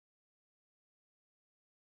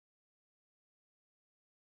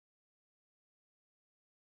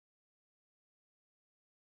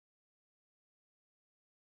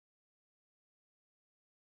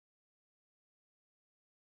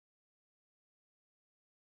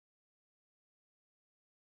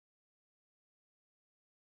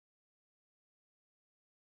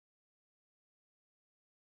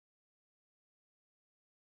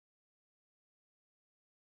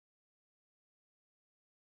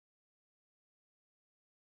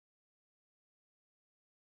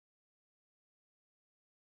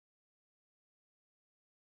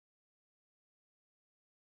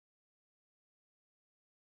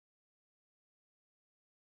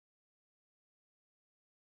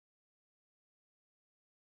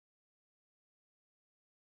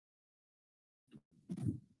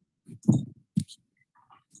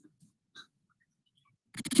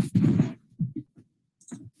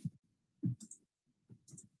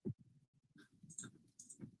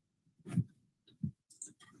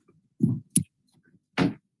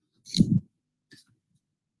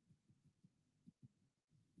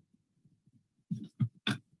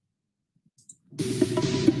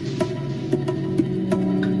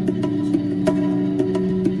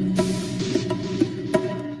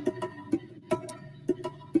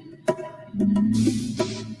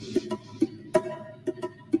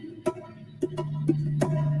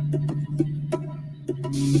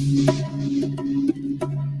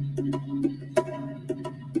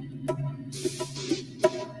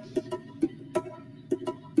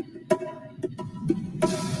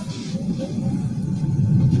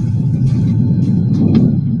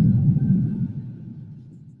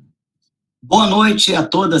Boa noite a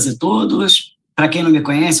todas e todos. Para quem não me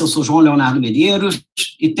conhece, eu sou João Leonardo Medeiros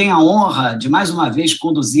e tenho a honra de, mais uma vez,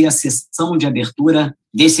 conduzir a sessão de abertura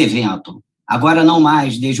desse evento. Agora não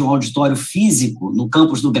mais desde um auditório físico no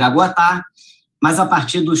campus do Gragoatá, mas a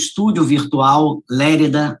partir do estúdio virtual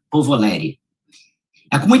Lérida Povoleri.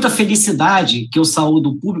 É com muita felicidade que eu saúdo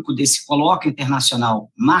o público desse colóquio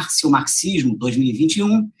internacional Marx e o Marxismo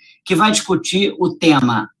 2021, que vai discutir o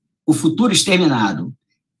tema O Futuro Exterminado,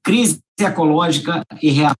 Crise Ecológica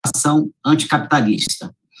e Reação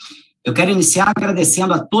Anticapitalista. Eu quero iniciar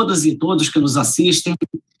agradecendo a todas e todos que nos assistem.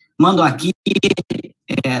 Mando aqui,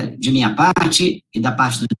 de minha parte e da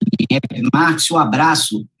parte do NIEP-Marx, o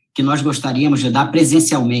abraço que nós gostaríamos de dar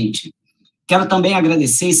presencialmente. Quero também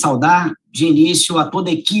agradecer e saudar de início a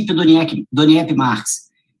toda a equipe do NIEP-Marx.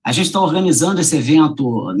 A gente está organizando esse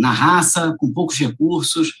evento na raça, com poucos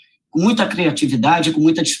recursos, com muita criatividade e com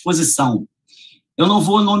muita disposição. Eu não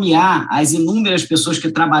vou nomear as inúmeras pessoas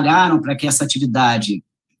que trabalharam para que essa atividade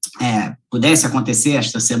pudesse acontecer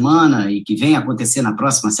esta semana e que venha acontecer na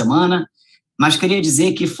próxima semana, mas queria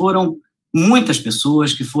dizer que foram muitas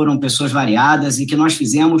pessoas, que foram pessoas variadas e que nós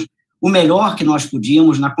fizemos o melhor que nós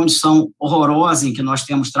podíamos na condição horrorosa em que nós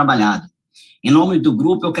temos trabalhado. Em nome do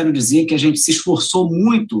grupo, eu quero dizer que a gente se esforçou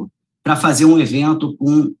muito para fazer um evento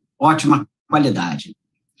com ótima qualidade.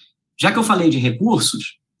 Já que eu falei de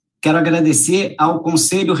recursos, quero agradecer ao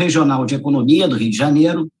Conselho Regional de Economia do Rio de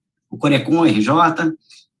Janeiro, o Colloquium RJ,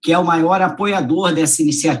 que é o maior apoiador dessa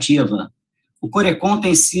iniciativa. O Colloquium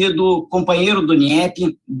tem sido companheiro do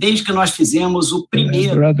NIEP desde que nós fizemos o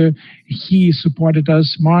primeiro. Brother, he supported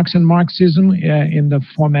us, Marx and Marxism, in the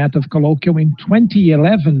format of Colloquium in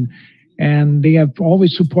 2011, and they have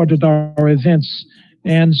always supported our events.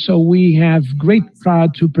 And so we have great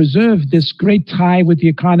pride to preserve this great tie with the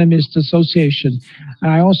Economists Association.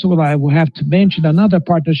 I also will have to mention another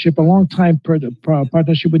partnership, a long-time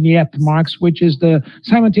partnership with NIEP-Marx, which is the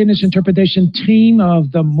simultaneous interpretation team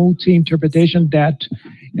of the multi-interpretation that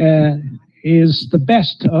is the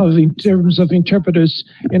best in terms of interpreters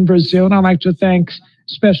in Brazil. And I'd like to thank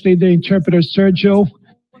especially the interpreter Sergio,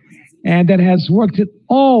 and that has worked at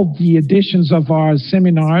all the editions of our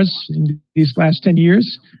seminars in these last 10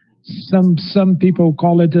 years. Some people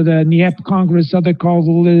call it the NIEP Congress, others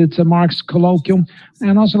call it a Marx Colloquium.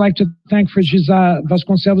 And also like to thank Frigisa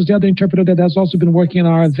Vasconcelos, the other interpreter that has also been working in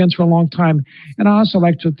our events for a long time. And I also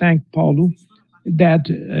like to thank Paulo that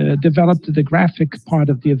developed the graphic part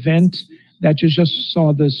of the event that you just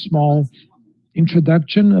saw the small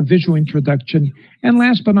introduction, a visual introduction. And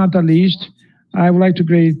last but not the least, I would like to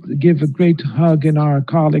give a great hug in our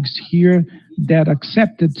colleagues here that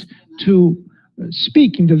accepted to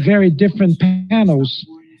speak in the very different panels,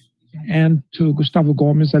 and to Gustavo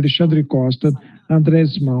Gomes, Alexandre Costa,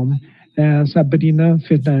 Andrés Malm, Sabrina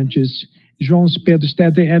Fernandes, João Pedro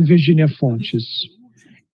Steder, and Virginia Fontes.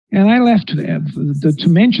 And I left to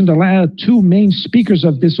mention the two main speakers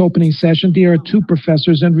of this opening session. They are two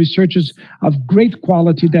professors and researchers of great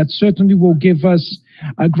quality that certainly will give us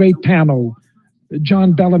a great panel.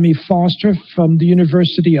 John Bellamy Foster from the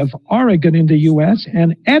University of Oregon in the U.S.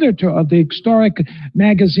 and editor of the historic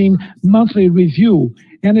magazine Monthly Review,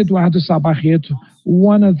 and Eduardo Barreto,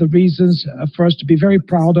 one of the reasons for us to be very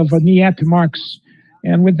proud of NIEP-Marx.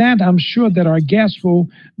 And with that, I'm sure that our guests will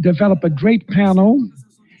develop a great panel,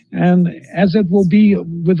 and as it will be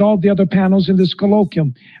with all the other panels in this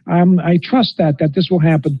colloquium. I trust that this will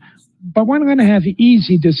happen. But we're not going to have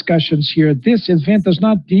easy discussions here. This event does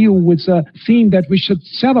not deal with a theme that we should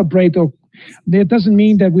celebrate, or it doesn't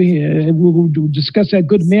mean that we will discuss a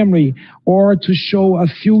good memory or to show a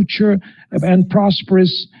future and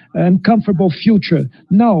prosperous and comfortable future.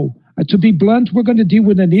 No, to be blunt, we're going to deal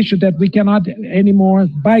with an issue that we cannot anymore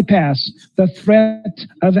bypass, the threat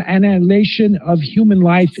of annihilation of human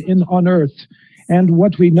life on Earth. And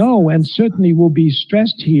what we know, and certainly will be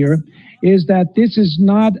stressed here, is that this is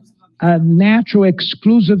not a natural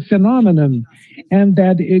exclusive phenomenon, and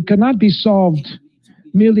that it cannot be solved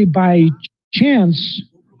merely by chance,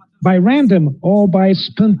 by random, or by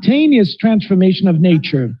spontaneous transformation of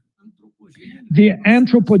nature. The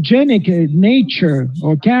anthropogenic nature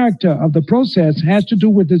or character of the process has to do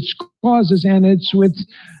with its causes, and it's with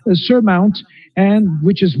a surmount, and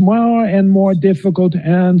which is more and more difficult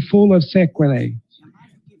and full of sequelae.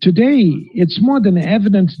 Today, it's more than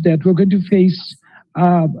evident that we're going to face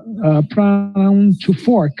prone to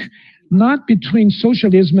fork not between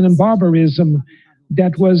socialism and barbarism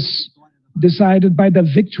that was decided by the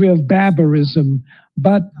victory of barbarism,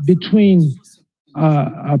 but between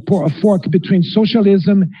a fork between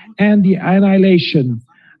socialism and the annihilation.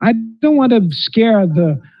 I don't want to scare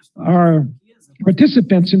our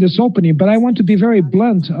participants in this opening, but I want to be very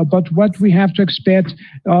blunt about what we have to expect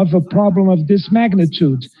of a problem of this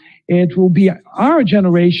magnitude. It will be our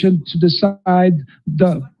generation to decide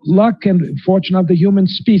the luck and fortune of the human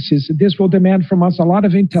species. This will demand from us a lot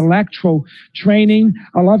of intellectual training,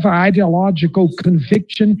 a lot of ideological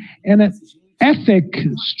conviction, and an ethic,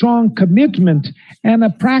 strong commitment, and a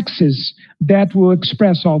praxis that will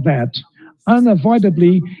express all that.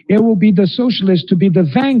 Unavoidably, it will be the socialists to be the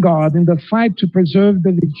vanguard in the fight to preserve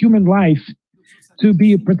the human life, to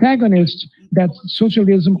be a protagonist that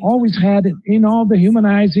socialism always had in all the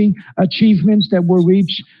humanizing achievements that were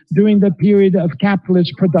reached during the period of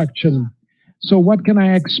capitalist production. So what can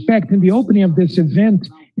I expect in the opening of this event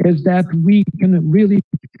is that we can really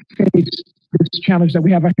face this challenge that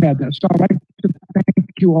we have ahead. So I'd like to thank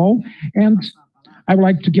you all, and I would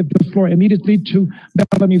like to give the floor immediately to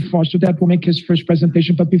Bellamy Foster that will make his first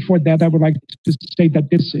presentation. But before that, I would like to say that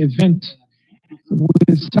this event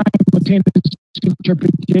with simultaneous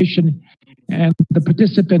interpretation, and the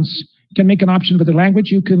participants can make an option for the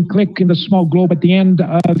language. You can click in the small globe at the end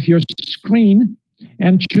of your screen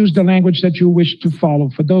and choose the language that you wish to follow.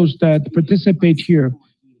 For those that participate here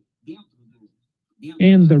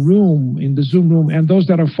in the room, in the Zoom room, and those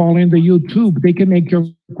that are following the YouTube, they can make your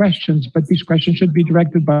questions, but these questions should be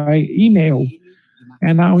directed by email.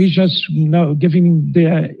 And now he's just giving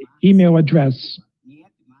the email address.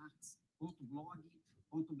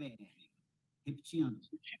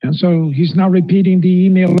 And so he's now repeating the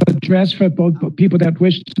email address for both people that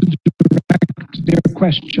wish to direct their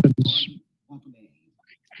questions.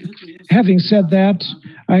 Having said that,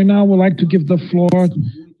 I now would like to give the floor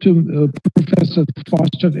to Professor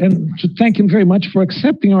Foster and to thank him very much for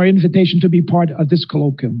accepting our invitation to be part of this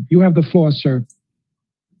colloquium. You have the floor, sir.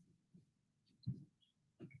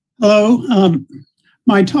 Hello.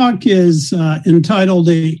 My talk is entitled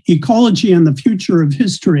The Ecology and the Future of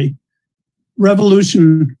History,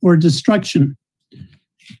 Revolution or Destruction.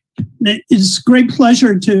 It's a great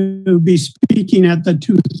pleasure to be speaking at the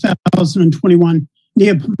 2021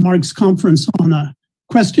 NIEP-Marx conference on a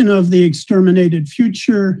question of the exterminated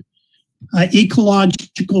future,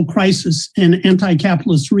 ecological crisis, and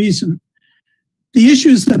anti-capitalist reason. The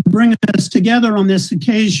issues that bring us together on this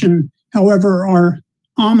occasion, however, are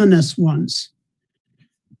ominous ones.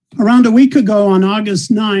 Around a week ago, on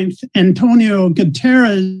August 9th, Antonio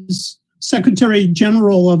Guterres, Secretary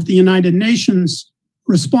General of the United Nations,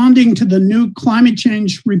 responding to the new climate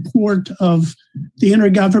change report of the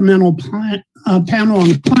Intergovernmental Panel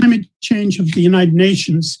on Climate Change of the United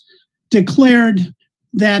Nations, declared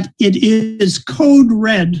that it is code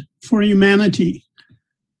red for humanity.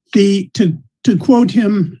 To quote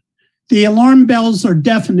him, "The alarm bells are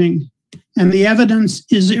deafening and the evidence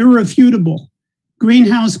is irrefutable.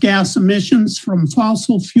 Greenhouse gas emissions from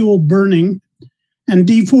fossil fuel burning and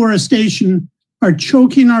deforestation are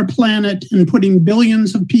choking our planet and putting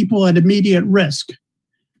billions of people at immediate risk.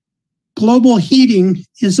 Global heating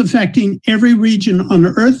is affecting every region on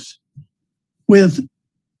Earth, with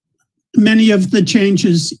many of the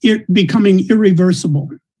changes becoming irreversible.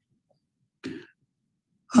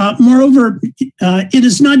 Moreover, it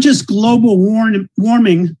is not just global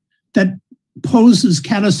warming that poses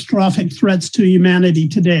catastrophic threats to humanity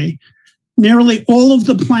today. Nearly all of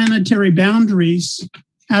the planetary boundaries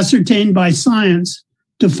ascertained by science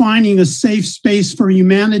defining a safe space for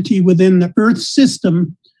humanity within the Earth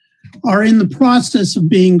system are in the process of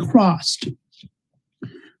being crossed.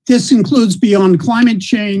 This includes beyond climate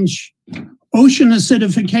change, ocean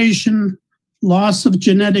acidification, loss of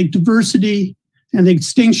genetic diversity, and the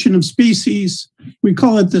extinction of species. We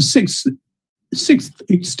call it the sixth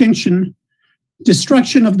extinction,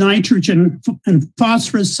 destruction of nitrogen and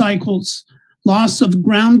phosphorus cycles, loss of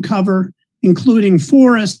ground cover, including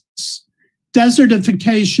forests,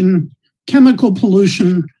 desertification, chemical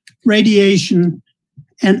pollution, radiation,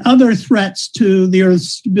 and other threats to the Earth's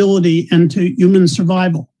stability and to human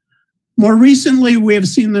survival. More recently, we have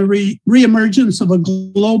seen the reemergence of a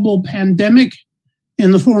global pandemic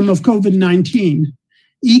in the form of COVID-19.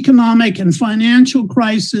 Economic and financial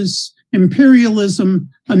crisis, imperialism,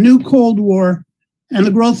 a new Cold War, and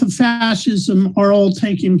the growth of fascism are all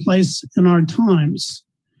taking place in our times.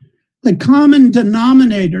 The common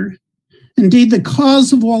denominator, indeed the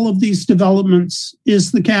cause of all of these developments,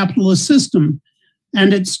 is the capitalist system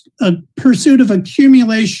and its pursuit of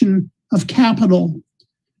accumulation of capital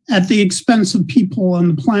at the expense of people on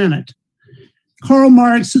the planet. Karl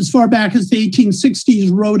Marx, as far back as the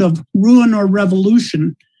 1860s, wrote of ruin or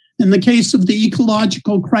revolution in the case of the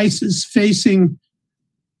ecological crisis facing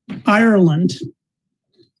Ireland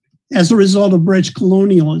as a result of British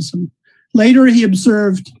colonialism. Later, he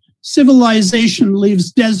observed, civilization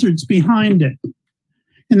leaves deserts behind it.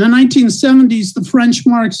 In the 1970s, the French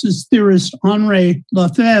Marxist theorist Henri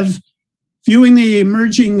Lefebvre, viewing the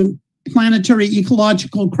emerging planetary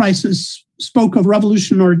ecological crisis, spoke of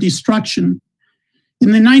revolution or destruction.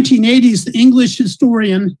 In the 1980s, the English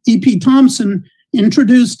historian E.P. Thompson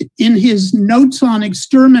introduced in his Notes on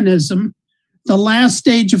Exterminism, the last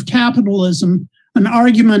stage of capitalism, an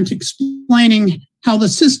argument explaining how the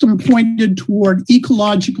system pointed toward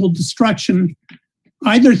ecological destruction,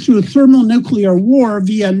 either through thermonuclear war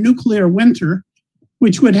via nuclear winter,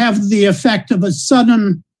 which would have the effect of a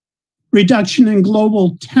sudden reduction in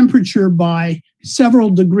global temperature by several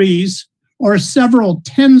degrees or several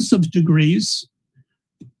tens of degrees,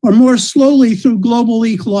 or more slowly through global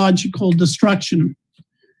ecological destruction.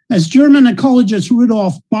 As German ecologist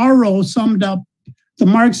Rudolf Barreto summed up the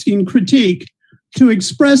Marxian critique, to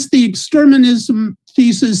express the exterminism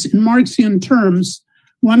thesis in Marxian terms,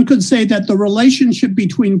 one could say that the relationship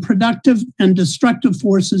between productive and destructive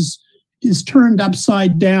forces is turned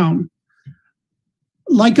upside down.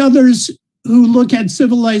 Like others who look at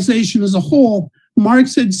civilization as a whole,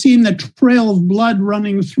 Marx had seen the trail of blood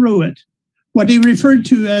running through it, what he referred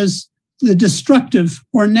to as the destructive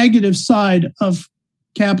or negative side of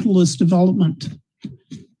capitalist development.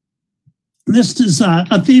 This is a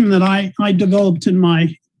theme that I developed in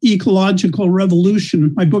my Ecological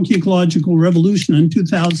Revolution, my book Ecological Revolution in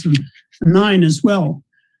 2009 as well.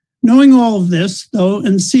 Knowing all of this, though,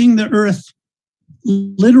 and seeing the earth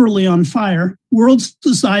literally on fire, world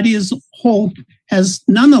society as a whole has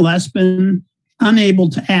nonetheless been unable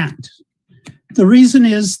to act. The reason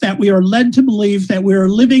is that we are led to believe that we are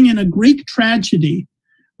living in a Greek tragedy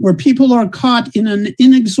where people are caught in an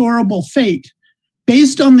inexorable fate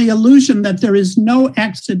based on the illusion that there is no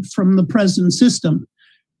exit from the present system.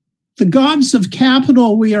 The gods of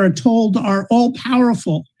capital, we are told, are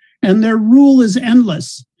all-powerful and their rule is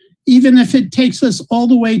endless, even if it takes us all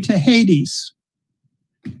the way to Hades.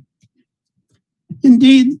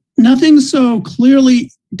 Indeed, nothing so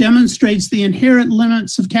clearly demonstrates the inherent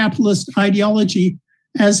limits of capitalist ideology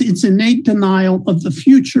as its innate denial of the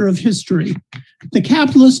future of history. The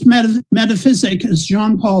capitalist metaphysic, as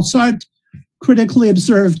Jean-Paul Sartre critically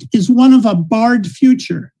observed, is one of a barred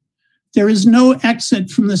future. There is no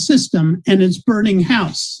exit from the system and its burning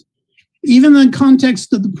house. Even in the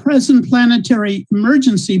context of the present planetary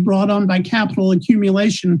emergency brought on by capital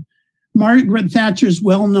accumulation, Margaret Thatcher's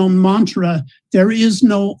well-known mantra, "There is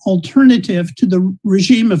no alternative to the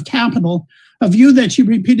regime of capital," a view that she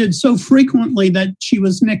repeated so frequently that she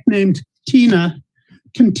was nicknamed Tina,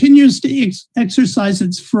 continues to exercise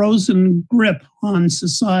its frozen grip on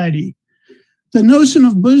society. The notion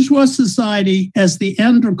of bourgeois society as the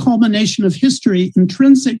end or culmination of history,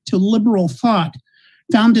 intrinsic to liberal thought,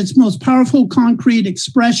 found its most powerful concrete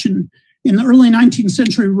expression in the early 19th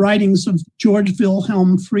century writings of George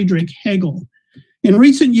Wilhelm Friedrich Hegel. In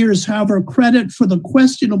recent years, however, credit for the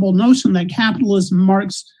questionable notion that capitalism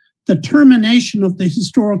marks the termination of the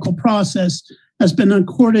historical process has been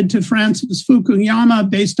accorded to Francis Fukuyama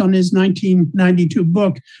based on his 1992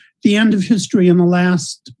 book, The End of History and the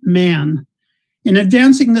Last Man. In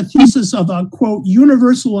advancing the thesis of a, quote,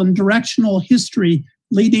 universal and directional history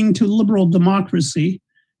leading to liberal democracy,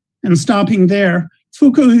 and stopping there,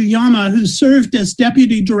 Fukuyama, who served as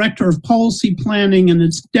Deputy Director of Policy Planning and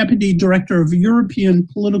as Deputy Director of European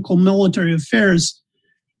Political Military Affairs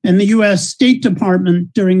in the U.S. State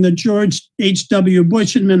Department during the George H.W.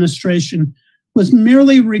 Bush administration, was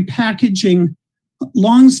merely repackaging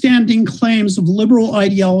long-standing claims of liberal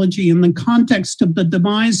ideology in the context of the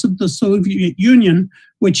demise of the Soviet Union,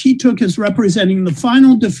 which he took as representing the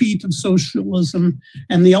final defeat of socialism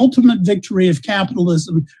and the ultimate victory of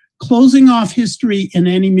capitalism, closing off history in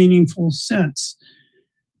any meaningful sense.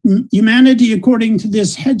 Humanity, according to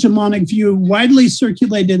this hegemonic view, widely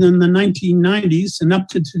circulated in the 1990s and up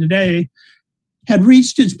to today, had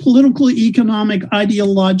reached its political, economic,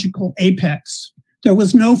 ideological apex. There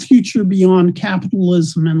was no future beyond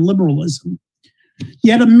capitalism and liberalism.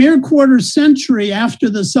 Yet a mere quarter century after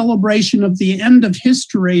the celebration of the end of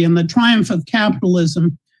history and the triumph of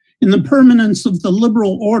capitalism and the permanence of the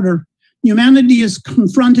liberal order, humanity is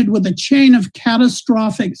confronted with a chain of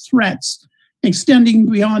catastrophic threats extending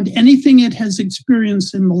beyond anything it has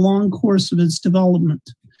experienced in the long course of its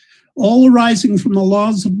development, all arising from the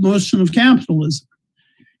laws of motion of capitalism.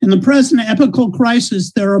 In the present epochal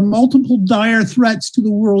crisis, there are multiple dire threats to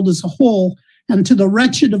the world as a whole, and to the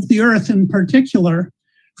wretched of the earth in particular,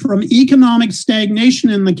 from economic stagnation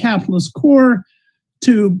in the capitalist core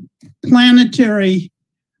to the planetary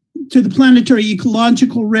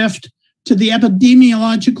ecological rift, to the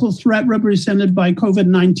epidemiological threat represented by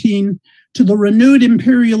COVID-19, to the renewed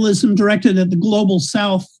imperialism directed at the global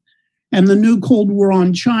South and the new Cold War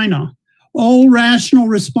on China. All rational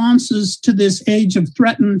responses to this age of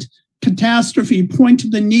threatened catastrophe point to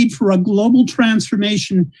the need for a global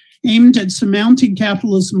transformation aimed at surmounting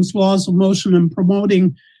capitalism's laws of motion and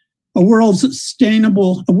promoting a world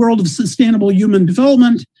of sustainable human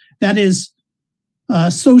development, that is,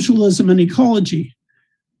 socialism and ecology.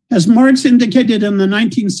 As Marx indicated in the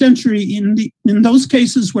 19th century, in those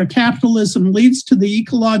cases where capitalism leads to the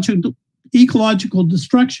ecological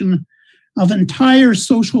destruction of entire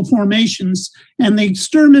social formations and the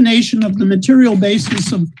extermination of the material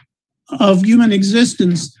basis of human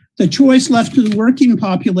existence, the choice left to the working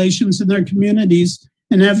populations in their communities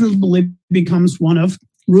inevitably becomes one of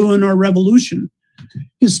ruin or revolution.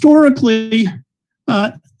 Historically,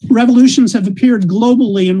 revolutions have appeared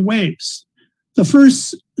globally in waves. The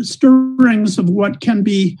first stirrings of what can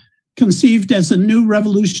be conceived as a new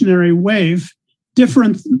revolutionary wave,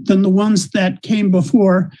 different than the ones that came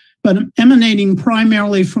before, but emanating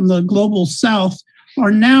primarily from the global South,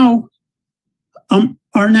 are now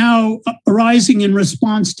arising in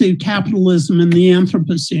response to capitalism in the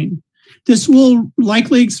Anthropocene. This will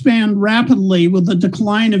likely expand rapidly with the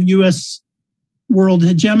decline of U.S. world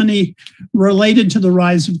hegemony related to the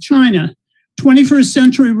rise of China. 21st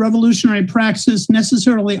century revolutionary praxis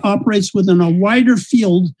necessarily operates within a wider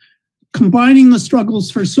field, combining the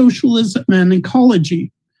struggles for socialism and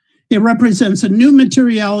ecology. It represents a new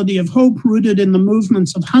materiality of hope rooted in the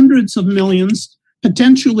movements of hundreds of millions,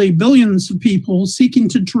 potentially billions of people seeking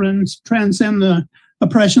to transcend the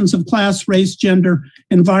oppressions of class, race, gender,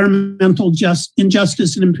 environmental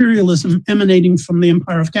injustice, and imperialism emanating from the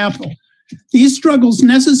empire of capital. These struggles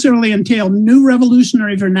necessarily entail new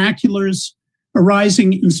revolutionary vernaculars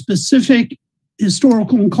arising in specific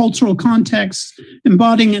historical and cultural contexts,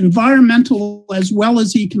 embodying environmental as well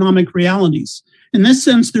as economic realities. In this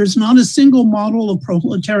sense, there's not a single model of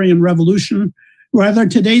proletarian revolution. Rather,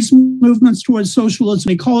 today's movements towards socialism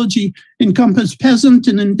and ecology encompass peasant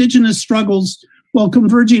and indigenous struggles while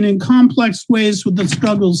converging in complex ways with the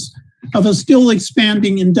struggles of a still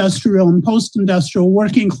expanding industrial and post-industrial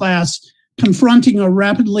working class confronting a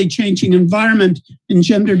rapidly changing environment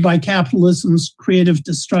engendered by capitalism's creative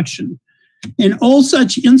destruction. In all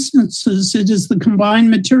such instances, it is the combined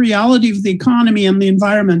materiality of the economy and the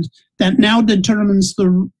environment that now determines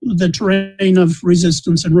the terrain of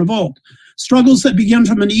resistance and revolt. Struggles that begin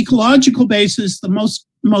from an ecological basis, the most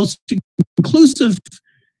inclusive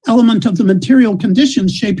element of the material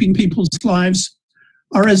conditions shaping people's lives,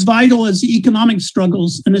 are as vital as economic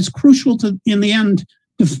struggles, and it's crucial to, in the end,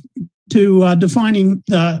 to defining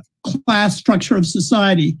the class structure of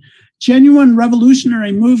society. Genuine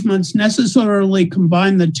revolutionary movements necessarily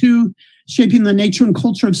combine the two, shaping the nature and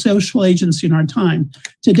culture of social agency in our time.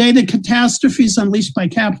 Today, the catastrophes unleashed by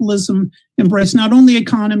capitalism embrace not only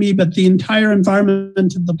economy, but the entire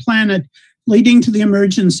environment of the planet, leading to the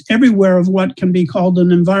emergence everywhere of what can be called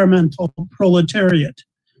an environmental proletariat.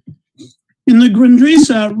 In the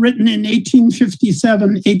Grundrisse, written in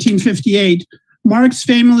 1857-1858, Marx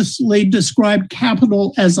famously described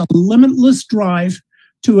capital as a limitless drive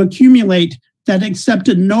to accumulate that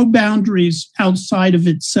accepted no boundaries outside of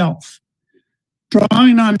itself.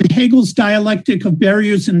 Drawing on Hegel's dialectic of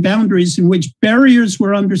barriers and boundaries, in which barriers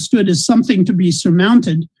were understood as something to be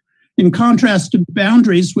surmounted, in contrast to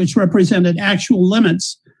boundaries which represented actual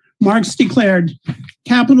limits, Marx declared,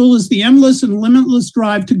 capital is the endless and limitless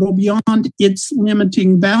drive to go beyond its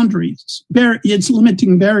limiting boundaries, its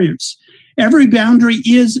limiting barriers. Every boundary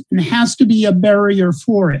is and has to be a barrier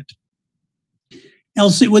for it,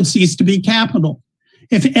 else it would cease to be capital.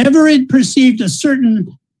 If ever it perceived a certain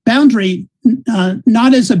boundary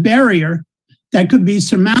not as a barrier that could be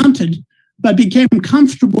surmounted, but became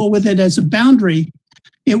comfortable with it as a boundary,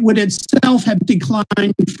 it would itself have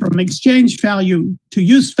declined from exchange value to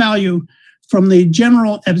use value, from the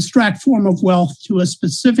general abstract form of wealth to a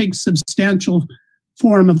specific substantial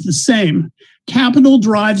form of the same. Capital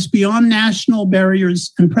drives beyond national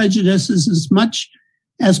barriers and prejudices as much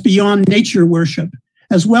as beyond nature worship,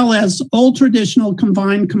 as well as all traditional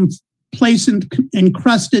combined complacent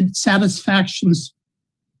encrusted satisfactions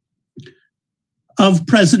of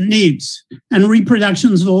present needs and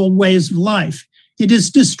reproductions of old ways of life. It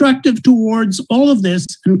is destructive towards all of this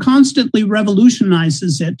and constantly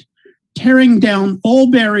revolutionizes it, tearing down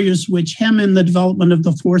all barriers which hem in the development of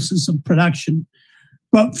the forces of production.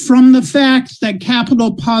 But from the fact that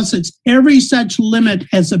capital posits every such limit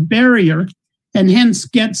as a barrier and hence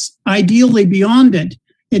gets ideally beyond it,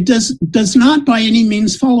 it does not by any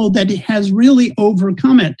means follow that it has really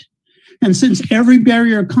overcome it. And since every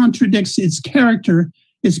barrier contradicts its character,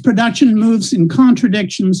 its production moves in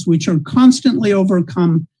contradictions which are constantly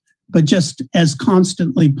overcome, but just as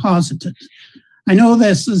constantly posited. I know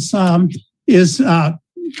this is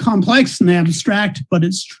complex and abstract, but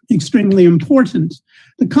it's extremely important.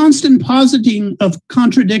 The constant positing of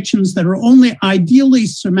contradictions that are only ideally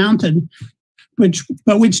surmounted,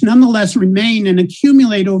 but which nonetheless remain and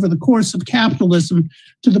accumulate over the course of capitalism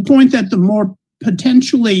to the point that more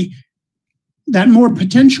potentially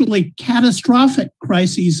catastrophic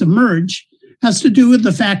crises emerge, has to do with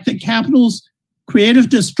the fact that capital's creative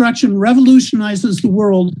destruction revolutionizes the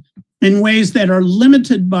world in ways that are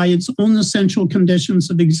limited by its own essential conditions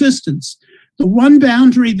of existence. The one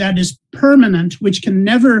boundary that is permanent, which can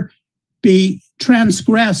never be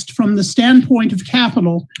transgressed from the standpoint of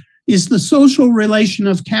capital, is the social relation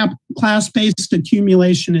of class-based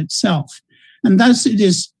accumulation itself. And thus it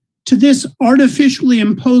is to this artificially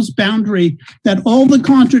imposed boundary that all the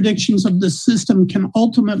contradictions of the system can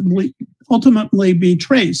ultimately be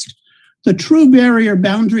traced. The true barrier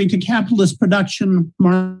boundary to capitalist production,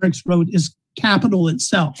 Marx wrote, is capital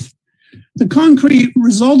itself. The concrete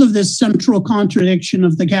result of this central contradiction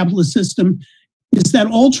of the capitalist system is that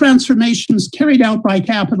all transformations carried out by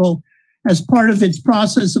capital as part of its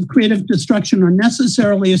process of creative destruction are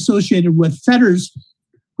necessarily associated with fetters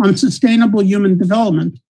on sustainable human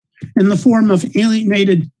development in the form of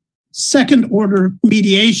alienated second-order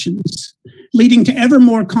mediations, leading to ever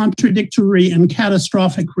more contradictory and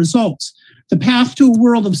catastrophic results. The path to a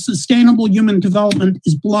world of sustainable human development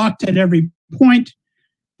is blocked at every point.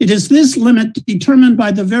 It is this limit determined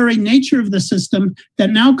by the very nature of the system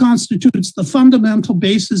that now constitutes the fundamental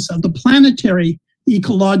basis of the planetary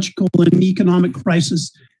ecological and economic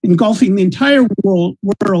crisis engulfing the entire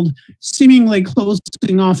world, seemingly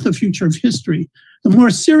closing off the future of history. The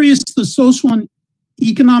more serious the social and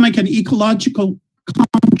economic and ecological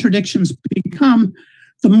contradictions become,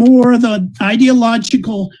 the more the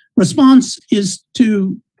ideological response is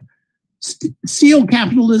to seal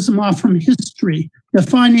capitalism off from history,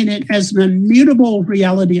 defining it as an immutable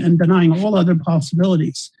reality and denying all other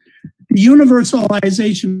possibilities. The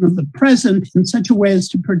universalization of the present in such a way as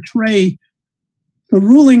to portray the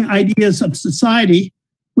ruling ideas of society,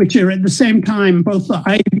 which are at the same time both the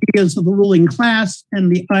ideas of the ruling class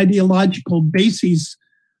and the ideological bases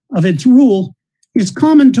of its rule, is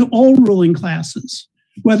common to all ruling classes,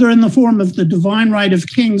 whether in the form of the divine right of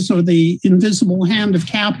kings or the invisible hand of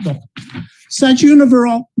capital. Such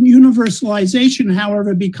universalization,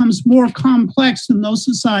 however, becomes more complex in those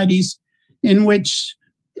societies in which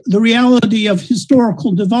the reality of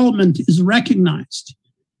historical development is recognized.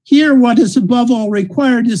 Here, what is above all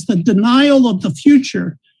required is the denial of the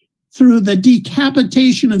future through the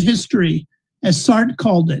decapitation of history, as Sartre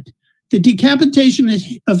called it. The decapitation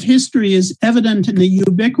of history is evident in the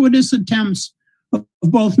ubiquitous attempts of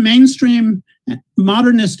both mainstream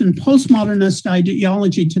modernist and postmodernist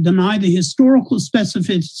ideology to deny the historical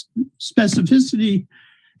specificity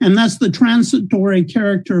and thus the transitory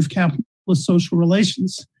character of capitalist social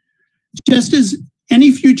relations. Just as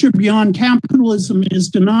any future beyond capitalism is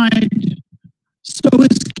denied, so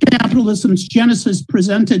is capitalism's genesis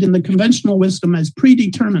presented in the conventional wisdom as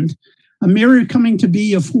predetermined, a mere coming to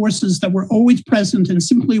be of forces that were always present and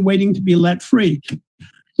simply waiting to be let free.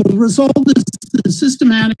 The result is the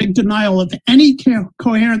systematic denial of any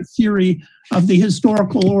coherent theory of the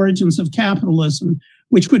historical origins of capitalism,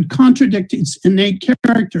 which would contradict its innate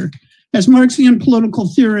character. As Marxian political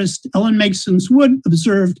theorist Ellen Masons Wood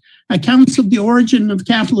observed, accounts of the origin of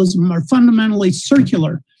capitalism are fundamentally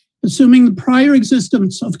circular, assuming the prior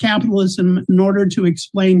existence of capitalism in order to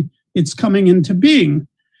explain its coming into being.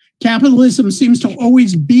 Capitalism seems to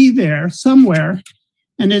always be there somewhere,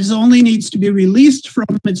 and it only needs to be released from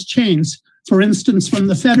its chains, for instance, from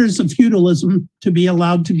the fetters of feudalism, to be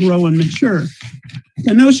allowed to grow and mature.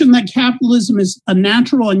 The notion that capitalism is a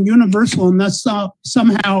natural and universal and thus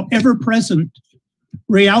somehow ever-present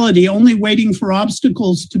reality, only waiting for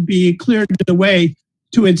obstacles to be cleared away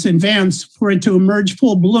to its advance for it to emerge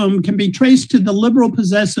full bloom, can be traced to the liberal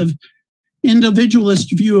possessive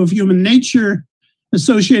individualist view of human nature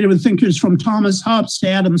associated with thinkers from Thomas Hobbes to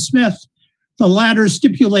Adam Smith, the latter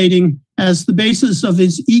stipulating as the basis of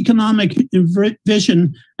his economic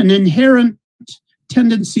vision an inherent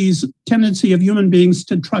tendency of human beings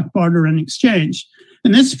to truck, barter, and exchange.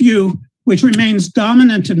 In this view, which remains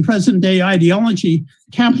dominant in present-day ideology,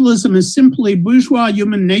 capitalism is simply bourgeois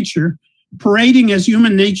human nature parading as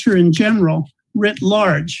human nature in general, writ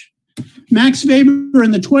large. Max Weber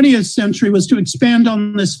in the 20th century was to expand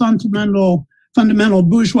on this fundamental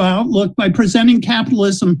bourgeois outlook by presenting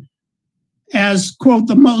capitalism as, quote,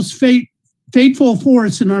 the most fateful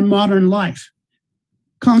force in our modern life,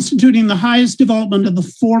 constituting the highest development of the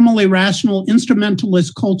formally rational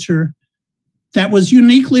instrumentalist culture that was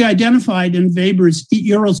uniquely identified in Weber's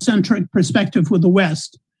Eurocentric perspective with the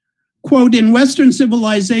West. Quote, in Western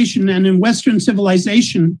civilization and in Western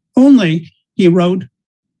civilization only, he wrote,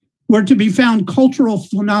 were to be found cultural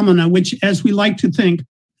phenomena which, as we like to think,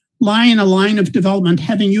 lie in a line of development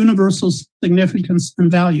having universal significance and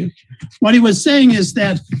value. What he was saying is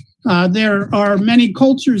that there are many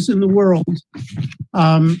cultures in the world,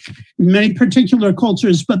 many particular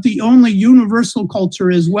cultures, but the only universal culture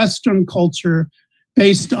is Western culture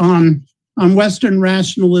based on Western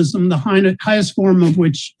rationalism, the highest form of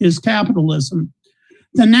which is capitalism.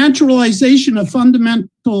 The naturalization of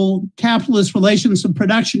fundamental capitalist relations of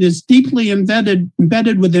production is deeply embedded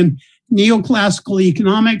within neoclassical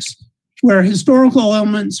economics, where historical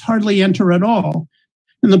elements hardly enter at all.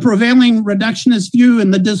 In the prevailing reductionist view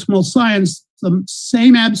in the dismal science, the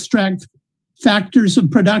same abstract factors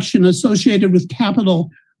of production associated with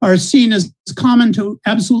capital are seen as common to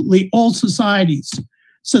absolutely all societies.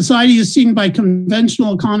 Society is seen by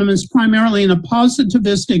conventional economists primarily in a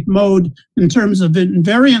positivistic mode in terms of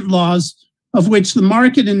invariant laws, of which the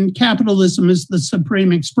market in capitalism is the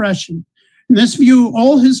supreme expression. In this view,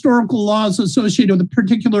 all historical laws associated with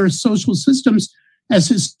particular social systems as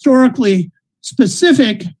historically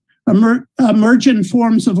specific emergent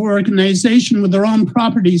forms of organization with their own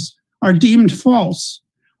properties are deemed false.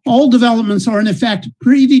 All developments are in effect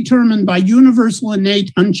predetermined by universal,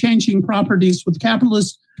 innate, unchanging properties, with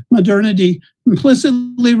capitalist modernity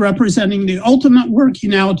implicitly representing the ultimate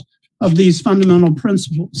working out of these fundamental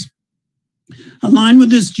principles. Aligned with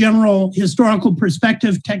this general historical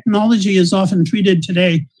perspective, technology is often treated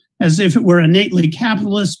today as if it were innately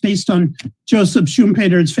capitalist, based on Joseph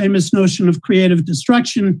Schumpeter's famous notion of creative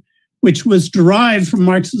destruction, which was derived from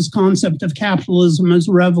Marx's concept of capitalism as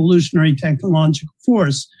a revolutionary technological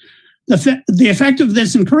force. The effect of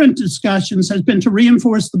this in current discussions has been to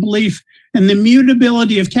reinforce the belief in the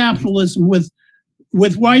mutability of capitalism with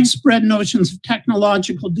widespread notions of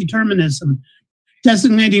technological determinism,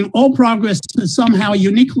 designating all progress as somehow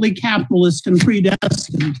uniquely capitalist and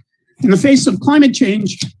predestined. In the face of climate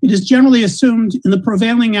change, it is generally assumed in the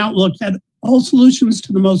prevailing outlook that all solutions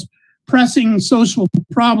to the most pressing social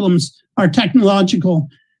problems are technological,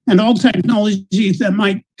 and all technologies that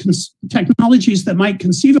might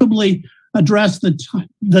conceivably address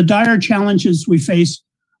the dire challenges we face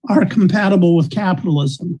are compatible with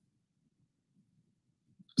capitalism.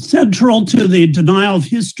 Central to the denial of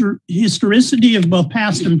historicity of both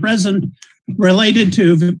past and present, related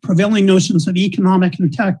to the prevailing notions of economic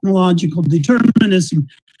and technological determinism,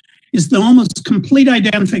 is the almost complete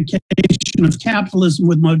identification of capitalism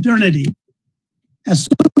with modernity. As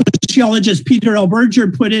sociologist Peter L. Berger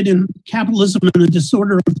put it in Capitalism and the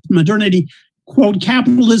Disorder of Modernity, quote,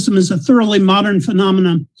 capitalism is a thoroughly modern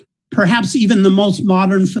phenomenon, perhaps even the most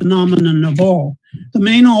modern phenomenon of all. The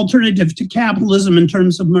main alternative to capitalism in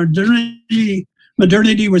terms of modernity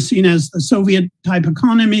was seen as the Soviet-type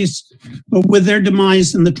economies, but with their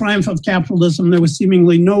demise and the triumph of capitalism, there was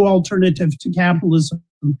seemingly no alternative to capitalism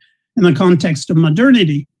in the context of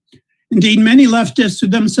modernity. Indeed, many leftists who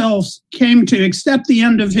themselves came to accept the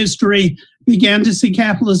end of history began to see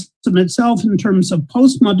capitalism itself in terms of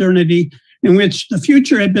postmodernity, in which the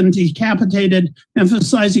future had been decapitated,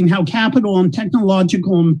 emphasizing how capital and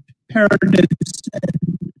technological imperatives had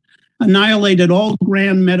annihilated all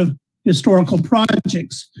grand meta-historical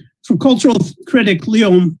projects. For cultural critic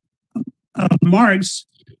Leo Marx,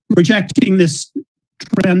 rejecting this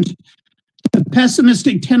trend, the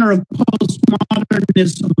pessimistic tenor of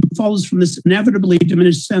postmodernism follows from this inevitably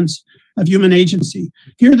diminished sense of human agency.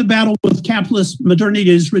 Here, the battle with capitalist modernity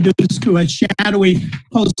is reduced to a shadowy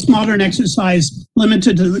postmodern exercise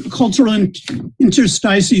limited to the cultural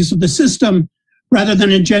interstices of the system rather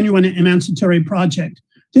than a genuine emancipatory project.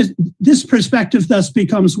 This perspective thus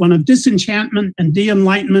becomes one of disenchantment and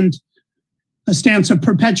de-enlightenment, a stance of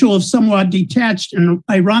perpetual, somewhat detached and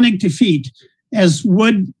ironic defeat. As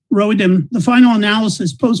Wood wrote in The Final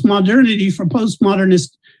Analysis, postmodernity for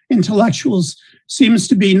postmodernist intellectuals seems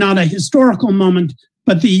to be not a historical moment,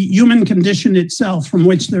 but the human condition itself from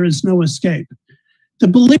which there is no escape. The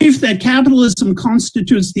belief that capitalism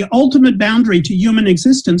constitutes the ultimate boundary to human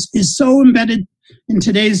existence is so embedded in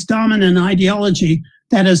today's dominant ideology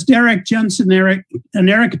that, as Derek Jensen and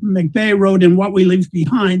Eric McVey wrote in What We Leave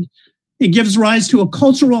Behind, It gives rise to a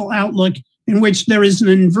cultural outlook in which there is an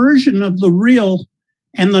inversion of the real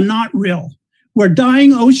and the not real, where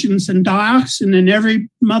dying oceans and dioxin in every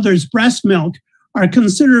mother's breast milk are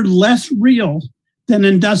considered less real than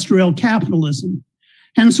industrial capitalism.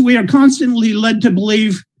 Hence, we are constantly led to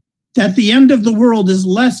believe that the end of the world is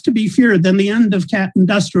less to be feared than the end of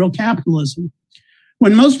industrial capitalism.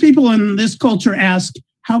 When most people in this culture ask,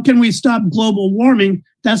 how can we stop global warming?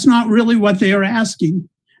 That's not really what they are asking.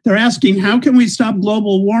 They're asking, how can we stop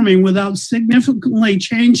global warming without significantly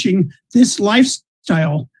changing this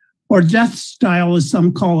lifestyle, or death style, as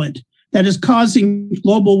some call it, that is causing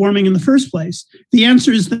global warming in the first place? The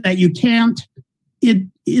answer is that you can't.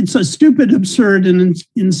 It's a stupid, absurd, and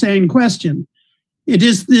insane question. It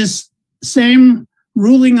is this same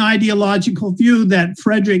ruling ideological view that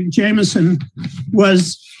Frederick Jameson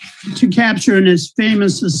was to capture in his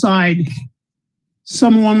famous aside.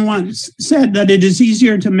 Someone once said that it is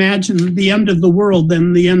easier to imagine the end of the world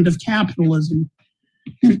than the end of capitalism.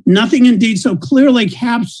 And nothing indeed so clearly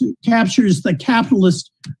captures the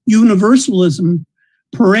capitalist universalism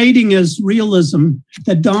parading as realism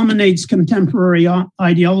that dominates contemporary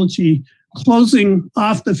ideology, closing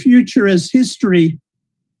off the future as history,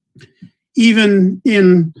 even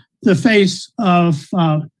in the face of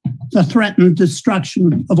the threatened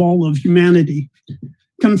destruction of all of humanity.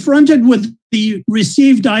 Confronted with the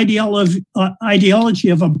received ideology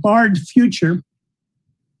of a barred future,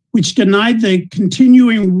 which denied the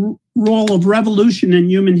continuing role of revolution in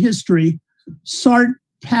human history, Sartre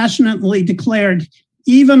passionately declared,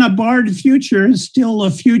 even a barred future is still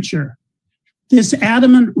a future. This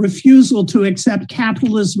adamant refusal to accept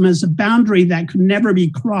capitalism as a boundary that could never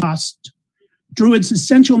be crossed drew its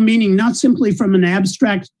essential meaning not simply from an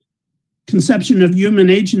abstract conception of human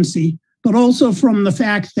agency, but also from the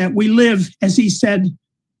fact that we live, as he said,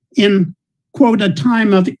 in, quote, a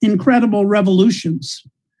time of incredible revolutions.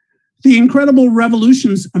 The incredible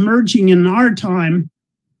revolutions emerging in our time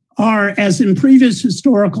are, as in previous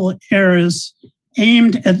historical eras,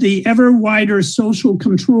 aimed at the ever wider social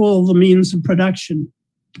control of the means of production.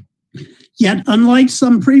 Yet, unlike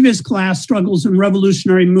some previous class struggles and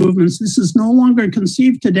revolutionary movements, this is no longer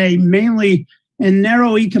conceived today mainly in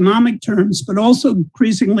narrow economic terms, but also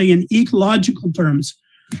increasingly in ecological terms,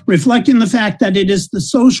 reflecting the fact that it is the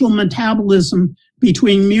social metabolism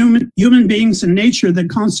between human beings and nature that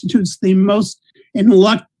constitutes the most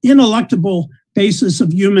ineluctable basis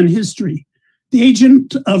of human history. The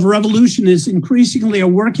agent of revolution is increasingly a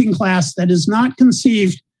working class that is not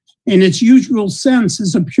conceived in its usual sense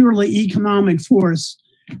as a purely economic force,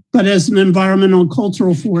 but as an environmental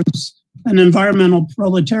cultural force, an environmental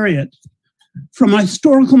proletariat. From a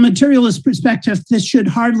historical materialist perspective, this should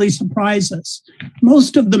hardly surprise us.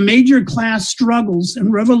 Most of the major class struggles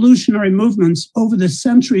and revolutionary movements over the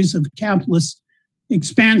centuries of capitalist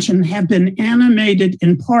expansion have been animated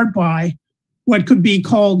in part by what could be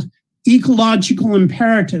called ecological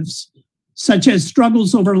imperatives, such as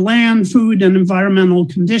struggles over land, food, and environmental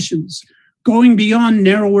conditions, going beyond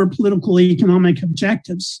narrower political economic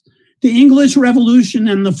objectives. The English Revolution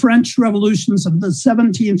and the French revolutions of the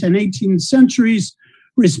 17th and 18th centuries,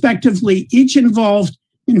 respectively, each involved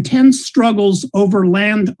intense struggles over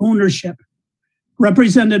land ownership,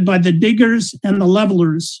 represented by the diggers and the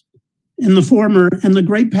levelers in the former and the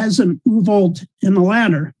Great Peasant Revolt in the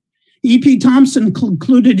latter. E.P. Thompson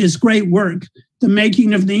concluded his great work, The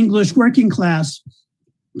Making of the English Working Class,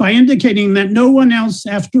 by indicating that no one else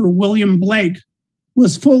after William Blake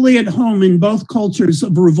was fully at home in both cultures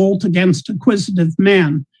of revolt against acquisitive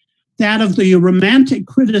man, that of the romantic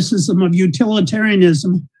criticism of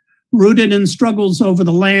utilitarianism rooted in struggles over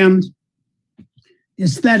the land,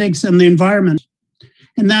 aesthetics, and the environment,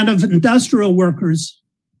 and that of industrial workers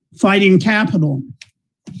fighting capital.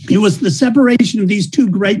 It was the separation of these two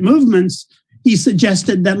great movements, he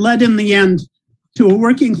suggested, that led in the end to a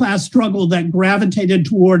working class struggle that gravitated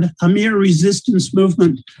toward a mere resistance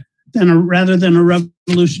movement rather than a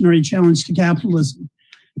revolutionary challenge to capitalism.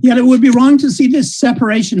 Yet it would be wrong to see this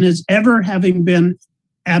separation as ever having been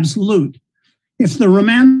absolute. If the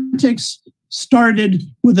Romantics started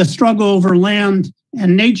with a struggle over land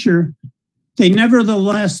and nature, they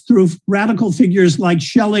nevertheless, through radical figures like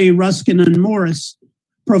Shelley, Ruskin, and Morris,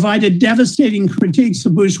 provided devastating critiques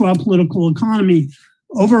of bourgeois political economy,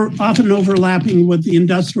 often overlapping with the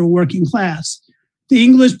industrial working class. The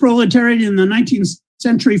English proletariat in the 19th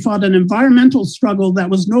century fought an environmental struggle that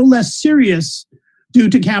was no less serious due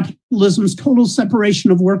to capitalism's total separation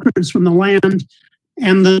of workers from the land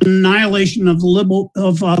and the annihilation of a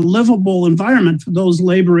livable environment for those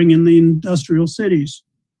laboring in the industrial cities.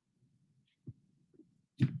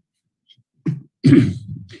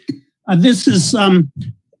 This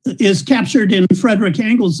is captured in Frederick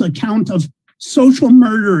Engels' account of social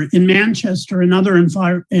murder in Manchester and other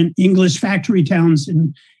in English factory towns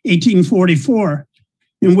in 1844,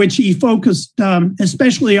 in which he focused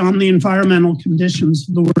especially on the environmental conditions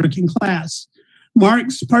of the working class.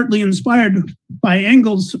 Marx, partly inspired by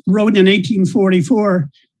Engels, wrote in 1844,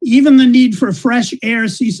 "Even the need for fresh air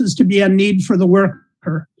ceases to be a need for the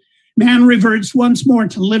worker. Man reverts once more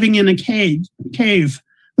to living in a cave,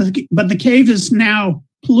 but the cave is now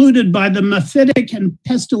polluted by the mephitic and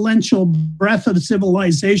pestilential breath of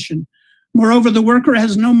civilization. Moreover, the worker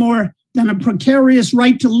has no more than a precarious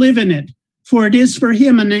right to live in it, for it is for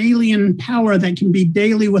him an alien power that can be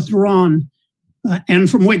daily withdrawn, and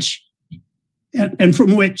from which,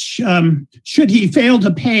 should he fail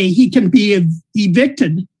to pay, he can be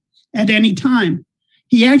evicted at any time.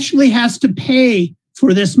 He actually has to pay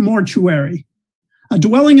for this mortuary. A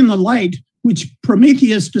dwelling in the light, which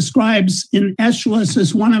Prometheus describes in Aeschylus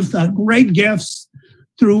as one of the great gifts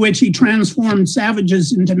through which he transformed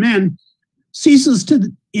savages into men, ceases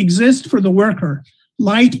to exist for the worker.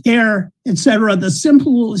 Light, air, etc., the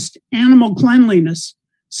simplest animal cleanliness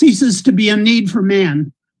ceases to be a need for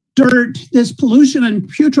man. Dirt, this pollution and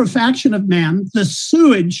putrefaction of man, the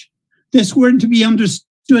sewage, this word to be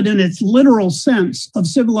understood in its literal sense of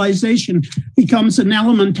civilization, becomes an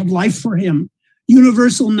element of life for him.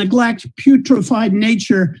 Universal neglect, putrefied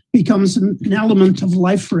nature becomes an element of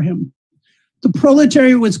life for him. The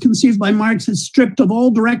proletariat was conceived by Marx as stripped of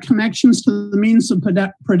all direct connections to the means of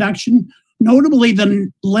production, notably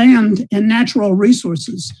the land and natural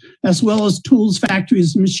resources, as well as tools,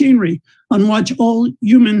 factories, and machinery, on which all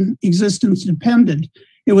human existence depended.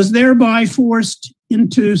 It was thereby forced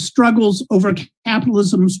into struggles over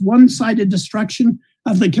capitalism's one-sided destruction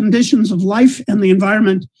of the conditions of life and the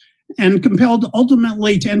environment, and compelled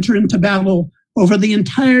ultimately to enter into battle over the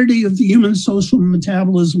entirety of the human social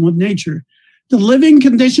metabolism of nature. The living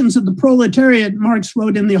conditions of the proletariat, Marx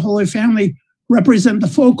wrote in The Holy Family, represent the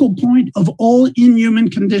focal point of all inhuman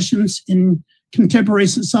conditions in contemporary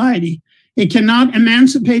society. It cannot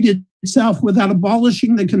emancipate itself without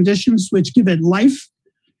abolishing the conditions which give it life,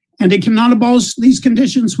 and it cannot abolish these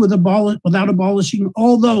conditions without abolishing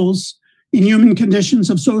all those inhuman conditions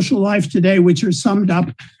of social life today, which are summed up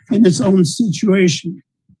in its own situation.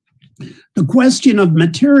 The question of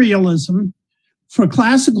materialism for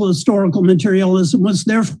classical historical materialism was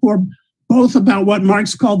therefore both about what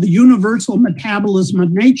Marx called the universal metabolism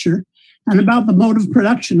of nature and about the mode of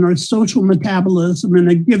production or social metabolism in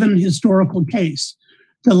a given historical case.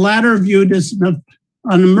 The latter viewed as an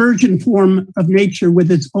emergent form of nature with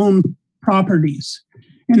its own properties.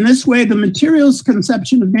 In this way, the materialist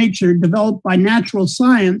conception of nature developed by natural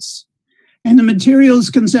science and the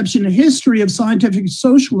materialist conception of history of scientific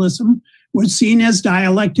socialism were seen as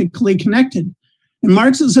dialectically connected. In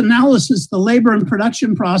Marx's analysis, the labor and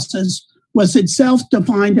production process was itself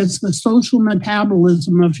defined as the social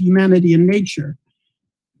metabolism of humanity and nature.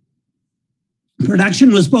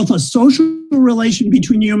 Production was both a social relation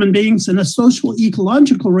between human beings and a social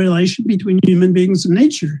ecological relation between human beings and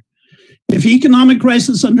nature. If economic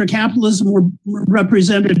crises under capitalism were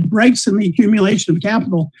represented breaks in the accumulation of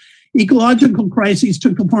capital, ecological crises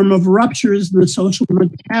took the form of ruptures in the social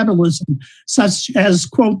metabolism, such as,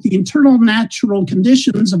 quote, the internal natural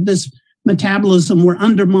conditions of this metabolism were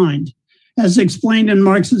undermined, as explained in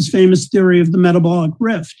Marx's famous theory of the metabolic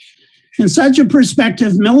rift. In such a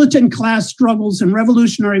perspective, militant class struggles and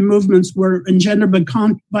revolutionary movements were engendered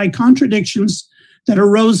by contradictions that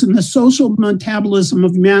arose in the social metabolism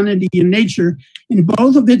of humanity and nature in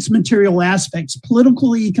both of its material aspects,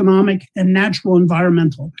 political, economic, and natural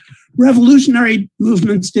environmental. Revolutionary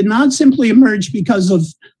movements did not simply emerge because of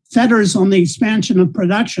fetters on the expansion of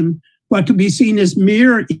production, what could be seen as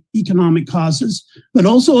mere economic causes, but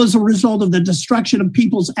also as a result of the destruction of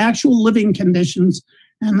people's actual living conditions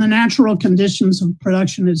and the natural conditions of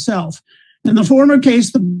production itself. In the former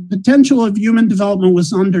case, the potential of human development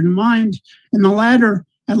was undermined. In the latter,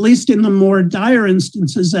 at least in the more dire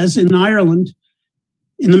instances, as in Ireland,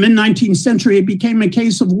 in the mid-19th century, it became a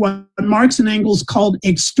case of what Marx and Engels called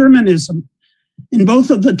exterminism, in both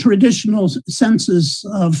of the traditional senses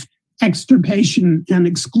of extirpation and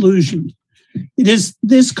exclusion. It is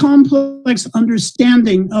this complex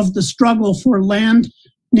understanding of the struggle for land,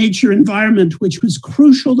 nature, environment, which was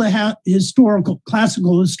crucial to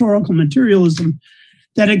classical historical materialism,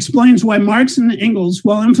 that explains why Marx and Engels,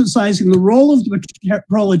 while emphasizing the role of the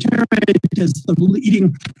proletariat as the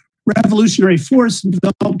leading revolutionary force in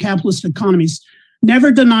developed capitalist economies,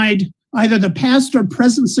 never denied either the past or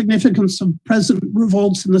present significance of present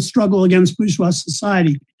revolts in the struggle against bourgeois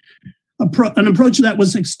society. an approach that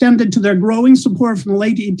was extended to their growing support from the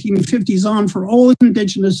late 1850s on for all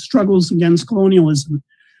indigenous struggles against colonialism.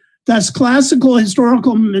 Thus, classical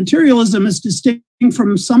historical materialism, is distinct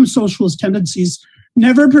from some socialist tendencies,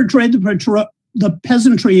 never portrayed the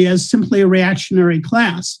peasantry as simply a reactionary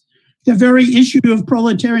class. The very issue of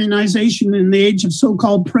proletarianization in the age of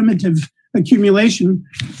so-called primitive accumulation,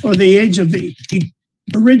 or the age of the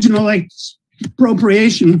original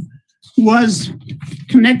expropriation, was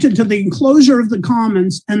connected to the enclosure of the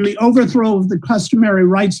commons and the overthrow of the customary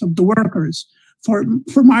rights of the workers. For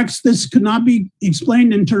Marx, this could not be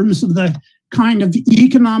explained in terms of the kind of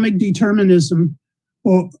economic determinism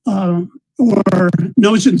or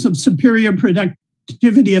notions of superior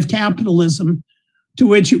productivity of capitalism to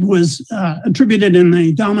which it was attributed in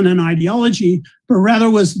the dominant ideology, but rather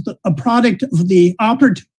was a product of the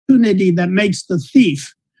opportunity that makes the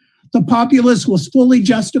thief. The populace was fully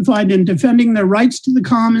justified in defending their rights to the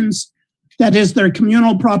commons, that is, their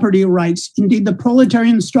communal property rights. Indeed, the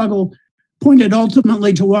proletarian struggle pointed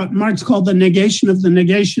ultimately to what Marx called the negation of the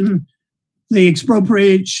negation, the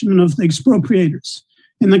expropriation of the expropriators.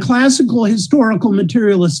 In the classical historical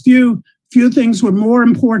materialist view, few things were more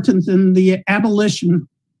important than the abolition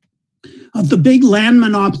of the big land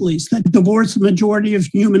monopolies that divorce the majority of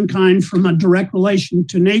humankind from a direct relation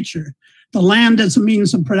to nature, the land as a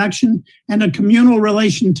means of production and a communal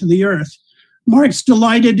relation to the earth. Marx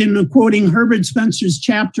delighted in quoting Herbert Spencer's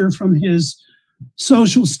chapter from his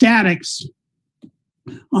Social Statics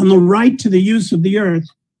on the right to the use of the earth,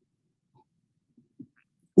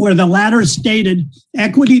 where the latter stated,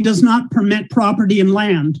 "Equity does not permit property in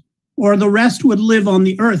land, or the rest would live on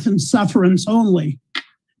the earth in sufferance only.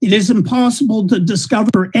 It is impossible to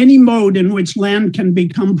discover any mode in which land can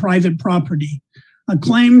become private property. A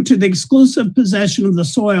claim to the exclusive possession of the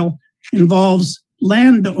soil involves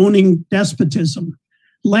land-owning despotism.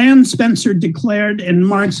 Land," Spencer declared, and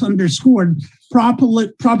Marx underscored,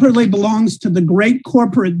 properly belongs to the great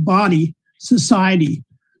corporate body, society.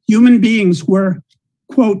 Human beings were,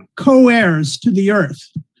 quote, co-heirs to the earth.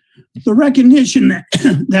 The recognition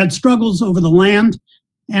that struggles over the land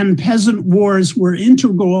and peasant wars were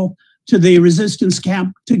integral to the resistance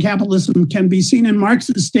to capitalism can be seen in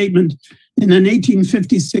Marx's statement in an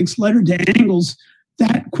 1856 letter to Engels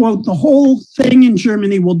that, quote, "the whole thing in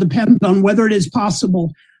Germany will depend on whether it is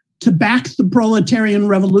possible to back the proletarian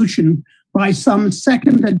revolution by some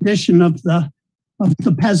second edition of the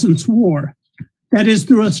Peasants' War. That is,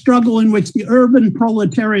 through a struggle in which the urban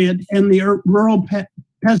proletariat and the rural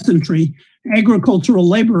peasantry, agricultural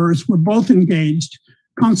laborers, were both engaged,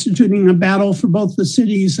 constituting a battle for both the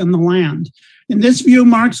cities and the land." In this view,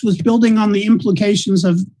 Marx was building on the implications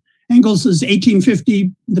of Engels'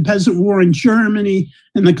 1850, the Peasant War in Germany,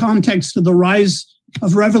 in the context of the rise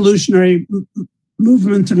of revolutionary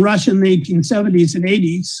movements in Russia in the 1870s and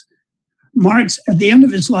 80s. Marx, at the end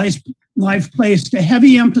of his life, placed a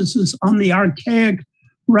heavy emphasis on the archaic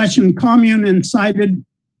Russian commune and sided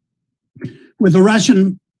with the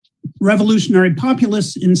Russian revolutionary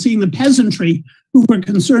populists in seeing the peasantry, who were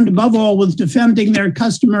concerned above all with defending their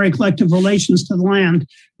customary collective relations to the land,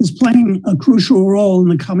 as playing a crucial role in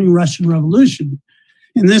the coming Russian Revolution.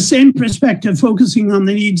 In this same perspective, focusing on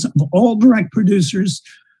the needs of all direct producers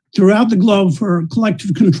throughout the globe for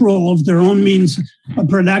collective control of their own means of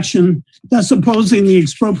production, thus opposing the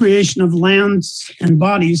expropriation of lands and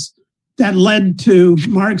bodies, that led to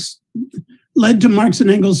Marx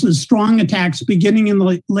and Engels' strong attacks beginning in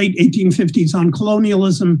the late 1850s on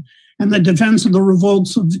colonialism and the defense of the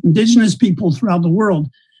revolts of indigenous people throughout the world.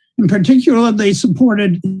 In particular, they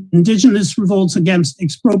supported indigenous revolts against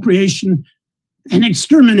expropriation and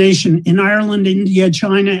extermination in Ireland, India,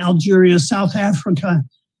 China, Algeria, South Africa,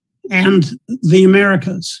 and the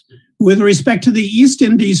Americas. With respect to the East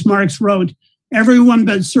Indies, Marx wrote, "Everyone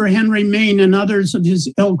but Sir Henry Maine and others of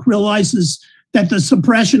his ilk realizes that the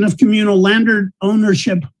suppression of communal land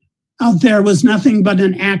ownership out there was nothing but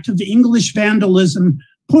an act of English vandalism,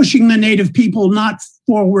 pushing the native people not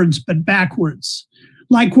forwards but backwards.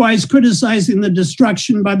 Likewise, criticizing the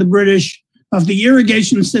destruction by the British of the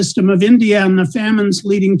irrigation system of India and the famines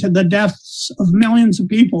leading to the deaths of millions of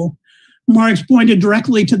people, Marx pointed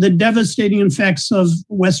directly to the devastating effects of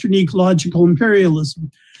Western ecological imperialism.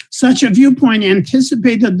 Such a viewpoint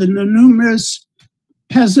anticipated the numerous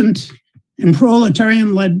peasant and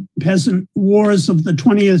proletarian-led peasant wars of the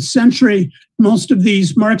 20th century, most of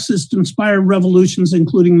these Marxist-inspired revolutions,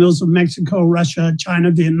 including those of Mexico, Russia,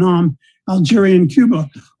 China, Vietnam, Algeria, and Cuba,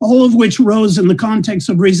 all of which rose in the context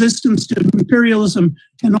of resistance to imperialism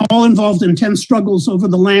and all involved intense struggles over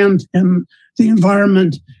the land and the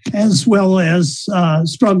environment, as well as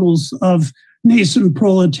struggles of nascent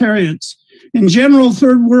proletariats. In general,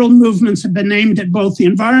 third world movements have been aimed at both the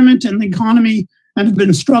environment and the economy, and have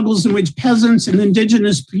been struggles in which peasants and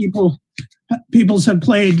indigenous peoples have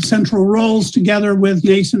played central roles together with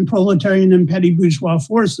nascent proletarian and petty bourgeois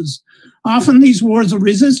forces. Often these wars of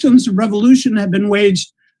resistance and revolution have been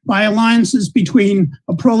waged by alliances between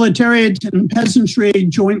a proletariat and peasantry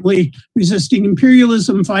jointly resisting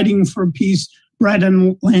imperialism, fighting for peace, bread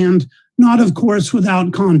and land, not of course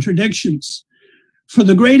without contradictions. For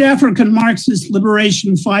the great African Marxist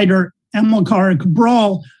liberation fighter Amilcar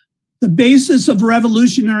Cabral, the basis of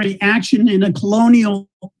revolutionary action in a colonial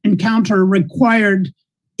encounter required,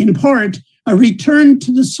 in part, a return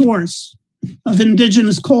to the source of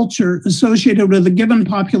indigenous culture associated with a given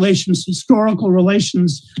population's historical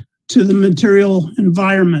relations to the material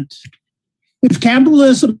environment. If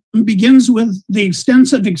capitalism begins with the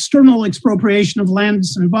extensive external expropriation of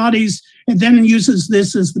lands and bodies, it then uses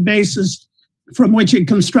this as the basis from which it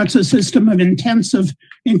constructs a system of intensive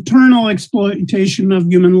internal exploitation of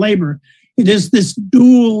human labor. It is this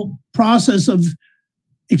dual process of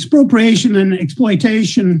expropriation and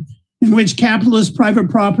exploitation in which capitalist private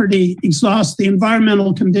property exhausts the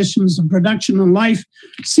environmental conditions of production and life,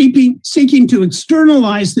 seeking to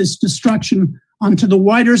externalize this destruction onto the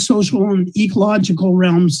wider social and ecological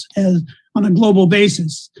realms on a global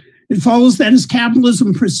basis. It follows that as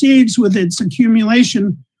capitalism proceeds with its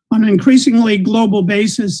accumulation on an increasingly global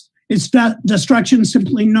basis, its destruction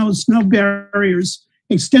simply knows no barriers,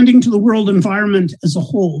 extending to the world environment as a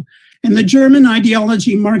whole. In the German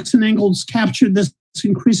ideology, Marx and Engels captured this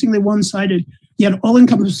increasingly one-sided, yet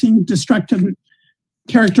all-encompassing destructive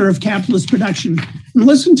character of capitalist production. And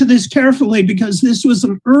listen to this carefully, because this was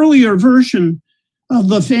an earlier version of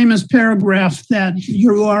the famous paragraph that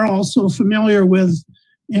you are also familiar with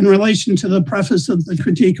in relation to the preface of the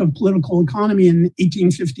Critique of Political Economy in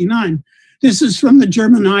 1859. This is from the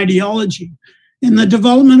German ideology. In the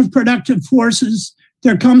development of productive forces,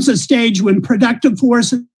 there comes a stage when productive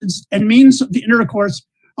forces and means of intercourse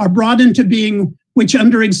are brought into being, which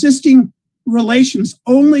under existing relations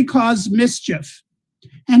only cause mischief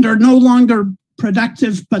and are no longer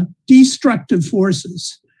productive but destructive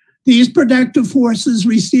forces. These productive forces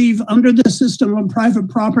receive under the system of private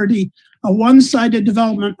property a one-sided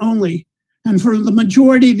development only, and for the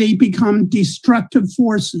majority they become destructive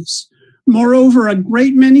forces. Moreover, a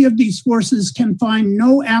great many of these forces can find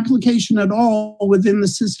no application at all within the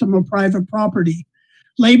system of private property.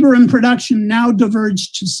 Labor and production now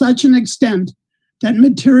diverge to such an extent that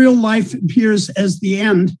material life appears as the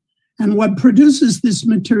end, and what produces this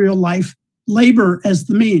material life, labor, as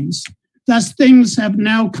the means. Thus, things have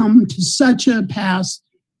now come to such a pass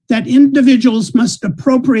that individuals must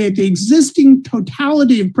appropriate the existing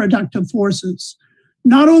totality of productive forces,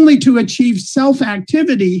 not only to achieve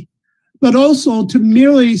self-activity, but also to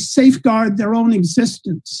merely safeguard their own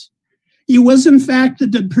existence. It was, in fact,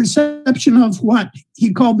 the perception of what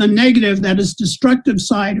he called the negative, that is, destructive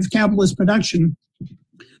side of capitalist production,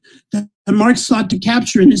 that Marx sought to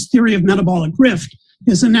capture in his theory of metabolic rift.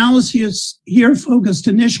 His analysis here focused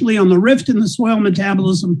initially on the rift in the soil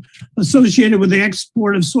metabolism associated with the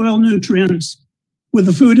export of soil nutrients with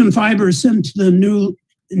the food and fibers sent to the new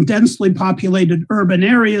and densely populated urban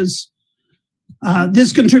areas.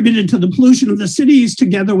 This contributed to the pollution of the cities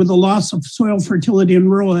together with the loss of soil fertility in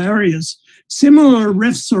rural areas. Similar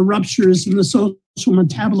rifts or ruptures in the social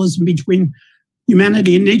metabolism between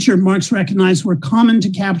humanity and nature, Marx recognized, were common to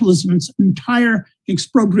capitalism's entire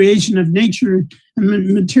expropriation of nature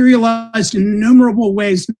and materialized in innumerable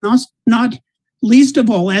ways, not least of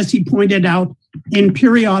all, as he pointed out, in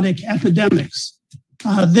periodic epidemics.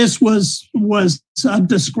 This was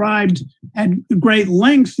described at great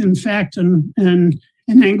length, in fact, in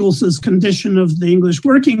Engels's Condition of the English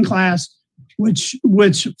Working Class, which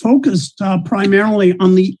focused primarily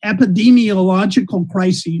on the epidemiological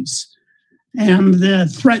crises and the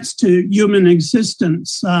threats to human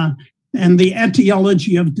existence and the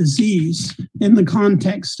etiology of disease in the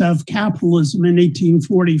context of capitalism in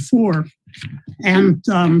 1844. And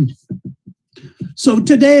so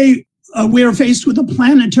today we are faced with a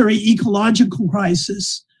planetary ecological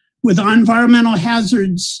crisis with environmental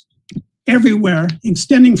hazards everywhere,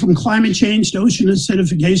 extending from climate change to ocean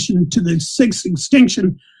acidification to the sixth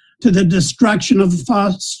extinction, to the destruction of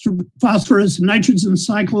phosphorus and nitrogen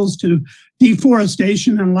cycles, to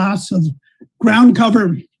deforestation and loss of ground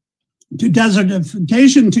cover, to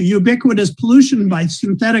desertification, to ubiquitous pollution by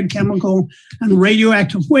synthetic chemical and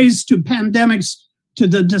radioactive waste, to pandemics, to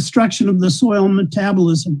the destruction of the soil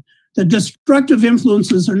metabolism. The destructive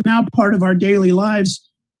influences are now part of our daily lives,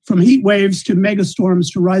 from heat waves to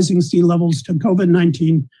megastorms to rising sea levels to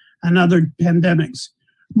COVID-19 and other pandemics.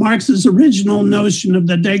 Marx's original notion of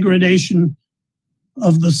the degradation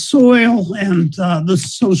of the soil and the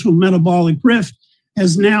social metabolic rift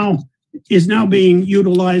is now being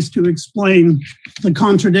utilized to explain the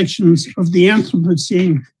contradictions of the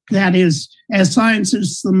Anthropocene. That is, as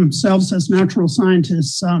scientists themselves, as natural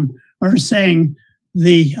scientists, are saying,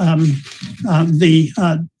 the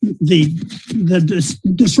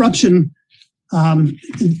disruption,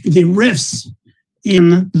 the rifts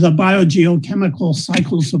in the biogeochemical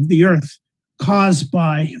cycles of the earth caused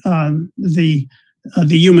by the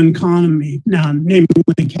human economy, now namely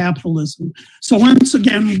capitalism. So once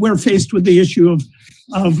again, we're faced with the issue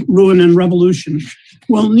of ruin and revolution.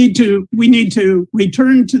 We need to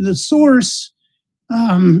return to the source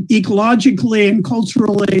ecologically and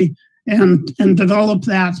culturally, and develop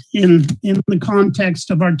that in the context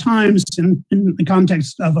of our times, in the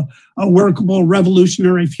context of a workable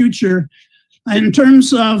revolutionary future. In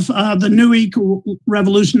terms of the new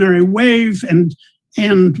eco-revolutionary wave and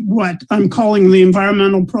what I'm calling the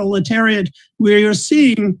environmental proletariat, we are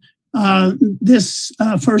seeing this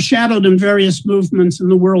foreshadowed in various movements in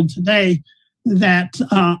the world today that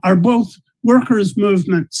are both workers'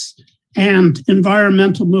 movements and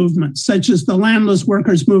environmental movements, such as the landless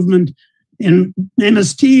workers' movement in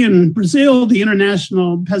MST in Brazil, the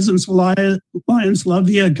International Peasants Alliance La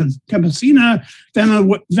Via Campesina,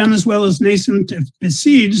 Venezuela's nascent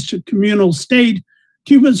besieged communal state,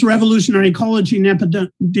 Cuba's revolutionary ecology and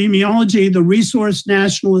epidemiology, the resource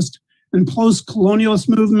nationalist and post-colonialist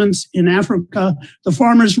movements in Africa, the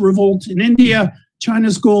farmers' revolt in India,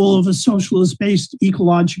 China's goal of a socialist-based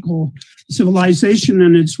ecological civilization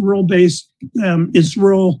and its rural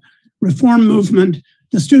reform movement,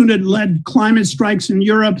 the student-led climate strikes in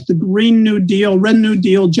Europe, the Green New Deal, Red New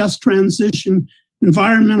Deal, just transition,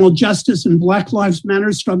 environmental justice, and Black Lives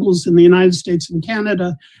Matter struggles in the United States and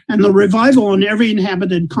Canada, and the revival on every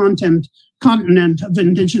inhabited continent of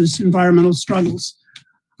indigenous environmental struggles.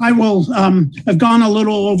 I will have gone a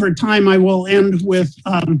little over time. I will end with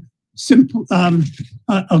a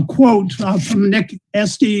quote from Nick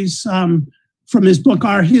Estes from his book,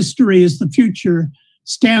 Our History is the Future,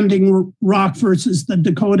 Standing Rock versus the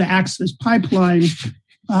Dakota Access Pipeline,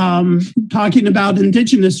 talking about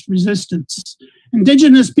indigenous resistance.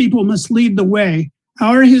 Indigenous people must lead the way.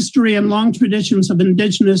 Our history and long traditions of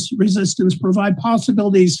indigenous resistance provide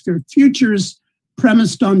possibilities for futures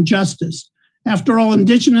premised on justice. After all,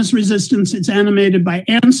 indigenous resistance is animated by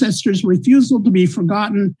ancestors' refusal to be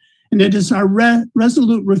forgotten, and it is our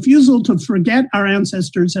resolute refusal to forget our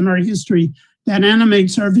ancestors and our history that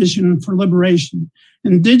animates our vision for liberation.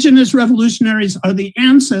 Indigenous revolutionaries are the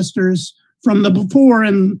ancestors from the before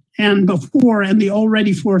and the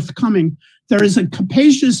already forthcoming. There is a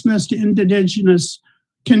capaciousness to indigenous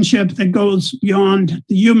kinship that goes beyond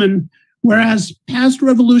the human, whereas past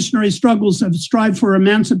revolutionary struggles have strived for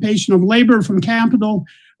emancipation of labor from capital.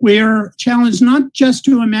 We are challenged not just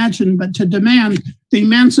to imagine, but to demand the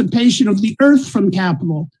emancipation of the earth from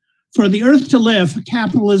capital. For the earth to live,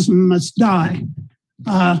 capitalism must die.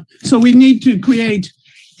 So we need to create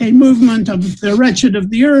a movement of the wretched of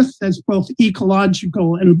the earth that's both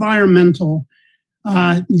ecological, environmental,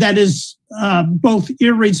 that is both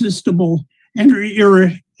irresistible and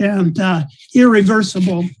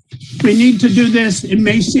irreversible. We need to do this. It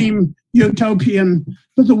may seem utopian,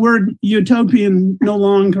 but the word utopian no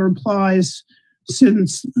longer applies,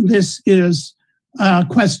 since this is a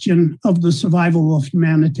question of the survival of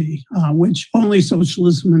humanity, which only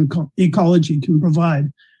socialism and ecology can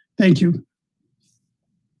provide. Thank you.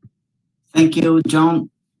 Thank you, John.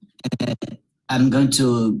 I'm going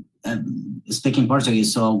to speak in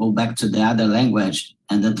Portuguese, so I'll go back to the other language,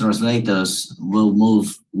 and the translators will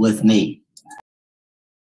move with me.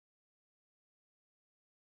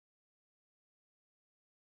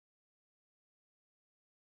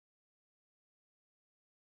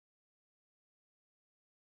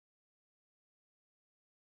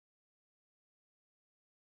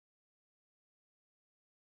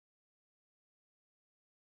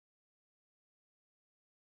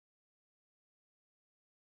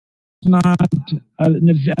 Not an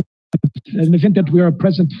event that we are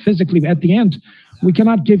present physically. At the end, we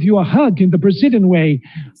cannot give you a hug in the Brazilian way,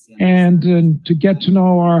 and to get to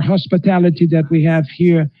know our hospitality that we have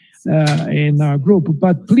here in our group.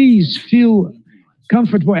 But please feel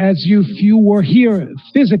comfortable as if you were here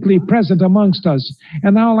physically present amongst us.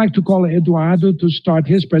 And now I'd like to call Eduardo to start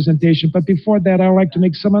his presentation. But before that, I'd like to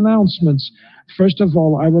make some announcements. First of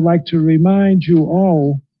all, I would like to remind you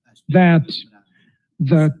all that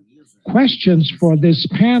the questions for this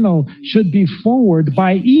panel should be forwarded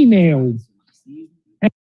by email.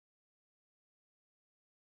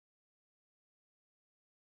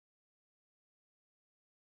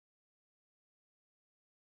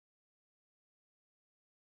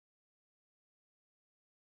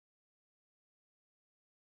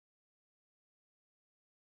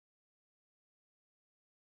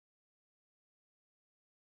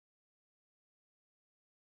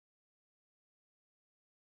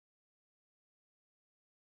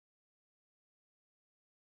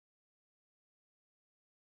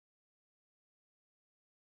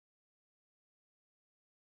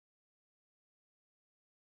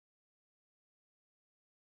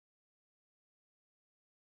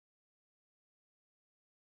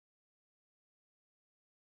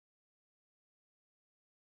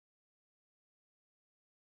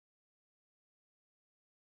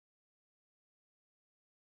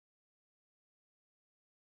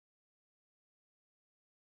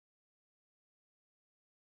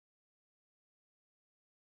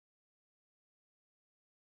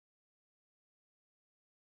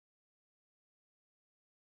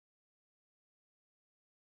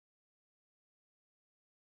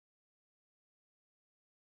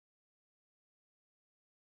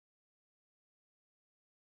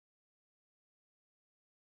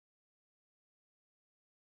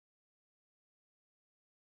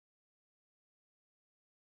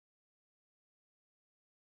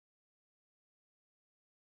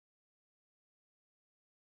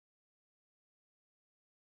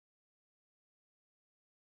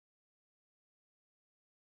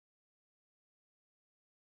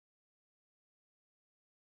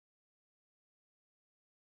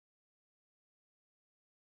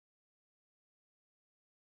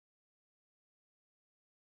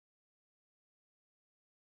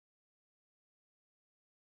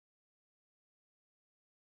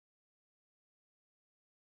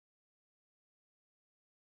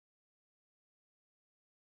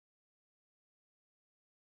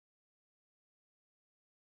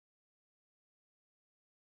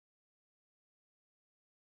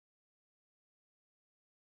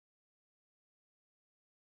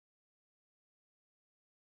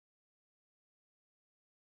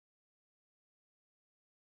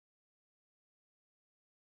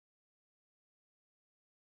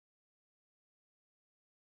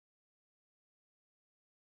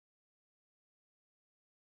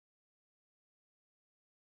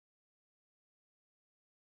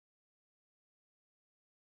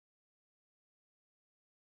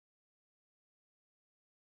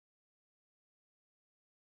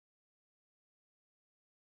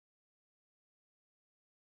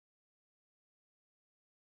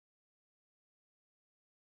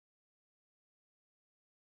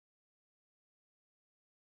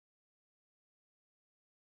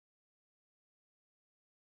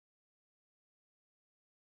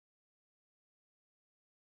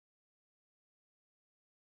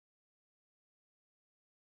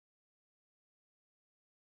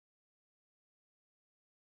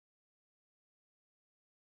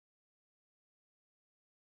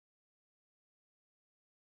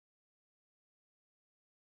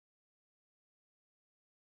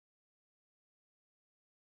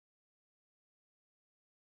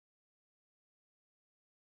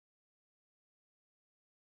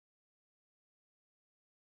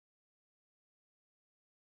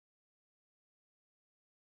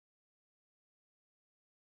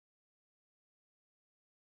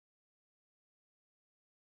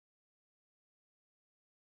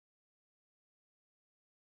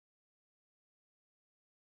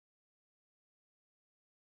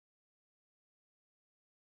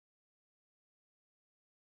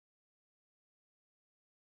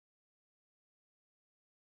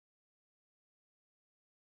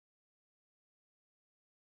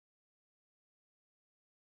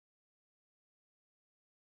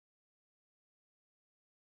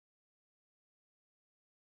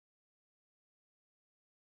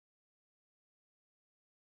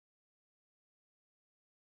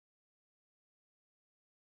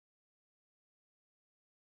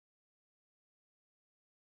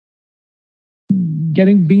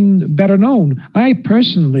 being better known. I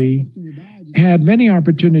personally had many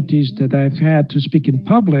opportunities that I've had to speak in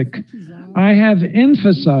public. I have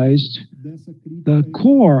emphasized the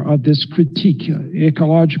core of this critique,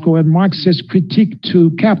 ecological and Marxist critique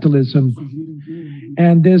to capitalism.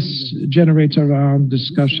 And this generates around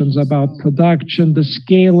discussions about production, the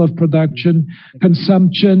scale of production,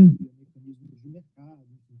 consumption,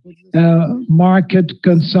 market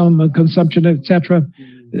consumption, etc.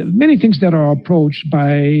 Many things that are approached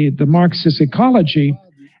by the Marxist ecology.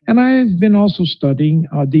 And I've been also studying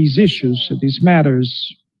these issues, these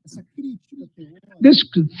matters. This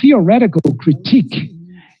theoretical critique,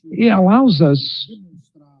 it allows us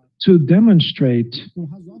to demonstrate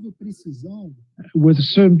with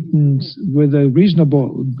a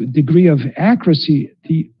reasonable degree of accuracy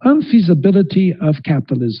the unfeasibility of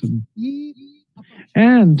capitalism.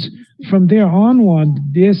 And from there onward,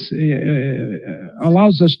 this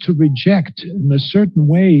allows us to reject in a certain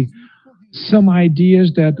way some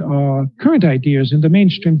ideas that are current ideas in the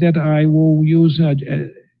mainstream that I will use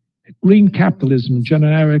green capitalism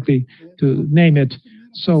generically to name it.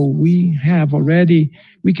 So we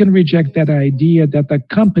can reject that idea that the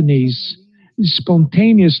companies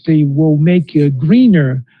spontaneously will make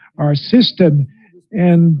greener our system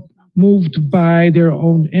and moved by their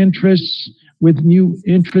own interests with new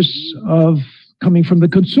interests of coming from the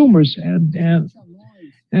consumers, and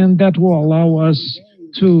that will allow us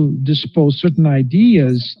to dispose certain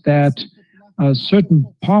ideas that certain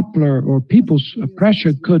popular or people's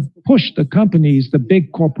pressure could push the companies, the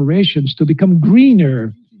big corporations, to become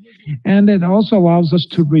greener. And it also allows us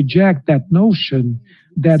to reject that notion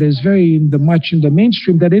that is very much in the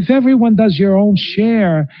mainstream, that if everyone does your own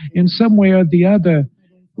share in some way or the other,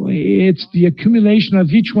 it's the accumulation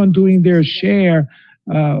of each one doing their share,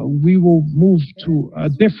 we will move to a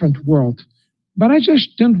different world. But I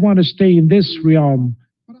just didn't want to stay in this realm.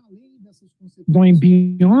 Going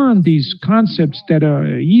beyond these concepts that are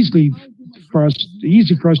easy for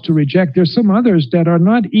us to reject, there's some others that are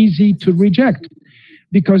not easy to reject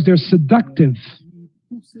because they're seductive.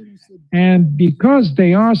 And because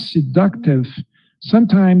they are seductive,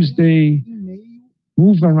 sometimes they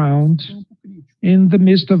move around in the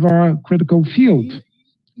midst of our critical field.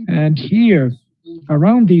 And here,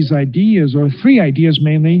 around these ideas, or three ideas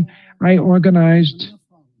mainly, I organized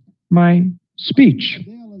my speech,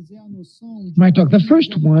 my talk. The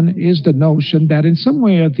first one is the notion that in some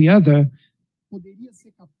way or the other,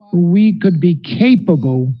 we could be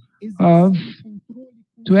capable of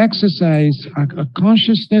to exercise a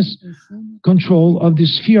consciousness control of the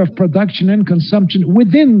sphere of production and consumption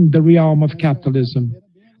within the realm of capitalism.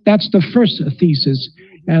 That's the first thesis.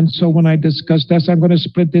 And so when I discuss this, I'm going to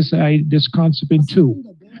split this concept in two.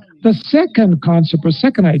 The second concept or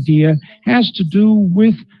second idea has to do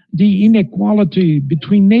with the inequality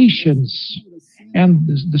between nations and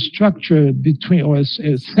the structure between or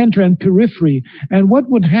center and periphery, and what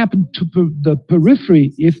would happen to the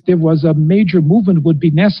periphery if there was a major movement would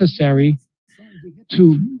be necessary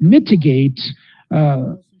to mitigate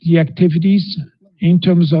the activities in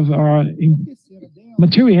terms of our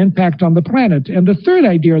material impact on the planet. And the third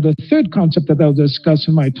idea, the third concept that I'll discuss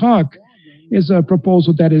in my talk, is a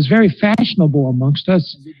proposal that is very fashionable amongst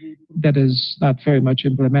us, that is not very much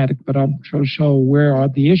emblematic, but I'll show where are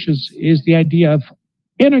the issues, is the idea of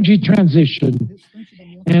energy transition.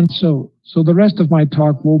 And so the rest of my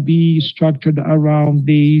talk will be structured around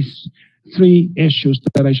these three issues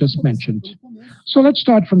that I just mentioned. So let's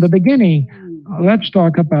start from the beginning. Let's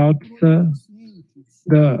talk about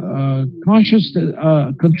the conscious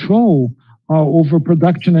control over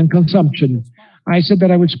production and consumption. I said that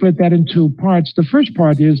I would split that in two parts. The first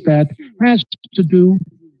part is that has to do,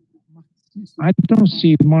 I don't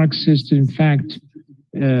see Marxists, in fact,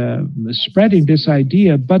 spreading this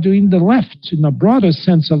idea, but in the left, in a broader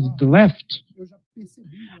sense of the left,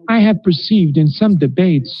 I have perceived in some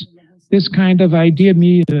debates this kind of idea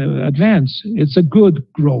advance. It's a good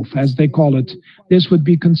growth, as they call it. This would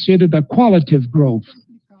be considered a qualitative growth.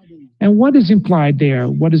 And what is implied there?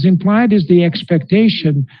 What is implied is the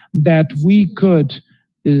expectation that we could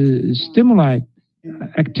stimulate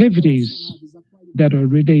activities that are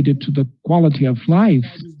related to the quality of life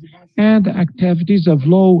and activities of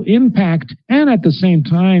low impact, and at the same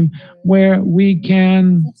time where we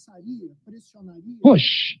can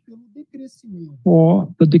push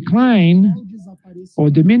for the decline or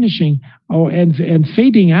diminishing and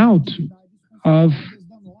fading out of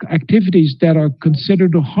activities that are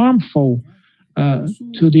considered harmful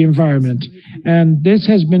to the environment. And this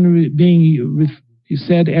has been being he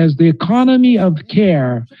said, as the economy of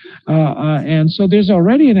care. And so there's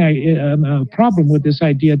already a problem with this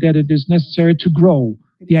idea that it is necessary to grow,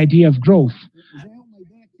 the idea of growth.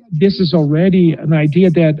 This is already an idea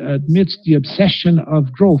that admits the obsession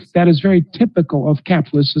of growth that is very typical of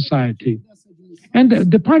capitalist society. And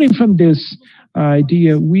departing from this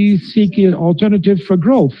idea, we seek an alternative for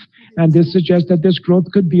growth. And this suggests that this growth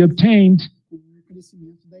could be obtained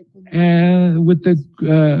with the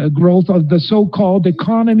growth of the so-called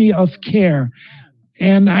economy of care.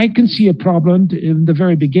 And I can see a problem in the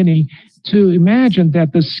very beginning to imagine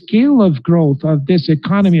that the scale of growth of this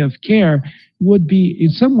economy of care would be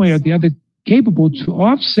in some way or the other capable to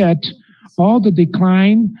offset all the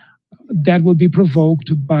decline that would be provoked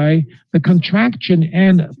by the contraction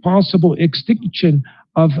and possible extinction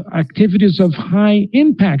of activities of high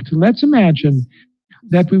impact. Let's imagine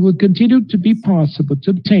that we would continue to be possible to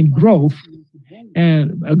obtain growth,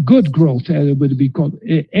 and a good growth, as it would be called,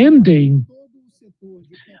 ending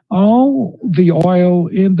all the oil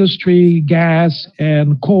industry, gas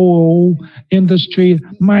and coal industry,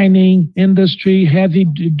 mining industry,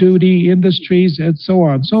 heavy-duty industries, and so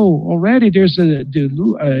on. So already there's a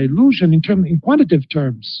illusion in quantitative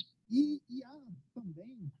terms.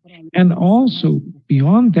 And also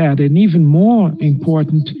beyond that, and even more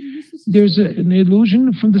important, there's an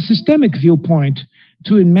illusion from the systemic viewpoint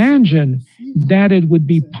to imagine that it would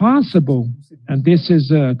be possible, and this is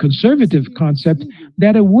a conservative concept,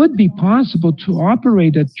 that it would be possible to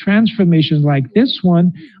operate a transformation like this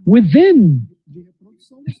one within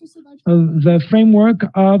the framework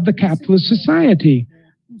of the capitalist society,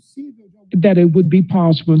 that it would be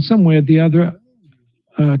possible in some way or the other,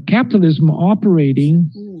 capitalism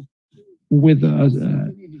operating with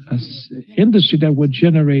an industry that would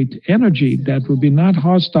generate energy that would be not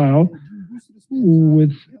hostile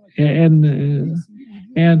with and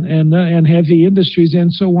heavy industries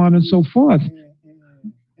and so on and so forth.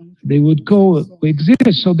 They would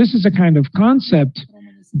coexist. So this is a kind of concept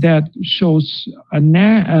that shows a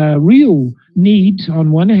real need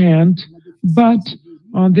on one hand, but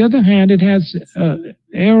on the other hand, it has an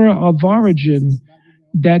error of origin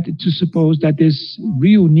that to suppose that this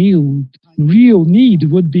real need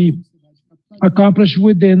would be accomplished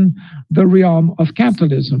within the realm of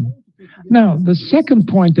capitalism. Now, the second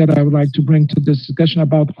point that I would like to bring to this discussion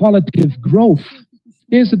about qualitative growth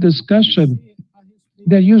is a discussion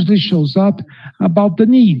that usually shows up about the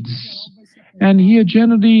needs. And here,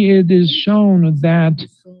 generally, it is shown that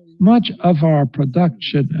much of our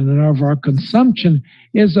production and of our consumption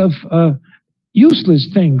is of useless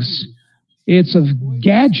things. It's of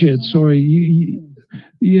gadgets or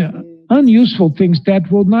unuseful things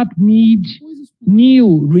that will not meet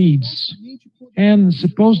needs. And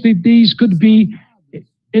supposedly these could be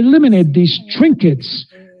eliminated, these trinkets,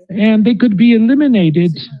 and they could be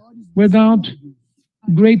eliminated without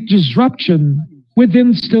great disruption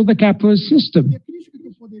within still the capitalist system.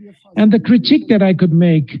 And the critique that I could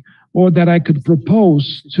make or that I could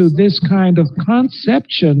propose to this kind of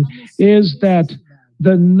conception is that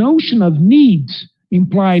the notion of needs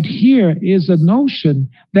implied here is a notion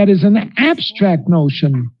that is an abstract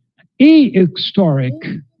notion,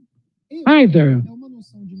 ahistoric, either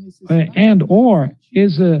and or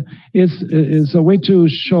is a way to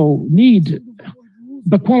show need,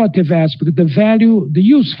 the qualitative aspect, the value, the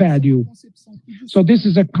use value. So this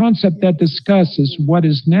is a concept that discusses what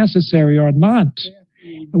is necessary or not,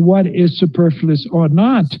 what is superfluous or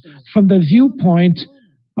not, from the viewpoint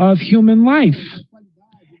of human life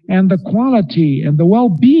and the quality and the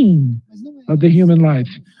well-being of the human life.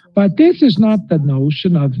 But this is not the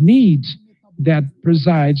notion of needs that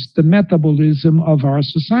presides the metabolism of our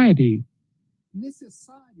society.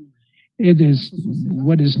 It is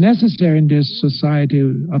what is necessary in this society,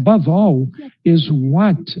 above all, is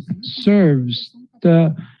what serves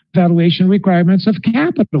the valuation requirements of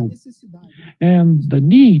capital. And the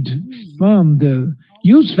need from the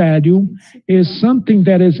use value is something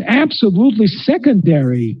that is absolutely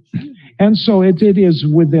secondary. And so it is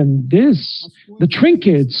within this, the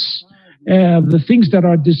trinkets, the things that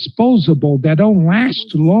are disposable, that don't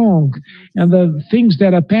last long, and the things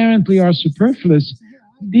that apparently are superfluous,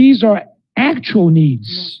 these are actual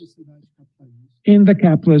needs in the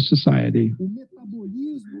capitalist society.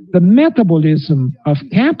 The metabolism of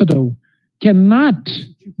capital cannot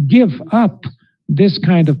give up this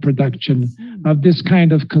kind of production, of this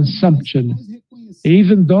kind of consumption,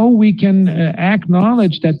 even though we can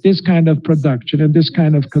acknowledge that this kind of production and this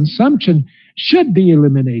kind of consumption should be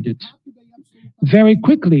eliminated very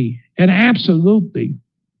quickly and absolutely.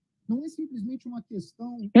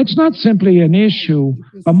 It's not simply an issue,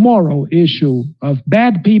 a moral issue of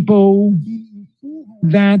bad people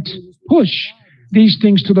that push these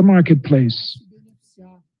things to the marketplace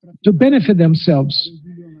to benefit themselves,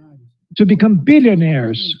 to become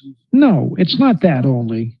billionaires. No, it's not that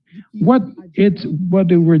only. What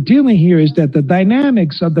we're dealing here is that the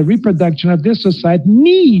dynamics of the reproduction of this society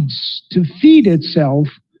needs to feed itself,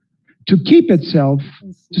 to keep itself,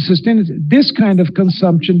 to sustain it. This kind of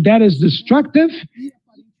consumption that is destructive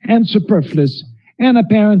and superfluous and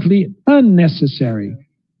apparently unnecessary.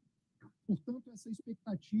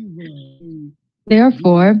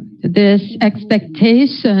 Therefore, this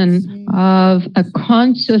expectation of a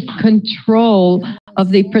conscious control of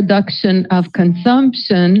the production of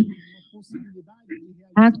consumption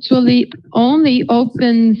actually only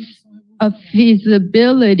opens a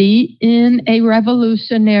feasibility in a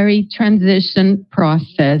revolutionary transition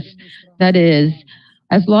process. That is,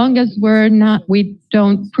 as long as we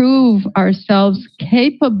don't prove ourselves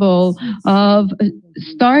capable of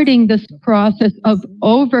starting this process of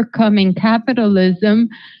overcoming capitalism,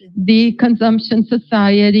 the consumption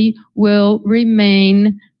society will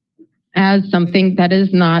remain as something that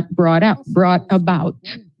is not brought about.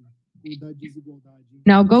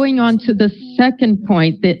 Now, going on to the second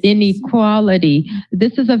point, the inequality.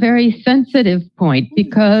 This is a very sensitive point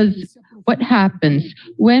because what happens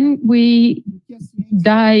when we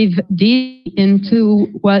dive deep into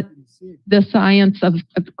what the science of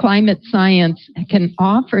climate science can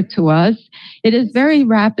offer to us, it is very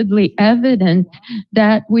rapidly evident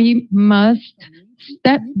that we must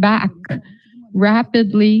step back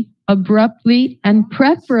rapidly, abruptly, and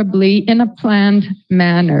preferably in a planned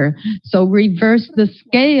manner. So reverse the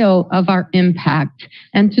scale of our impact.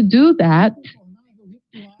 And to do that,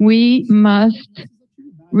 we must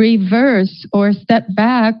reverse or step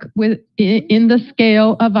back in the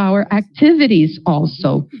scale of our activities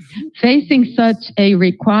also. Facing such a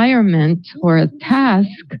requirement or a task,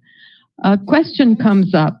 a question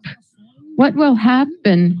comes up. What will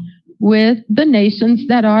happen with the nations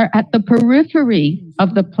that are at the periphery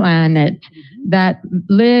of the planet, that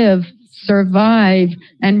live, survive,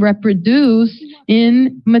 and reproduce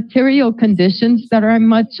in material conditions that are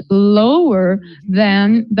much lower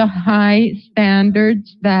than the high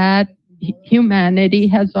standards that humanity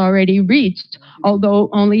has already reached, although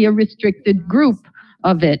only a restricted group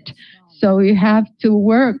of it. So you have to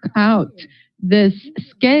work out this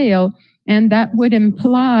scale, and that would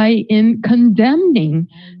imply in condemning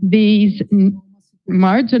these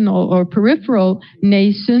marginal or peripheral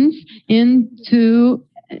nations into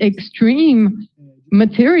extreme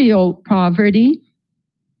material poverty.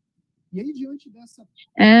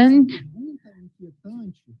 And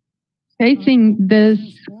facing this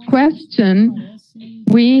question,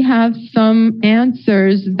 we have some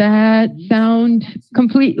answers that sound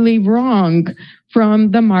completely wrong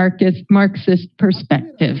from the Marxist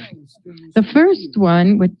perspective. The first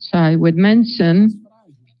one, which I would mention,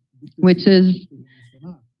 which is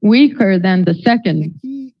weaker than the second,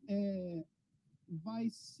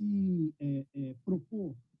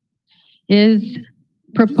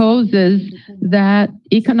 proposes that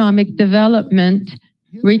economic development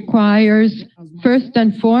requires, first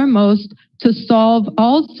and foremost, to solve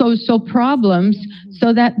all social problems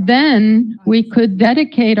so that then we could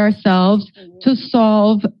dedicate ourselves to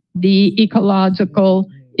solve the ecological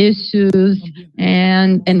issues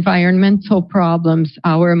and environmental problems,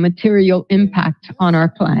 our material impact on our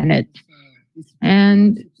planet.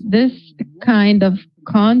 And this kind of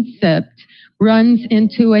concept runs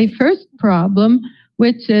into a first problem,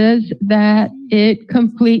 which is that it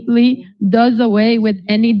completely does away with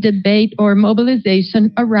any debate or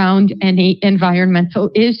mobilization around any environmental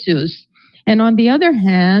issues. And on the other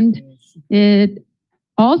hand, it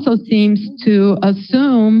also seems to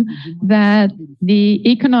assume that the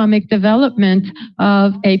economic development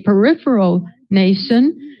of a peripheral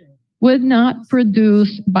nation would not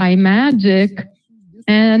produce by magic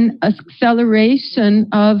an acceleration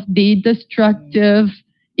of the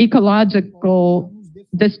ecological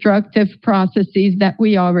destructive processes that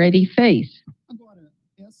we already face.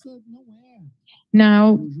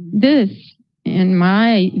 Now, this, in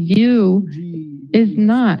my view, is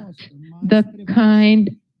not the kind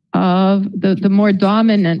of the more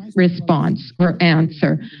dominant response or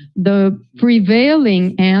answer. The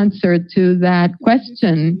prevailing answer to that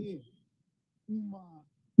question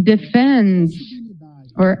defends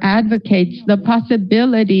or advocates the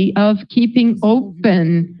possibility of keeping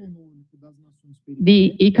open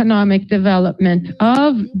the economic development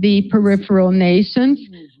of the peripheral nations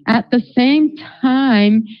at the same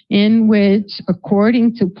time in which,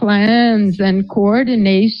 according to plans and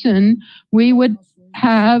coordination, we would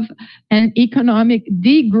have an economic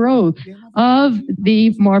degrowth of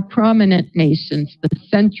the more prominent nations, the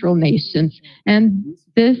central nations. And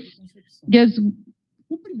this gives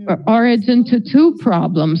origin to two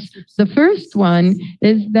problems. The first one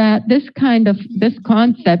is that this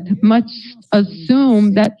concept must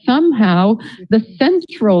assume that somehow the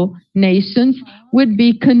central nations would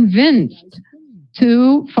be convinced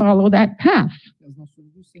to follow that path.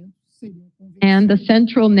 And the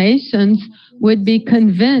central nations would be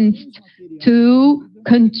convinced to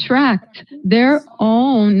contract their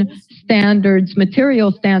own standards,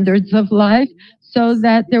 material standards of life, so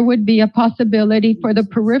that there would be a possibility for the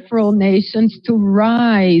peripheral nations to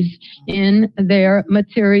rise in their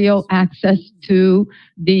material access to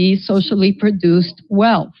the socially produced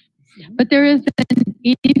wealth. But there is an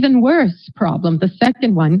even worse problem, the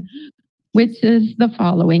second one, which is the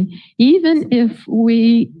following. Even if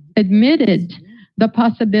we admitted the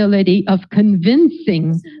possibility of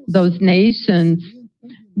convincing those nations,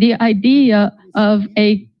 the idea of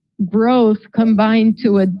a growth combined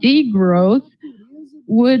to a degrowth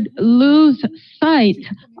would lose sight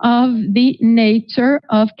of the nature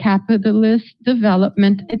of capitalist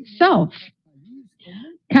development itself.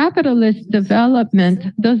 Capitalist development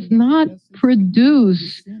does not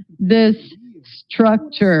produce this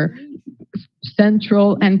structure,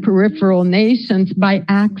 central and peripheral nations, by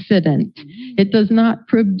accident. It does not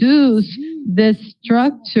produce this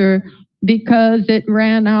structure because it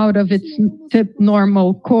ran out of its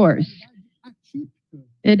normal course.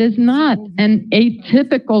 It is not an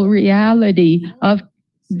atypical reality of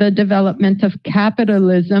the development of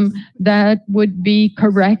capitalism that would be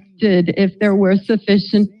corrected if there were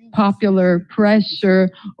sufficient popular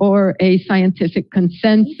pressure or a scientific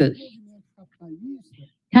consensus.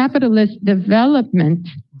 Capitalist development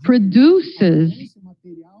produces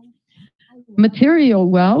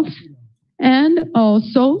material wealth and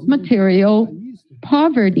also material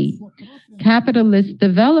poverty. Capitalist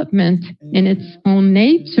development in its own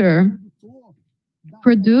nature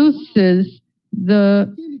produces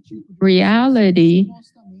the reality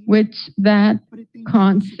which that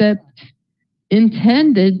concept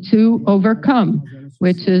intended to overcome,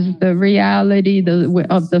 which is the reality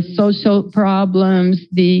of the social problems,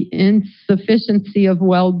 the insufficiency of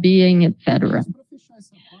well-being, etc.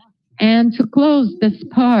 And to close this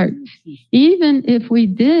part, even if we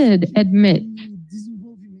did admit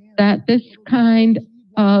that this kind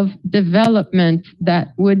of development that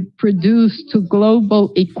would produce to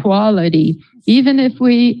global equality, even if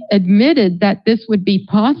we admitted that this would be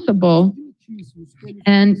possible,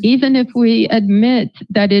 and even if we admit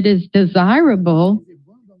that it is desirable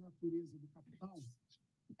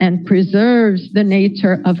and preserves the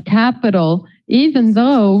nature of capital, even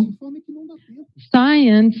though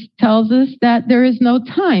science tells us that there is no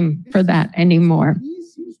time for that anymore.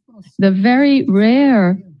 The very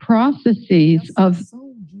rare processes of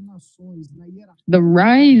the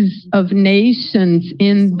rise of nations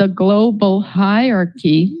in the global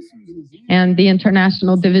hierarchy and the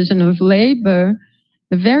international division of labor,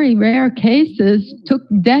 the very rare cases took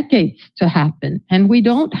decades to happen, and we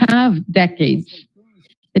don't have decades.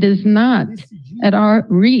 It is not at our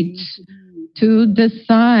reach to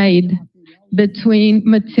decide between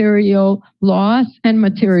material loss and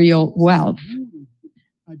material wealth,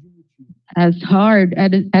 as hard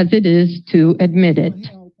as it is to admit it.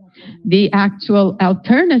 The actual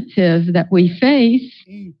alternative that we face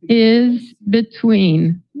is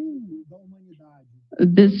between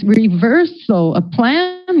this reversal, a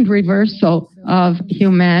planned reversal of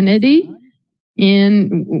humanity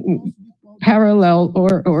in parallel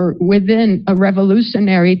or within a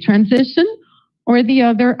revolutionary transition, or the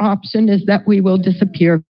other option is that we will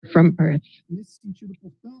disappear from Earth.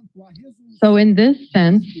 So in this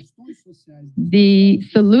sense, the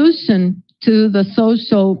solution to the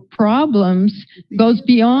social problems goes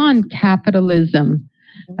beyond capitalism.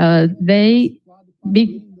 They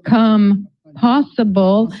become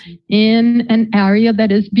possible in an area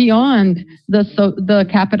that is beyond the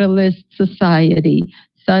capitalist society,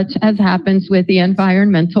 such as happens with the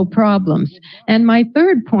environmental problems. And my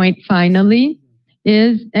third point, finally,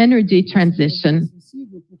 is energy transition.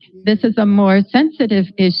 This is a more sensitive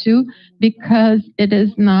issue because it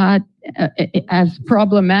is not as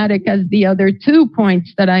problematic as the other 2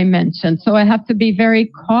 points that I mentioned. So I have to be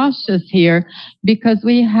very cautious here because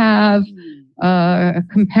we have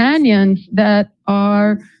companions that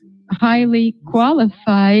are highly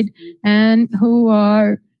qualified and who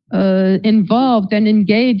are involved and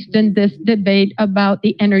engaged in this debate about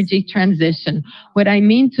the energy transition. What I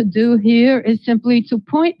mean to do here is simply to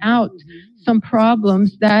point out some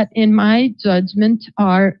problems that, in my judgment,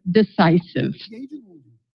 are decisive.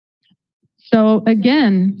 So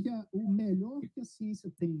again,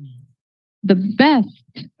 the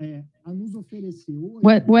best,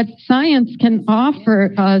 what science can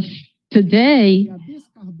offer us today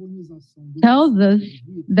tells us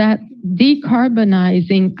that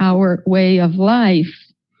decarbonizing our way of life,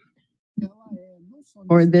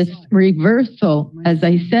 or this reversal, as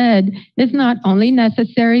I said, is not only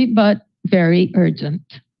necessary, but very urgent.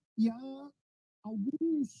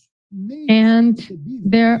 And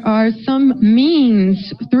there are some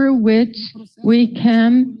means through which we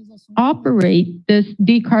can operate this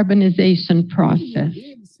decarbonization process.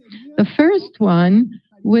 The first one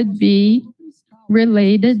would be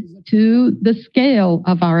related to the scale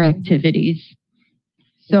of our activities.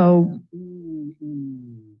 So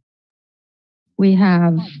we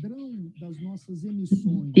have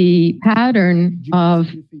the pattern of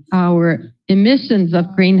our emissions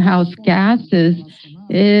of greenhouse gases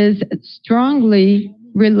is strongly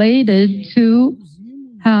related to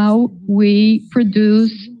how we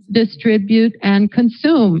produce, distribute, and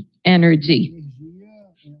consume energy.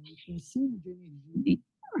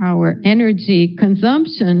 Our energy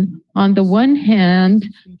consumption, on the one hand,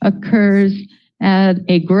 occurs at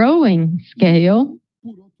a growing scale,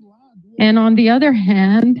 and on the other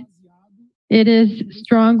hand, it is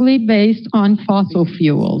strongly based on fossil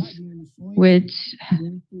fuels, which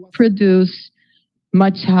produce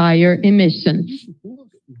much higher emissions.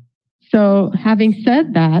 So having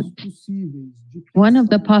said that, one of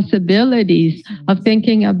the possibilities of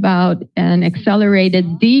thinking about an accelerated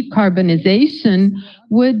decarbonization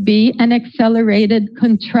would be an accelerated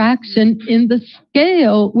contraction in the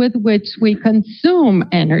scale with which we consume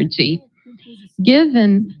energy.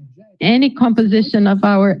 Given any composition of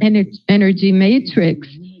our energy matrix,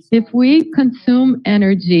 if we consume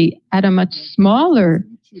energy at a much smaller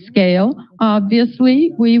scale,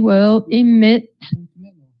 obviously we will emit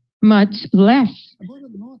much less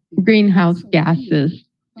greenhouse gases.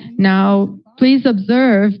 Now, please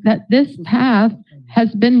observe that this path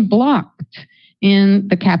has been blocked in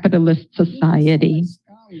the capitalist society.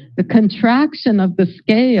 The contraction of the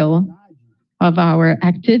scale of our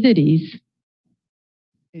activities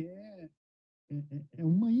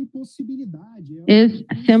is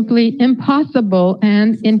simply impossible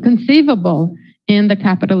and inconceivable in the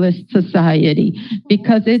capitalist society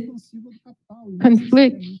because it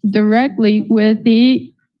conflicts directly with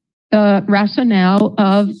the rationale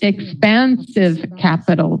of expansive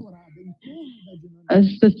capital. A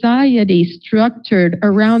society structured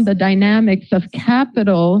around the dynamics of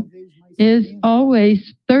capital is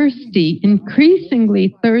always thirsty,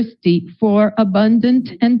 increasingly thirsty for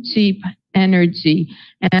abundant and cheap energy,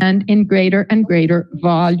 and in greater and greater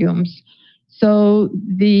volumes. So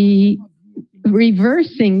the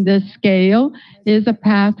reversing the scale is a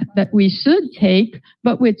path that we should take,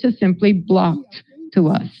 but which is simply blocked to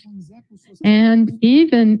us. And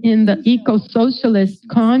even in the eco-socialist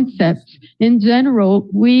concepts, in general,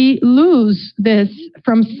 we lose this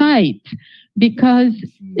from sight because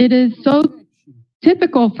it is so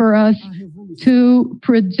typical for us to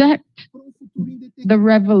project the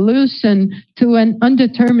revolution to an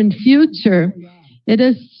undetermined future. It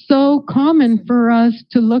is so common for us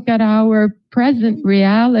to look at our present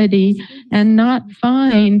reality and not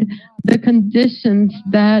find the conditions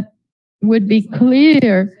that would be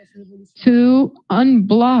clear to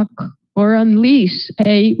unblock or unleash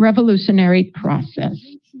a revolutionary process.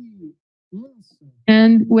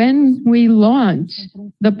 And when we launch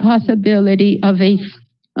the possibility of a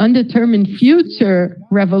undetermined future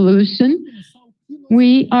revolution,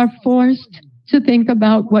 we are forced to think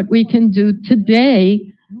about what we can do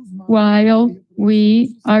today while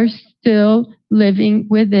we are still living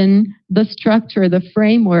within the structure, the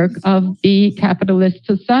framework of the capitalist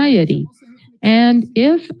society. And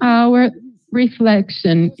if our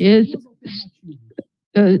reflection is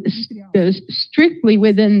strictly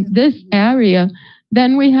within this area,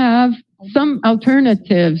 then we have some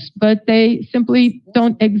alternatives, but they simply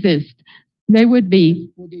don't exist. They would be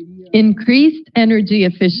increased energy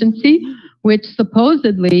efficiency, which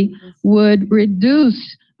supposedly would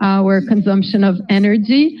reduce our consumption of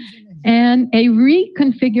energy, and a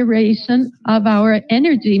reconfiguration of our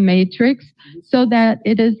energy matrix so that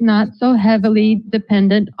it is not so heavily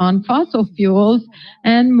dependent on fossil fuels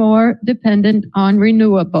and more dependent on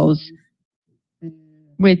renewables,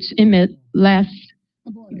 which emit less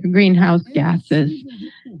greenhouse gases.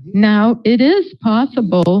 Now, it is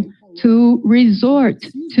possible to resort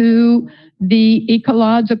to the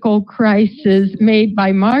ecological crisis made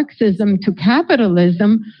by Marxism to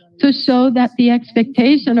capitalism to show that the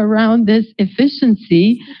expectation around this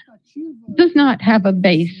efficiency does not have a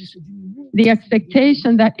base. The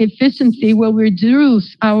expectation that efficiency will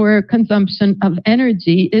reduce our consumption of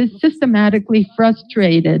energy is systematically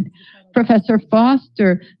frustrated. Professor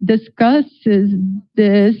Foster discusses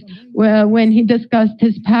this when he discussed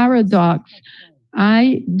his paradox.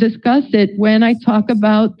 I discuss it when I talk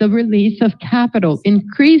about the release of capital.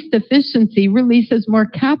 Increased efficiency releases more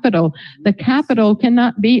capital. The capital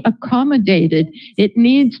cannot be accommodated. It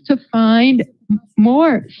needs to find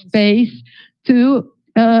more space to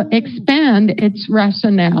expand its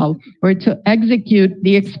rationale or to execute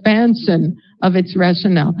the expansion of its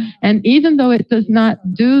rationale. And even though it does not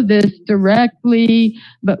do this directly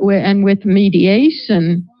and with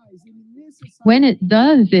mediation, when it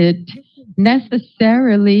does it,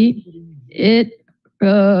 necessarily it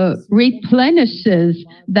replenishes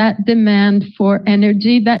that demand for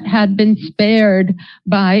energy that had been spared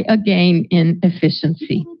by a gain in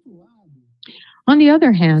efficiency. On the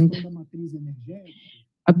other hand,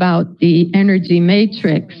 about the energy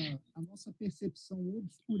matrix,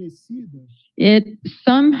 it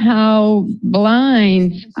somehow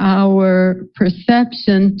blinds our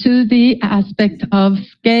perception to the aspect of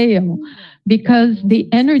scale, because the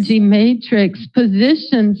energy matrix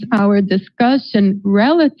positions our discussion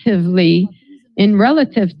relatively in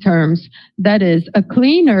relative terms. That is, a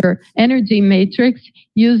cleaner energy matrix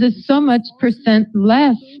uses so much percent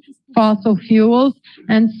less fossil fuels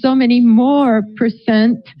and so many more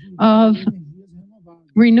percent of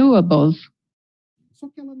renewables.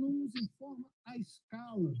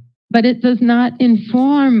 But it does not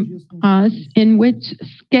inform us in which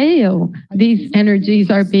scale these energies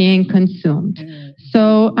are being consumed.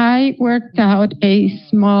 So I worked out a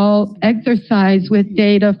small exercise with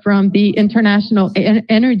data from the International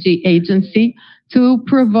Energy Agency to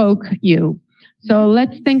provoke you. So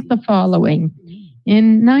let's think the following.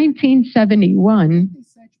 In 1971,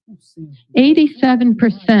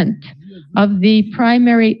 87% of the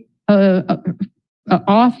primary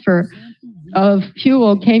offer of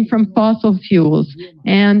fuel came from fossil fuels,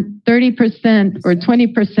 and 30% or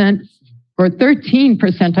 20% or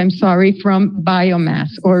 13%, I'm sorry, from biomass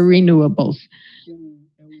or renewables.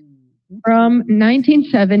 From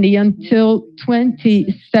 1970 until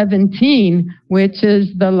 2017, which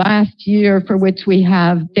is the last year for which we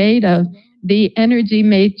have data, the energy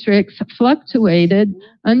matrix fluctuated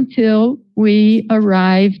until we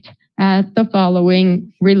arrived at the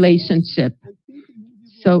following relationship.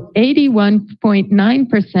 So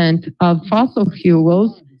 81.9% of fossil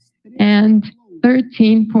fuels and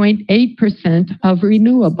 13.8% of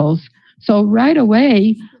renewables. So right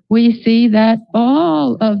away, we see that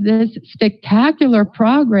all of this spectacular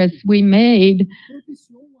progress we made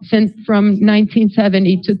since from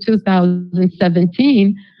 1970 to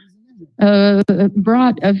 2017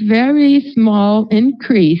 brought a very small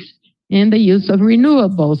increase in the use of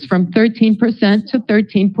renewables from 13% to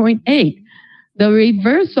 13.8%. The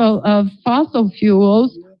reversal of fossil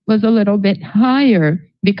fuels was a little bit higher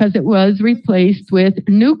because it was replaced with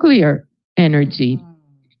nuclear energy.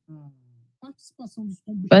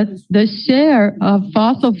 But the share of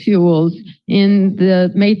fossil fuels in the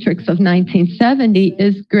matrix of 1970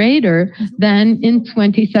 is greater than in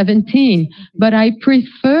 2017. But I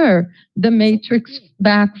prefer the matrix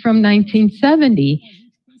back from 1970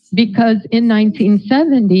 because in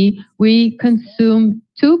 1970, we consumed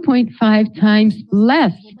 2.5 times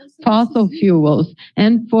less fossil fuels.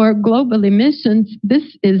 And for global emissions,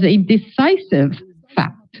 this is a decisive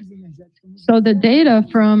fact. So the data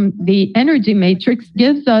from the energy matrix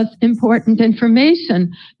gives us important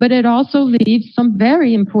information, but it also leaves some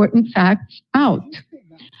very important facts out.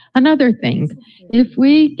 Another thing, if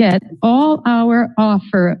we get all our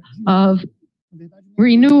offer of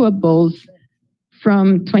renewables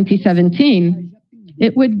from 2017,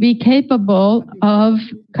 it would be capable of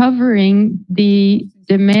covering the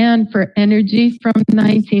demand for energy from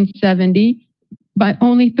 1970 by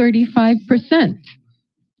only 35%.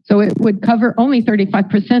 So it would cover only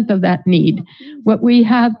 35% of that need. What we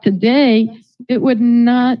have today, it would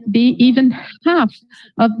not be even half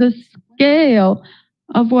of the scale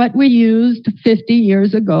of what we used 50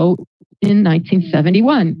 years ago in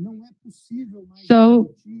 1971.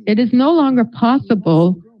 So it is no longer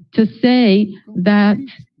possible to say that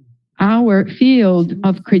our field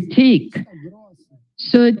of critique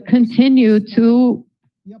should continue to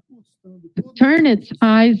turn its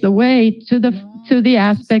eyes away to the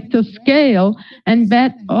aspect of scale and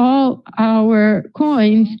bet all our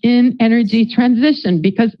coins in energy transition,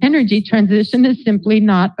 because energy transition is simply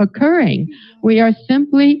not occurring. We are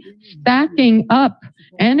simply stacking up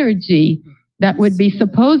energy that would be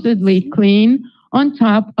supposedly clean on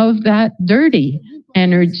top of that dirty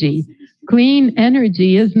energy. Clean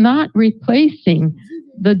energy is not replacing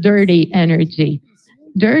the dirty energy.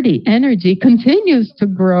 Dirty energy continues to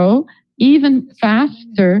grow even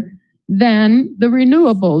faster than the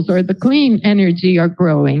renewables or the clean energy are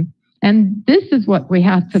growing. And this is what we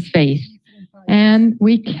have to face. And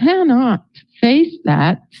we cannot face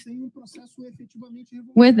that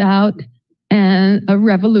without a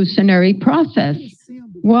revolutionary process.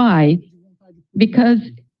 Why? Because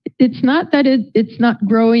it's not that it's not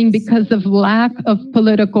growing because of lack of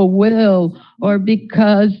political will or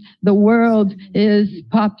because the world is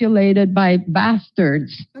populated by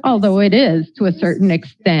bastards, although it is to a certain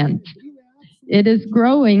extent. It is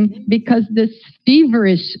growing because this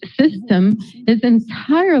feverish system is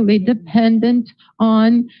entirely dependent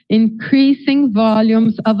on increasing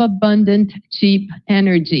volumes of abundant, cheap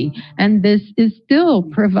energy. And this is still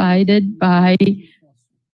provided by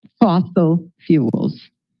fossil fuels.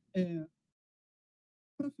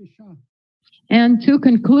 And to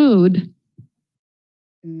conclude,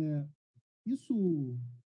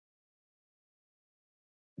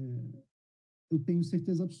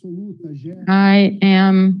 I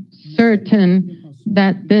am certain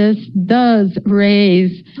that this does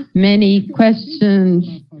raise many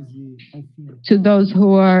questions to those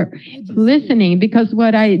who are listening, because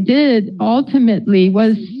what I did ultimately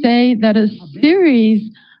was say that a series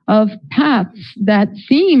of paths that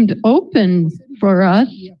seemed open for us,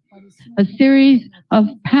 a series of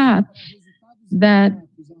paths that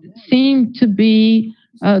seemed to be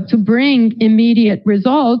to bring immediate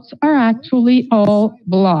results are actually all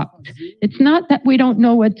blocked. It's not that we don't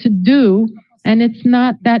know what to do, and it's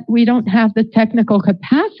not that we don't have the technical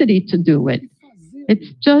capacity to do it.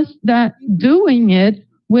 It's just that doing it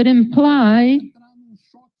would imply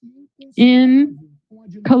in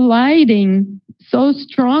colliding so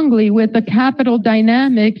strongly with the capital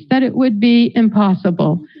dynamics that it would be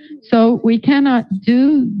impossible. So we cannot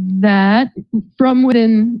do that from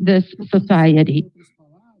within this society.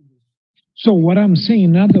 So what I'm saying,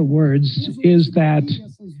 in other words, is that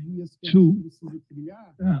to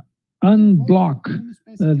unblock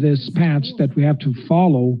this path that we have to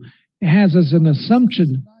follow has as an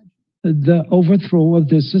assumption the overthrow of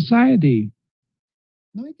this society.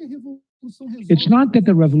 It's not that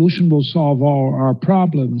the revolution will solve all our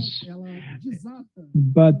problems,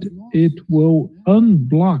 but it will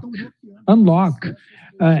unlock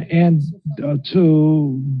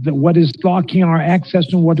what is blocking our access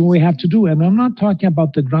to what do we have to do. And I'm not talking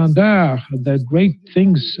about the grandeur, the great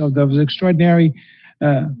things of the extraordinary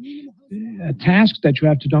tasks that you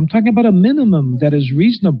have to do. I'm talking about a minimum that is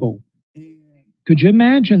reasonable. Could you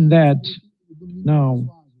imagine that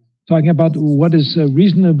now? Talking about what is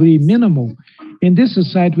reasonably minimal. In this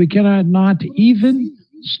society, we cannot not even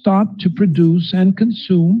stop to produce and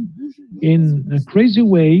consume in a crazy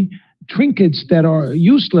way trinkets that are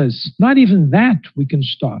useless. Not even that we can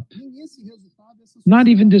stop. Not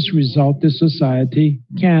even this result this society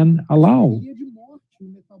can allow.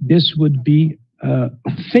 This would be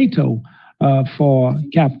fatal for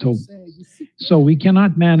capital. So we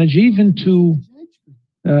cannot manage even to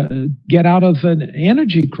get out of an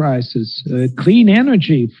energy crisis, clean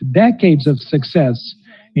energy, decades of success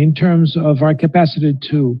in terms of our capacity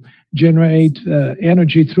to generate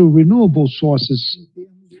energy through renewable sources.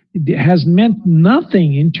 It has meant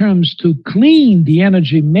nothing in terms to clean the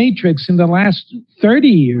energy matrix in the last 30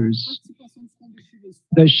 years.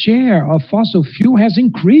 The share of fossil fuel has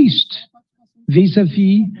increased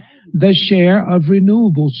vis-a-vis the share of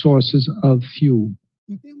renewable sources of fuel.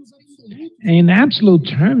 In absolute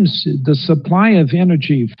terms, the supply of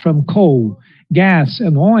energy from coal, gas,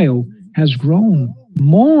 and oil has grown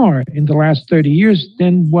more in the last 30 years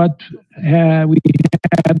than what we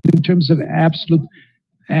had in terms of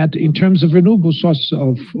in terms of renewable sources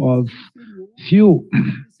of fuel.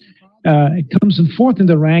 It comes in fourth in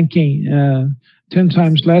the ranking, 10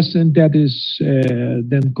 times less than that is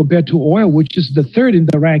than compared to oil, which is the third in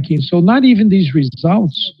the ranking. So not even these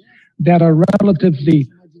results that are relatively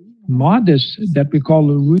modest, that we call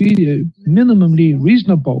minimally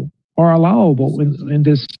reasonable or allowable in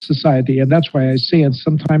this society. And that's why I say, and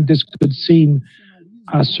sometimes this could seem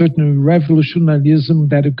a certain revolutionarism,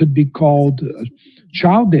 that it could be called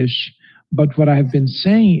childish. But what I've been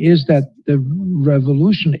saying is that the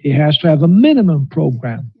revolution, it has to have a minimum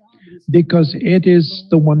program, because it is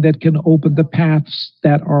the one that can open the paths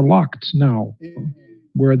that are locked now,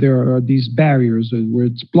 where there are these barriers, where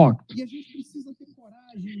it's blocked.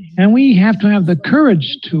 And we have to have the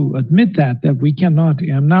courage to admit that we cannot,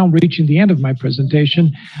 I'm now reaching the end of my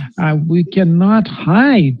presentation, we cannot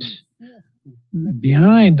hide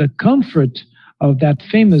behind the comfort of that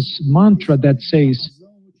famous mantra that says,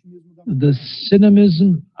 the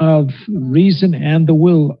cynicism of reason and the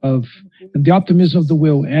will of, and the optimism of the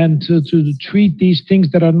will, and to treat these things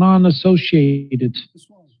that are non-associated.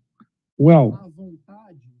 Well,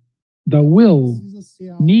 the will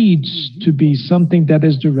needs to be something that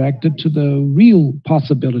is directed to the real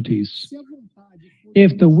possibilities.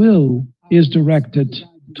 If the will is directed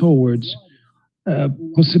towards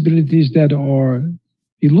possibilities that are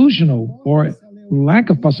illusional or lack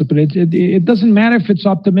of possibility, it doesn't matter if it's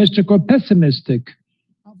optimistic or pessimistic.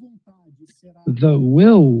 The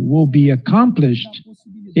will be accomplished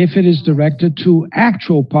if it is directed to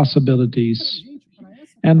actual possibilities.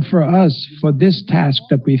 And for us, for this task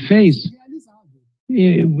that we face,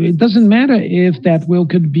 it doesn't matter if that will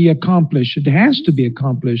could be accomplished. It has to be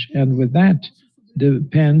accomplished. And with that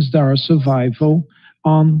depends our survival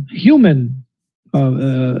on the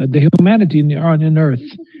humanity on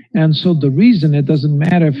Earth. And so the reason, it doesn't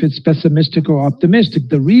matter if it's pessimistic or optimistic,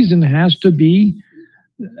 the reason has to be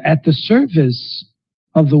at the service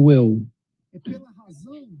of the will.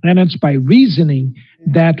 And it's by reasoning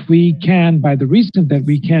that we can, by the reason that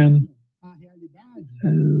we can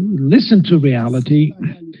listen to reality,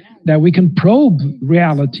 that we can probe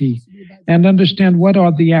reality and understand what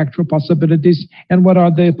are the actual possibilities and what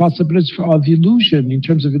are the possibilities of illusion in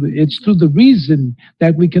terms of, it's through the reason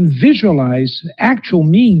that we can visualize actual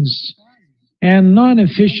means and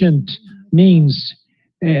non-efficient means,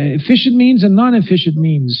 efficient means and non-efficient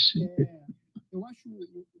means.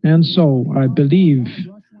 And so I believe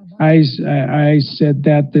I said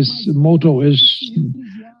that this motto is,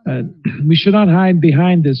 we should not hide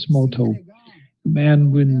behind this motto,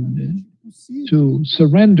 and when to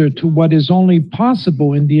surrender to what is only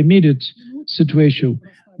possible in the immediate situation,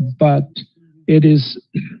 but it is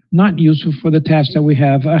not useful for the task that we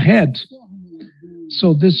have ahead.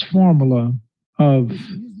 So this formula of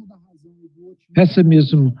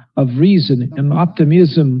pessimism of reason and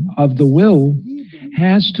optimism of the will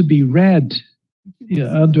has to be read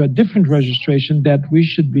under a different registration, that we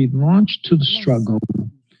should be launched to the struggle.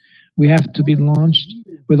 We have to be launched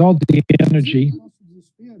with all the energy,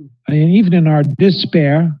 and even in our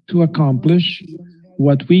despair, to accomplish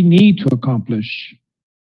what we need to accomplish.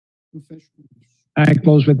 I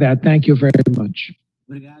close with that. Thank you very much.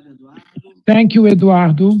 Thank you,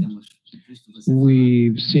 Eduardo.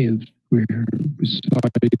 We saw you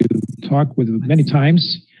talk with many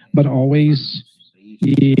times, but always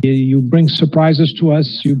you bring surprises to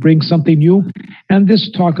us. You bring something new. And this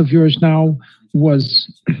talk of yours now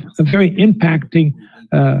was a very impacting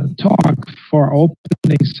talk for our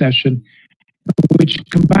opening session, which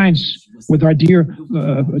combines with our dear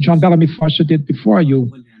John Bellamy Foster did before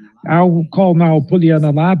you. I'll call now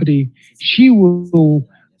Poliana Labri. She will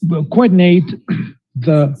coordinate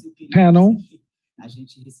the panel.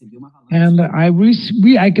 And I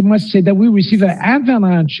must say that we received an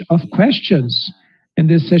avalanche of questions in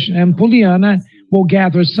this session, and Poliana will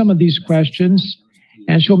gather some of these questions,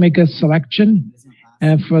 and she'll make a selection,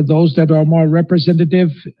 and for those that are more representative,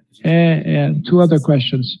 and two other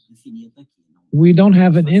questions. We don't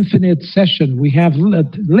have an infinite session. We have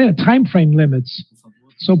time frame limits.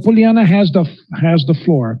 So Poliana has the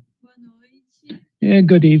floor.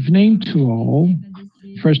 Good evening to all.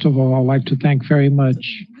 First of all, I'd like to thank very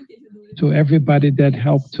much to everybody that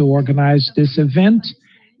helped to organize this event,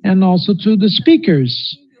 and also to the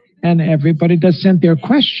speakers and everybody that sent their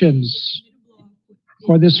questions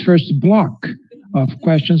for this first block of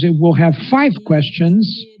questions. It will have 5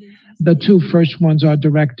 questions. The 2 first ones are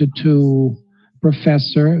directed to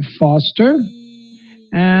Professor Foster,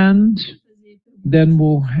 and then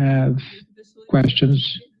we'll have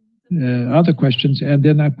questions, other questions, and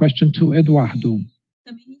then a question to Eduardo.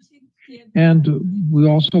 And we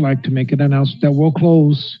also like to make an announcement that we'll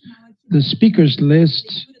close the speakers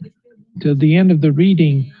list till the end of the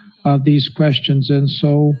reading of these questions. And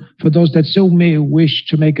so for those that still may wish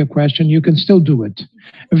to make a question, you can still do it.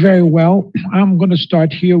 Very well. I'm going to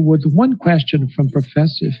start here with one question from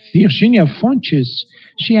Professor Virginia Fontes.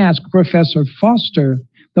 She asked Professor Foster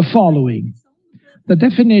the following. The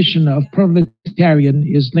definition of proletarian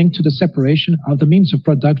is linked to the separation of the means of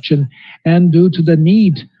production and due to the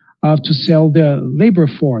need to sell the labor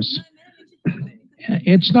force.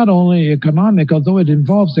 It's not only economic, although it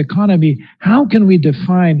involves economy. How can we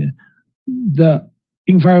define the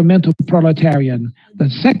environmental proletarian?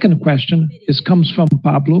 The second question comes from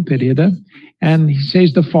Pablo Pereira, and he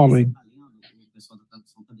says the following.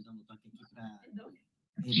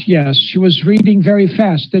 Yes, she was reading very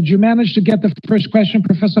fast. Did you manage to get the first question,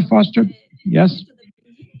 Professor Foster? Yes?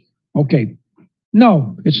 Okay.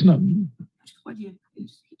 No, it's not.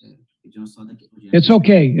 It's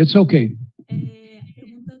okay. It's okay.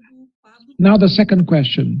 Now the second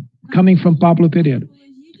question, coming from Pablo Pereira.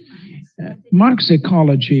 Marx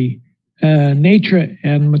ecology, nature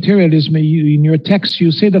and materialism, in your text,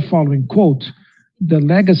 you say the following, quote, the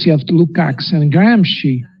legacy of Lukács and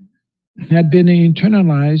Gramsci had been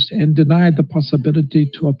internalized and denied the possibility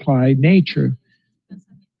to apply nature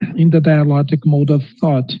in the dialectic mode of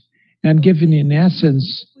thought, and given in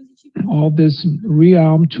essence all this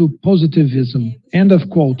realm to positivism, end of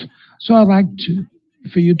quote. So I'd like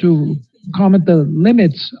for you to comment the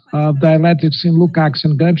limits of dialectics in Lukács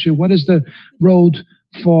and Gramsci. What is the road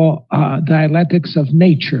for dialectics of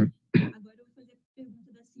nature?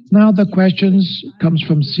 Now the questions comes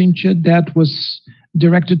from Cynthia that was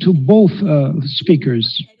directed to both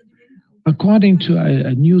speakers. According to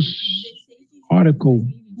a news article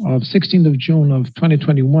of 16th of June of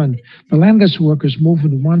 2021, the landless workers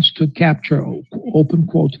movement wants to capture, open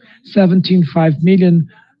quote, 17.5 million,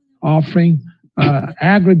 offering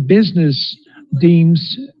agribusiness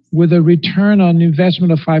deems with a return on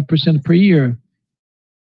investment of 5% per year.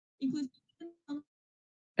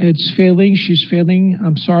 It's failing, she's failing.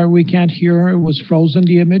 I'm sorry, we can't hear her. It was frozen,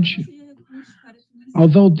 the image.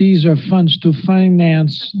 Although these are funds to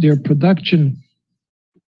finance their production,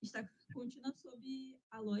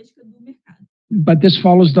 but this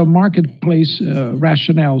follows the marketplace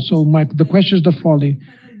rationale. So the question is the following.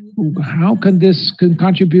 How can this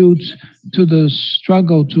contribute to the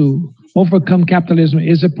struggle to overcome capitalism?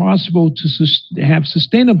 Is it possible to have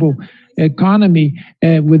sustainable economy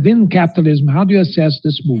within capitalism? How do you assess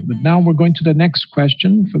this movement? Now we're going to the next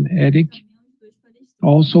question from Eric,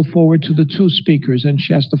 also forward to the two speakers, and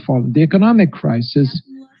she has the following. The economic crisis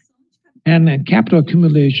and capital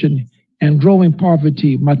accumulation and growing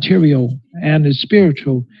poverty, material and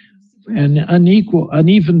spiritual, and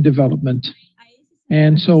uneven development.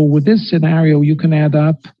 And so with this scenario, you can add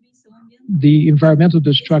up the environmental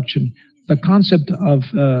destruction, the concept of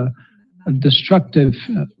a destructive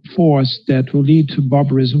force that will lead to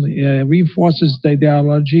barbarism reinforces the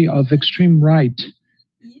ideology of extreme right.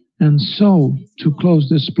 And so, to close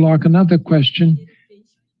this block, another question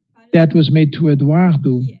that was made to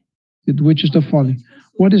Eduardo, which is the following.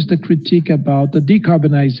 What is the critique about the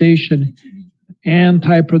decarbonization,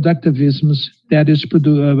 anti-productivisms that is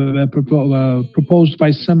proposed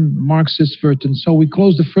by some Marxist versions? So we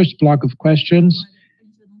close the first block of questions,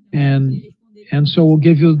 and so we'll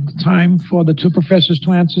give you the time for the two professors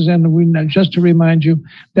to answer, and just to remind you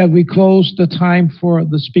that we close the time for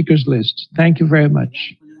the speakers list. Thank you very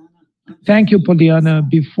much. Thank you, Poliana.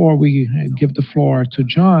 Before we give the floor to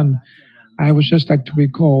John, I would just like to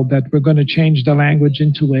recall that we're going to change the language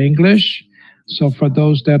into English. So for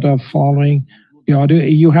those that are following the audio,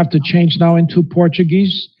 you have to change now into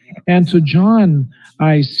Portuguese. And to John,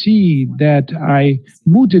 I see that I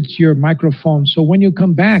muted your microphone. So when you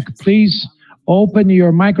come back, please open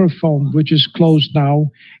your microphone, which is closed now,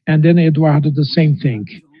 and then Eduardo, the same thing.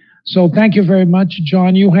 So thank you very much.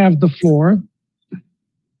 John, you have the floor.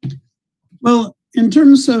 Well, in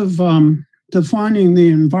terms of defining the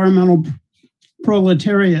environmental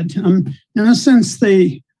proletariat, in a sense,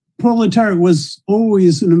 the proletariat was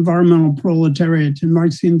always an environmental proletariat in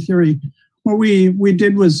Marxian theory. What we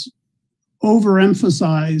did was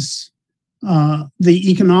overemphasize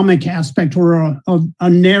the economic aspect, or a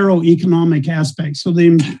narrow economic aspect. So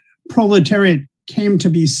the proletariat came to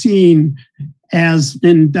be seen as an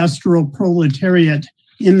industrial proletariat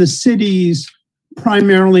in the cities,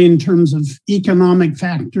 primarily in terms of economic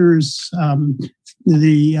factors,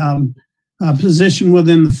 the position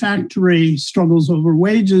within the factory, struggles over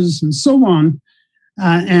wages, and so on.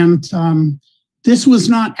 This was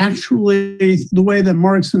not actually the way that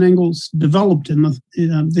Marx and Engels developed in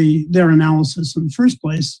their analysis in the first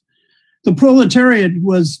place. The proletariat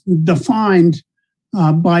was defined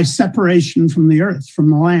by separation from the earth, from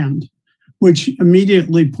the land, which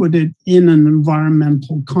immediately put it in an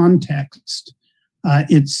environmental context.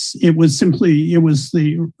 It was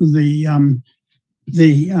the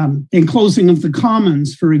enclosing of the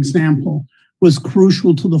commons, for example, was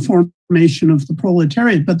crucial to the formation of the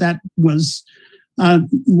proletariat, but that was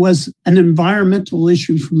an environmental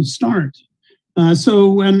issue from the start.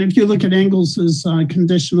 And if you look at Engels's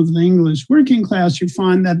condition of the English working class, you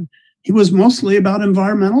find that it was mostly about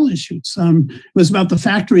environmental issues. It was about the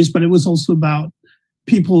factories, but it was also about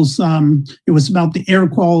people's, it was about the air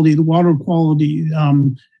quality, the water quality,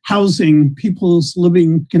 housing, people's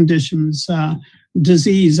living conditions,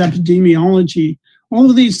 disease, epidemiology. All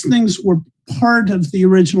of these things were part of the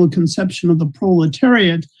original conception of the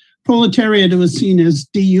proletariat. Proletariat was seen as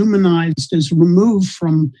dehumanized, as removed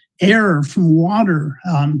from air, from water,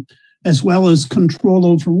 as well as control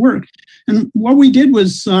over work. And what we did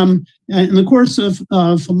was, in the course of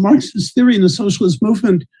Marxist theory and the socialist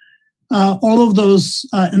movement, all of those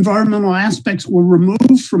environmental aspects were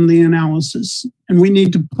removed from the analysis, and we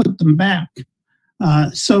need to put them back.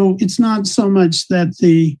 So it's not so much that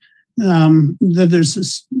that there's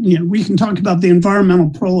this, we can talk about the environmental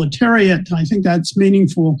proletariat. I think that's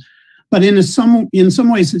meaningful, but in some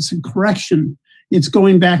ways it's a correction. It's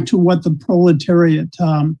going back to what the proletariat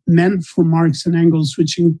meant for Marx and Engels,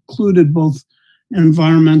 which included both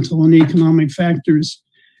environmental and economic factors.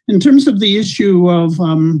 In terms of the issue of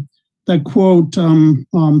the quote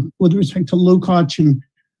with respect to Lukács and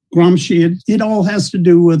Gramsci, it all has to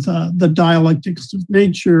do with the dialectics of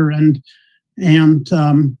nature and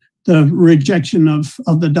the rejection of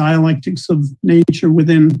the dialectics of nature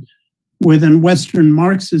within Western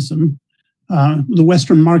Marxism, the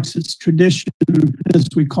Western Marxist tradition, as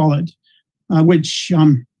we call it, which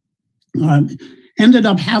ended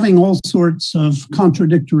up having all sorts of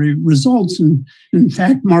contradictory results. And in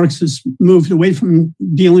fact, Marxists moved away from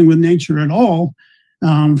dealing with nature at all,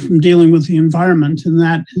 from dealing with the environment, and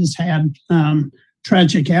that has had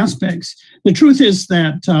tragic aspects. The truth is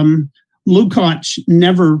that Lukács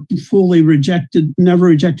never rejected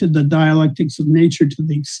the dialectics of nature to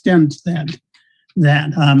the extent that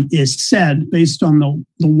is said, based on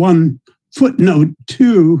the one footnote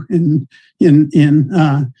 2 in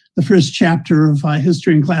the first chapter of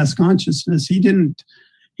History and Class Consciousness. He didn't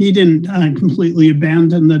completely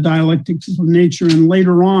abandon the dialectics of nature, and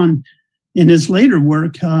later on, in his later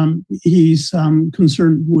work, he's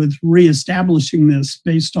concerned with reestablishing this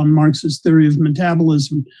based on Marx's theory of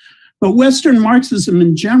metabolism. But Western Marxism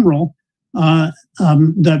in general,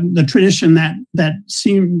 the tradition that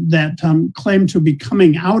claimed to be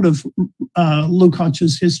coming out of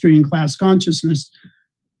Lukács's History and Class Consciousness,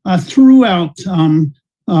 threw out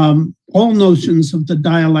all notions of the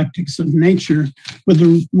dialectics of nature, with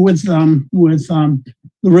the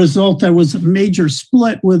result that was a major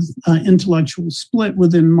split, intellectual split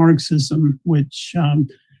within Marxism, which and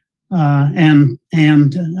a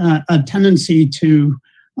tendency to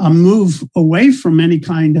move away from any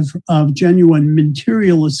kind of genuine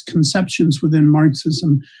materialist conceptions within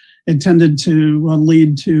Marxism. It tended to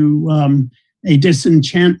lead to a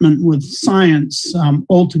disenchantment with science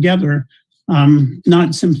altogether,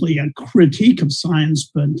 not simply a critique of science,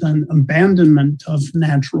 but an abandonment of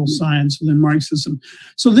natural science within Marxism.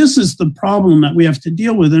 So this is the problem that we have to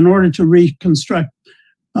deal with. In order to reconstruct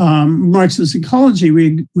Marxist ecology,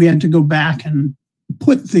 we had to go back and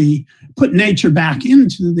put nature back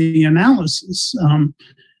into the analysis.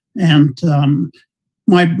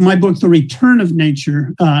 My book, The Return of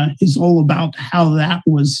Nature, is all about how that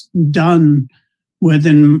was done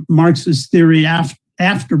within Marxist theory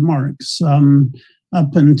after Marx,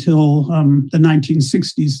 up until the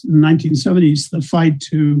 1960s and 1970s, the fight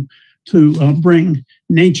to bring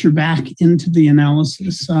nature back into the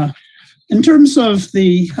analysis. In terms of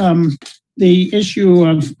the issue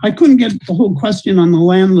of, I couldn't get the whole question on the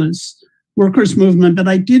landless workers movement, but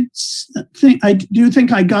I do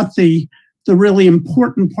think I got the really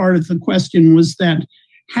important part of the question, was that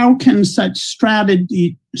how can such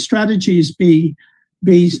strategies be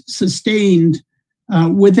sustained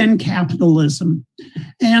within capitalism?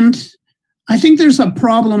 And I think there's a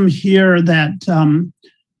problem here that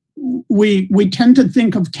we tend to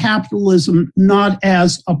think of capitalism not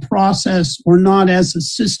as a process or not as a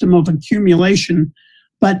system of accumulation,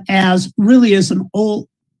 but as really as an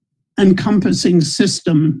all-encompassing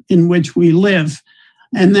system in which we live,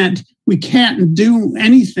 and that we can't do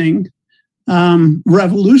anything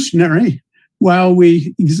revolutionary while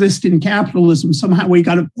we exist in capitalism. Somehow we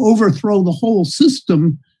got to overthrow the whole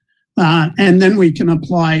system, and then we can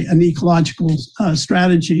apply an ecological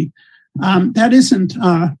strategy. That isn't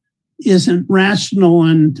rational,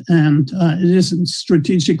 and it isn't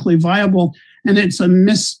strategically viable, and it's a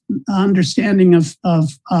misunderstanding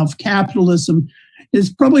of capitalism.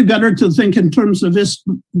 It's probably better to think in terms of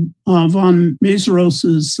von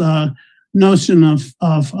Messeros's notion of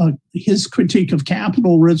his critique of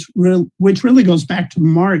capital, which really goes back to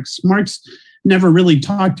Marx. Marx never really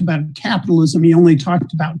talked about capitalism. He only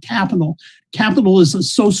talked about capital. Capital is a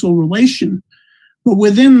social relation. But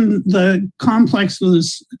within the complex of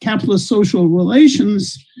this capitalist social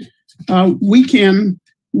relations, we can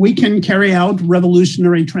carry out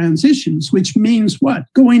revolutionary transitions, which means what?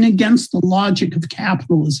 Going against the logic of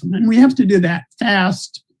capitalism. And we have to do that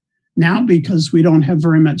fast now because we don't have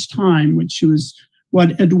very much time, which was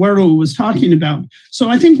what Eduardo was talking about. So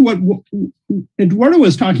I think what Eduardo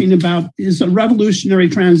was talking about is a revolutionary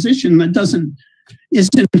transition that doesn't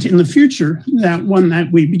isn't in the future that one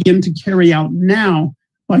that we begin to carry out now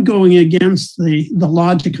by going against the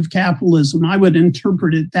logic of capitalism. I would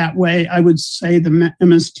interpret it that way. I would say the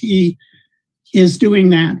MST is doing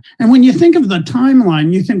that. And when you think of the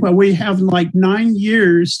timeline, you think, well, we have like 9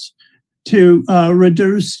 years to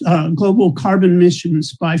reduce global carbon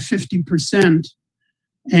emissions by 50%,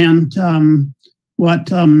 and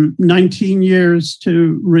 19 years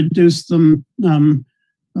to reduce them.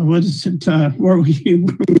 What is it? Where we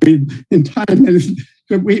in time?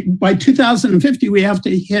 By 2050, we have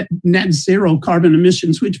to hit net zero carbon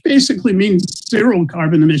emissions, which basically means zero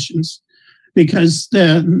carbon emissions, because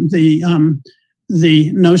the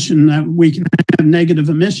notion that we can have negative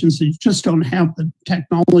emissions, you just don't have the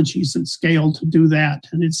technologies at scale to do that,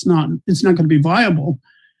 and it's not going to be viable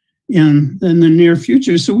in the near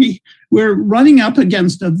future. So we're running up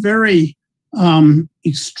against a very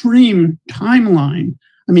extreme timeline.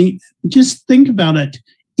 I mean, just think about it.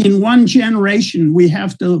 In one generation, we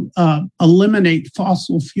have to eliminate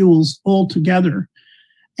fossil fuels altogether.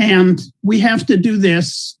 And we have to do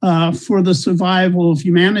this for the survival of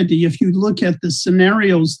humanity. If you look at the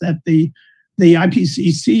scenarios that the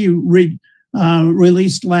IPCC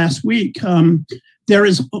released last week, there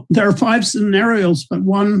are 5 scenarios, but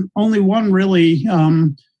only one really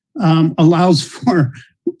allows for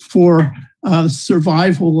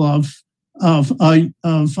survival of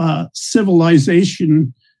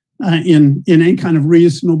civilization in any kind of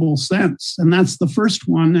reasonable sense. And that's the first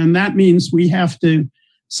one. And that means we have to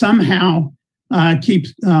somehow keep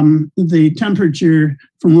the temperature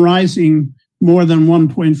from rising more than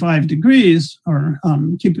 1.5 degrees, or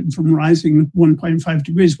keep it from rising 1.5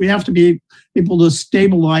 degrees. We have to be able to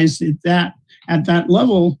stabilize it at that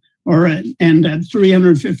level, and at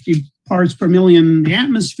 350 parts per million in the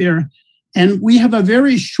atmosphere. And we have a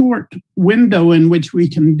very short window in which we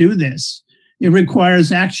can do this. It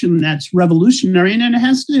requires action that's revolutionary, and it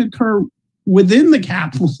has to occur within the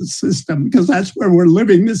capitalist system, because that's where we're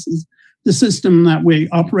living. This is the system that we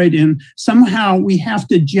operate in. Somehow we have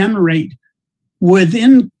to generate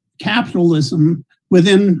within capitalism,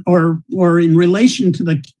 within or in relation to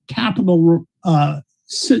the capital,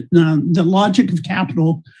 the logic of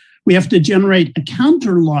capital, we have to generate a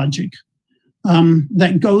counter logic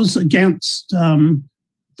that goes against the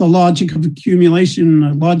logic of accumulation,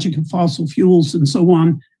 the logic of fossil fuels, and so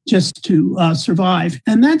on, just to survive.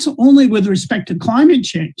 And that's only with respect to climate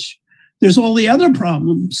change. There's all the other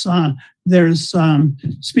problems. There's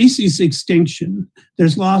species extinction.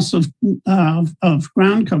 There's loss of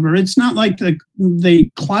ground cover. It's not like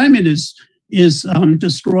the climate is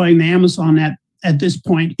destroying the Amazon at this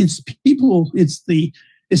point. It's people.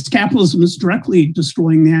 It's capitalism is directly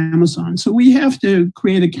destroying the Amazon. So we have to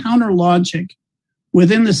create a counter logic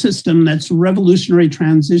within the system that's revolutionary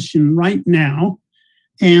transition right now.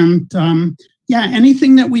 And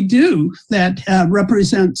anything that we do that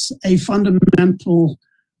represents a fundamental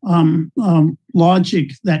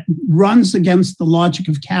logic that runs against the logic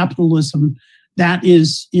of capitalism, that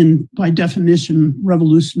is, by definition,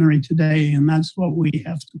 revolutionary today, and that's what we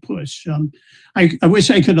have to push. I wish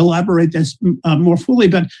I could elaborate this more fully,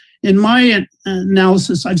 but in my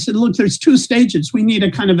analysis, I've said, look, there's 2 stages. We need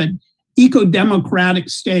a kind of an eco-democratic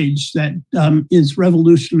stage that is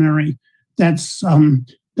revolutionary, that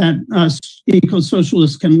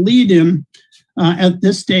eco-socialists can lead in at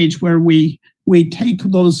this stage, where we take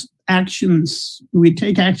those actions, we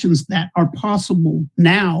take actions that are possible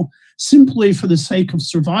now simply for the sake of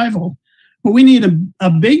survival. But we need a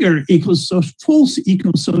bigger full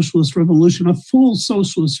eco-socialist revolution, a full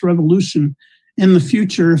socialist revolution in the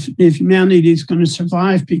future if humanity is going to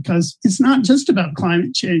survive, because it's not just about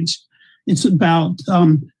climate change. It's about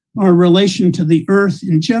our relation to the earth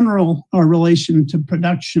in general, our relation to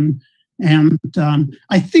production. And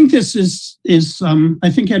I think this is I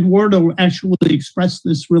think Eduardo actually expressed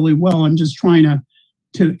this really well. I'm just trying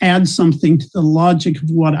to add something to the logic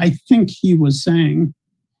of what I think he was saying.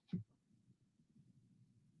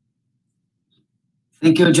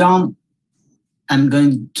 Thank you, John. I'm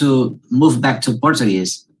going to move back to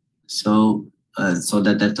Portuguese so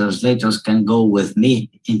that the translators can go with me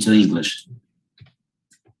into English.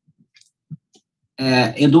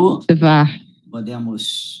 Edu,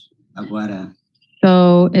 podemos agora.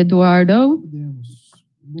 So, Eduardo,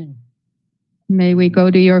 may we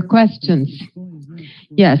go to your questions?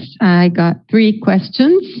 Yes, I got 3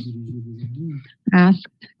 questions asked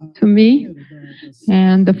to me.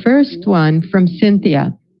 And the first one from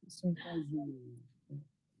Cynthia.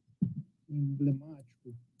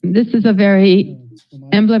 This is a very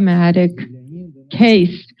emblematic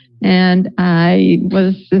case, and I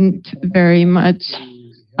wasn't very much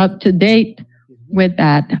up to date with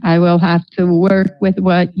that. I will have to work with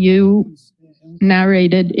what you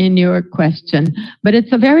narrated in your question. But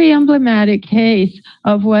it's a very emblematic case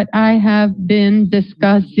of what I have been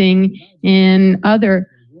discussing in other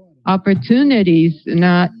opportunities,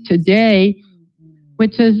 not today,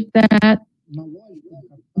 which is that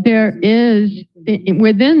there is,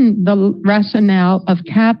 within the rationale of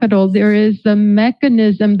capital, there is a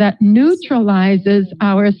mechanism that neutralizes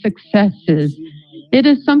our successes. It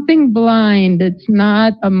is something blind. It's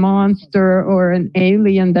not a monster or an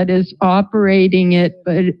alien that is operating it,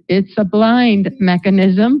 but it's a blind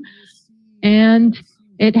mechanism. And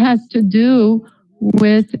it has to do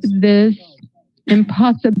with this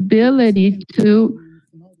impossibility to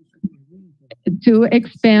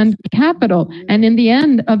expand capital. And in the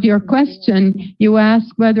end of your question, you ask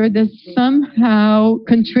whether this somehow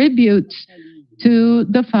contributes to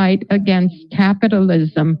the fight against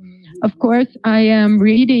capitalism. Of course, I am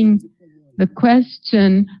reading the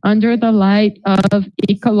question under the light of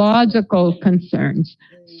ecological concerns.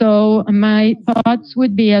 So my thoughts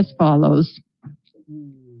would be as follows.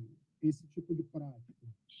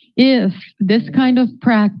 If this kind of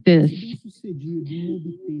practice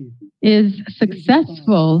is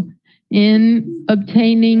successful in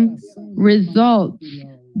obtaining results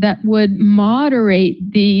that would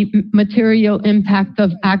moderate the material impact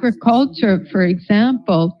of agriculture, for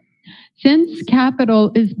example, since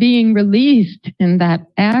capital is being released in that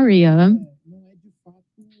area,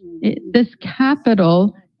 this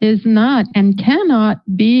capital is not and cannot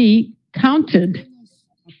be counted.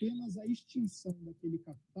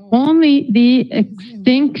 Only the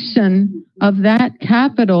extinction of that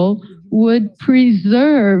capital would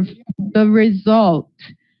preserve the result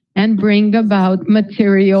and bring about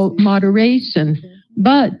material moderation.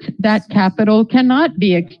 But that capital cannot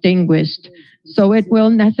be extinguished. So it will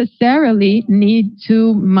necessarily need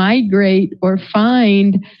to migrate or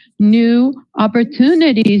find new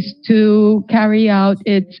opportunities to carry out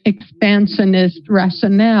its expansionist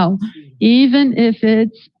rationale, even if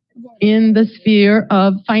it's in the sphere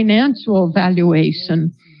of financial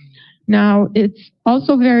valuation. Now, it's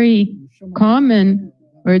also very common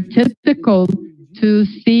or typical to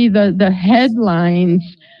see the headlines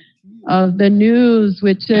of the news,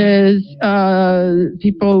 which is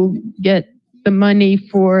people get the money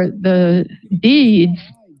for the deeds.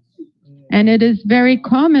 And it is very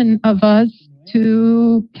common of us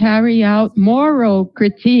to carry out moral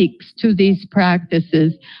critiques to these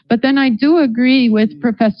practices. But then I do agree with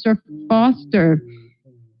Professor Foster.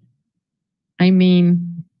 I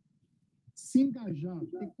mean,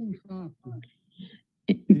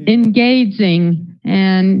 engaging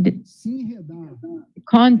and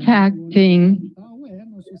contacting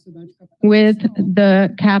with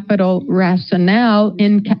the capital rationale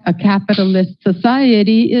in a capitalist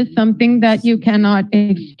society is something that you cannot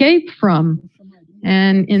escape from.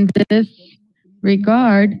 And in this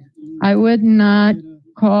regard, I would not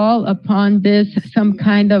call upon this some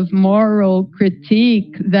kind of moral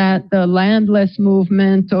critique that the landless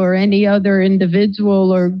movement or any other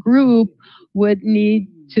individual or group would need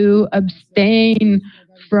to abstain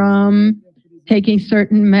from taking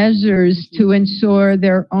certain measures to ensure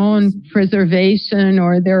their own preservation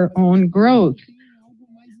or their own growth.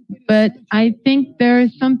 But I think there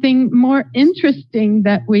is something more interesting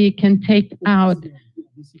that we can take out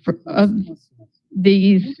of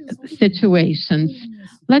these situations.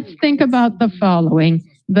 Let's think about the following.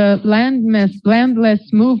 The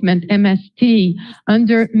landless movement, MST,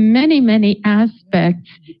 under many, many aspects,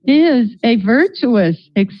 is a virtuous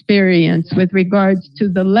experience with regards to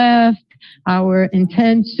the left, our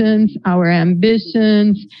intentions, our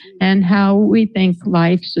ambitions, and how we think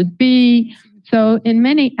life should be. So in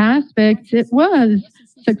many aspects, it was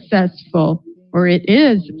successful, or it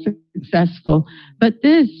is successful. But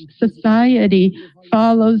this society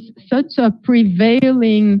follows such a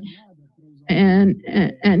prevailing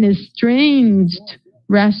and estranged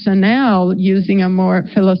rationale, using a more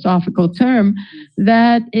philosophical term,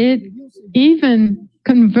 that it even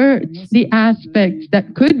converts the aspects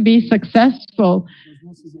that could be successful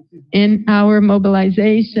in our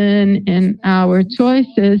mobilization, in our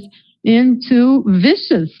choices, into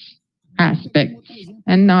vicious aspects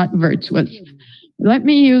and not virtuous. Let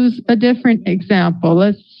me use a different example,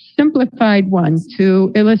 a simplified one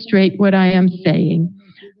to illustrate what I am saying.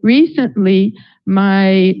 Recently,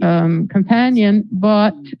 my companion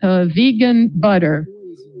bought vegan butter,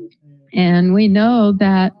 and we know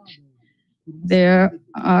that there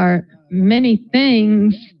are many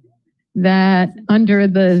things that under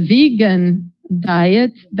the vegan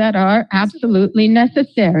diet that are absolutely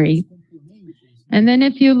necessary. And then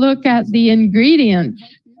if you look at the ingredients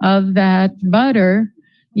of that butter,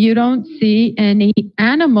 you don't see any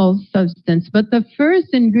animal substance, but the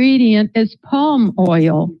first ingredient is palm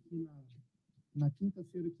oil.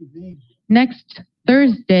 Next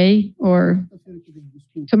Thursday, or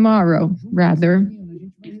tomorrow rather,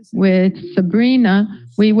 with Sabrina,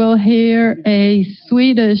 we will hear a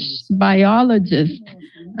Swedish biologist,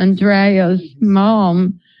 Andreas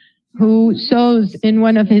Malm, who shows in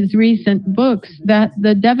one of his recent books that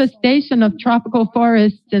the devastation of tropical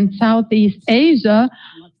forests in Southeast Asia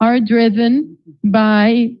are driven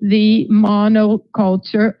by the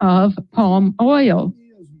monoculture of palm oil.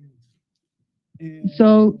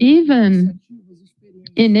 So even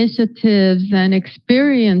initiatives and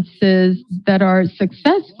experiences that are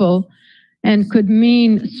successful and could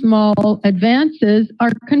mean small advances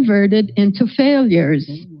are converted into failures.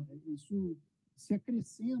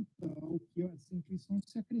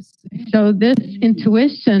 So this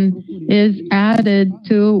intuition is added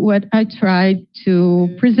to what I tried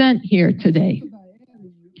to present here today.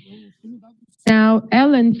 Now,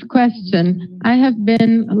 Ellen's question, I have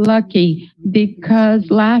been lucky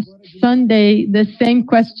because last Sunday the same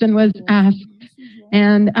question was asked,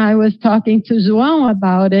 and I was talking to João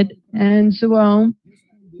about it, and João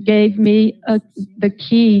gave me the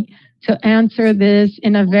key to answer this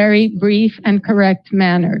in a very brief and correct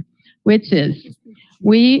manner, which is,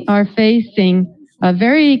 we are facing a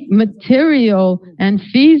very material and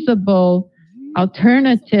feasible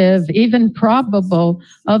alternative, even probable,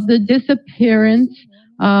 of the disappearance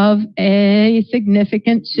of a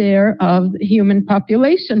significant share of the human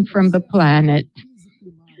population from the planet.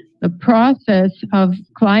 The process of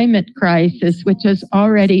climate crisis, which is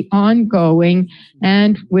already ongoing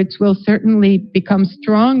and which will certainly become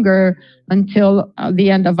stronger until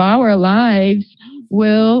the end of our lives,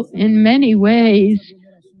 will in many ways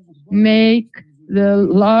make the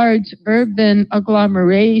large urban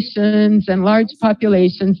agglomerations and large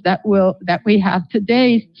populations that we have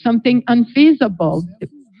today something unfeasible.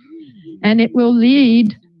 And it will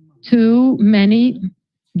lead to many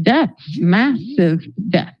deaths, massive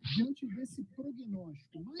deaths.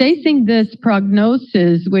 Facing this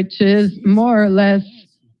prognosis, which is more or less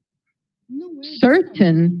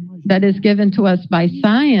certain, that is given to us by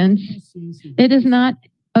science, it is not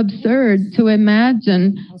absurd to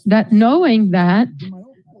imagine that knowing that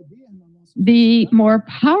the more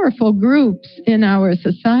powerful groups in our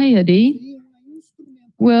society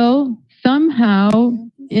will somehow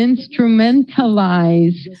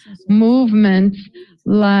instrumentalize movements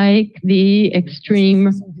like the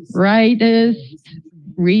extreme rightists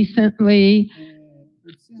recently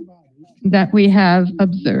that we have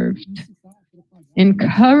observed,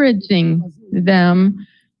 encouraging them,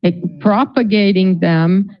 propagating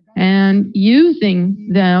them, and using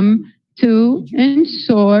them to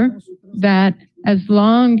ensure that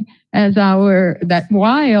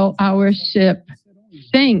while our ship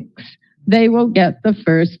sinks, they will get the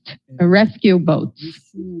first rescue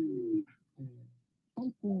boats.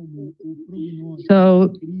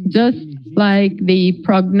 So just like the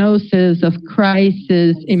prognosis of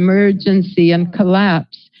crisis, emergency, and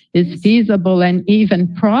collapse is feasible and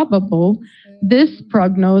even probable, this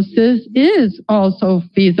prognosis is also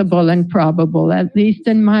feasible and probable, at least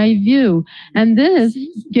in my view. And this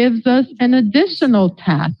gives us an additional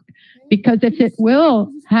task, because if it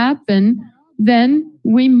will happen, then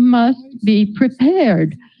we must be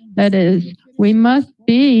prepared. That is, we must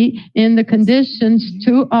be in the conditions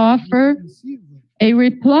to offer a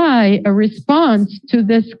reply, a response to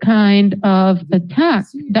this kind of attack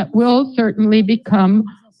that will certainly become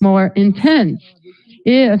more intense.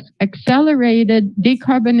 If accelerated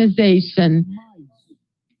decarbonization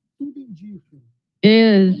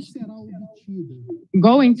is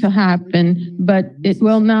going to happen, but it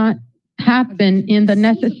will not happen in the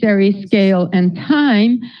necessary scale and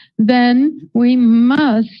time, then we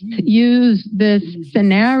must use this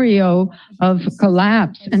scenario of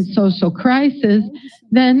collapse and social crisis.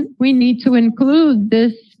 Then we need to include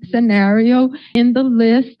this scenario in the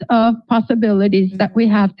list of possibilities that we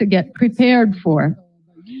have to get prepared for.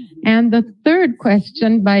 And the third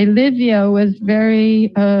question by Livia was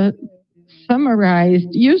very summarized.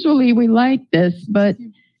 Usually we like this, but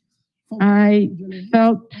I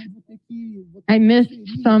felt I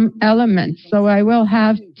missed some elements, so I will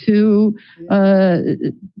have to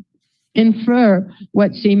infer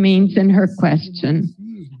what she means in her question.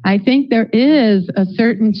 I think there is a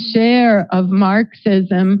certain share of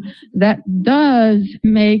Marxism that does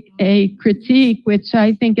make a critique, which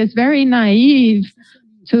I think is very naive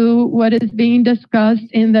to what is being discussed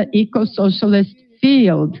in the eco-socialist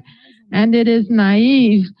field. And it is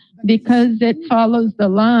naive because it follows the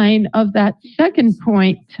line of that second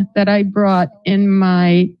point that I brought in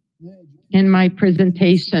my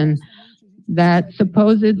presentation, that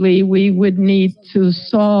supposedly we would need to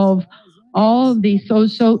solve all the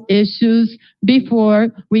social issues before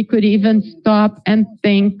we could even stop and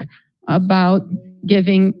think about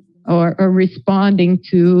giving or responding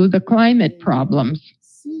to the climate problems.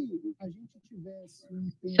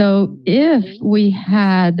 So if we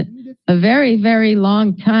had a very, very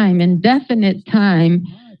long time, indefinite time,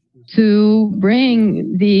 to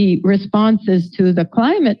bring the responses to the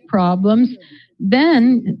climate problems,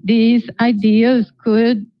 then these ideas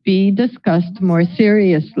could be discussed more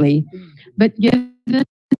seriously. But given that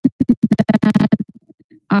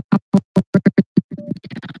our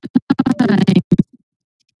time,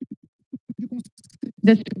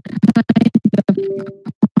 this kind of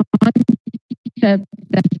conceptualization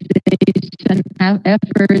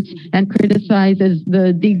efforts and criticizes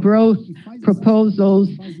the degrowth proposals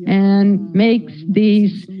and makes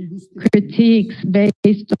these critiques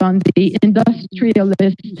based on the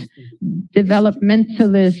industrialist,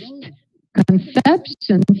 developmentalist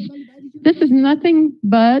conceptions, this is nothing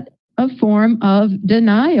but a form of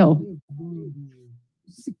denial.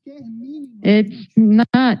 It's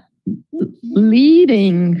not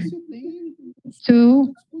leading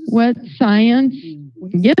to what science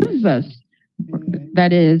gives us,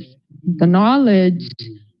 that is, the knowledge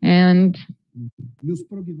and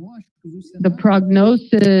the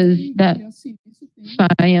prognosis that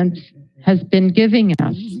science has been giving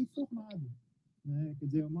us.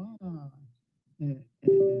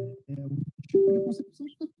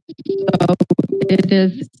 So it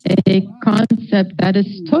is a concept that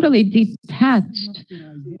is totally detached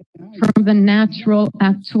from the natural,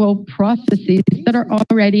 actual processes that are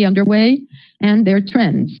already underway and their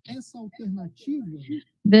trends.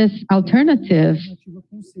 This alternative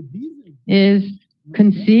is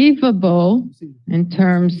conceivable in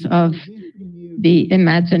terms of the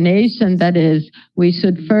imagination, that is, we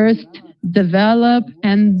should first develop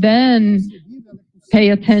and then pay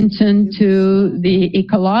attention to the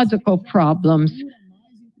ecological problems.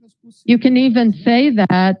 You can even say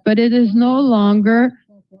that, but it is no longer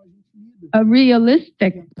a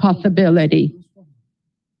realistic possibility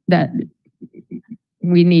that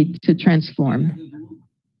we need to transform.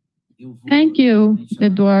 Thank you,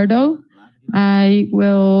 Eduardo. I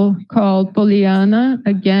will call Poliana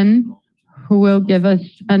again, who will give us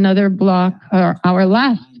another block, or our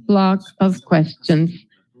last block of questions.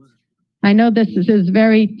 I know this is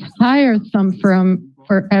very tiresome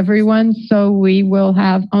for everyone, so we will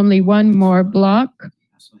have only one more block,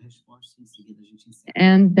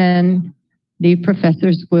 and then the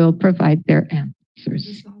professors will provide their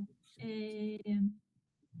answers.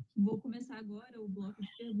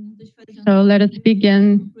 So let us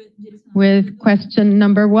begin with question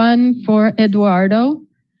number 1 for Eduardo,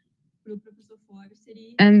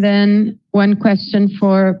 and then one question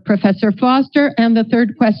for Professor Foster, and the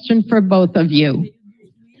third question for both of you.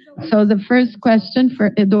 So the first question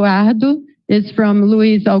for Eduardo is from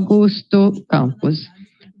Luis Augusto Campos.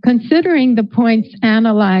 Considering the points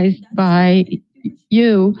analyzed by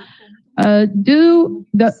you,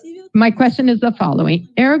 my question is the following.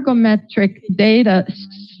 Ergometric data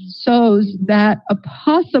shows that a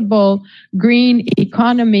possible green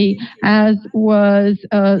economy, as was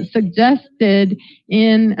suggested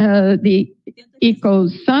in the Eco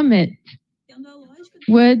Summit,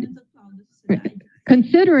 would,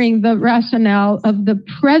 considering the rationale of the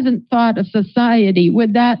present thought of society,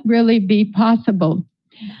 would that really be possible?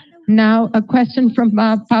 Now, a question from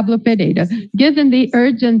Pablo Pereira. Given the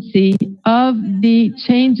urgency of the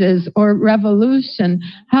changes or revolution,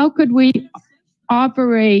 how could we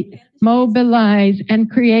operate, mobilize, and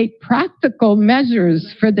create practical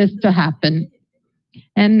measures for this to happen?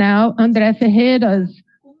 And now, André Ferreira's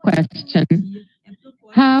question.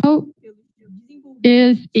 How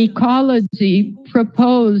is ecology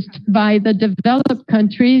proposed by the developed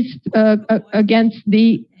countries against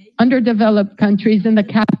the underdeveloped countries in the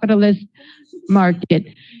capitalist market?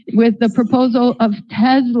 With the proposal of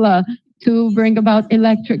Tesla to bring about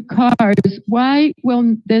electric cars, why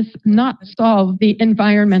will this not solve the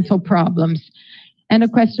environmental problems? And a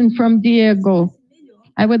question from Diego.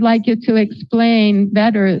 I would like you to explain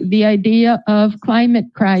better the idea of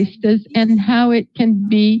climate crisis and how it can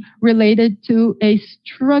be related to a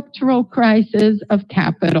structural crisis of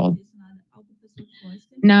capital.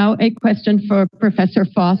 Now, a question for Professor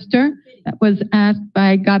Foster that was asked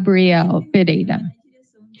by Gabriel Pereira.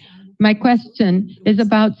 My question is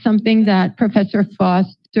about something that Professor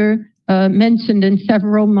Foster mentioned in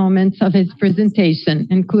several moments of his presentation,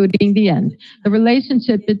 including the end. The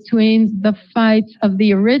relationship between the fights of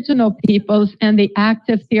the original peoples and the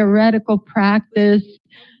active theoretical practice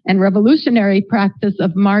and revolutionary practice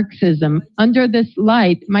of Marxism. Under this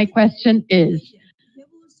light, my question is,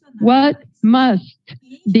 what must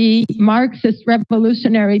the Marxist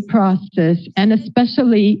revolutionary process, and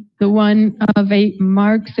especially the one of a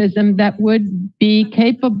Marxism that would be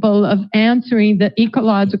capable of answering the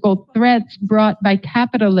ecological threats brought by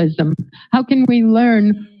capitalism, how can we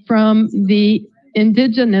learn from the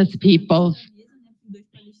indigenous peoples?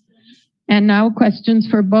 And now questions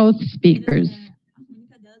for both speakers.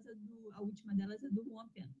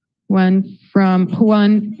 One from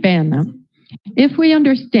Juan Pena. If we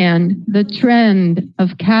understand the trend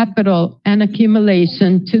of capital and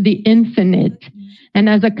accumulation to the infinite, and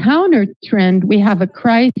as a counter trend, we have a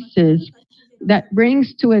crisis that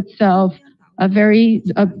brings to itself a very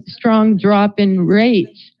strong drop in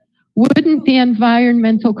rates, wouldn't the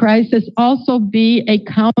environmental crisis also be a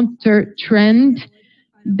counter trend?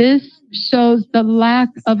 This shows the lack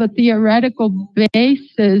of a theoretical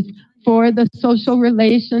basis for the social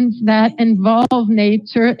relations that involve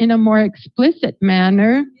nature in a more explicit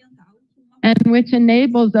manner, and which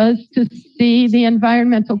enables us to see the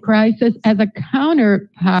environmental crisis as a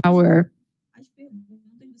counterpower.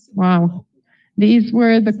 Wow. These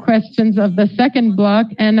were the questions of the second block,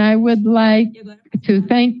 and I would like to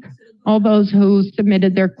thank all those who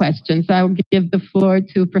submitted their questions. I'll give the floor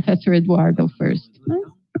to Professor Eduardo first.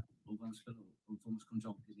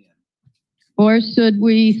 Or should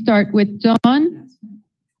we start with John?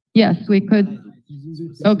 Yes, we could.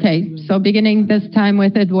 Okay, so beginning this time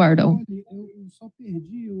with Eduardo.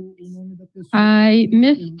 I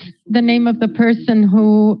missed the name of the person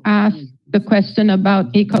who asked the question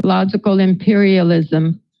about ecological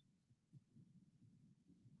imperialism.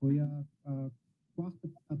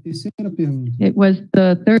 It was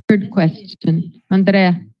the third question.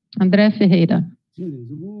 André Ferreira.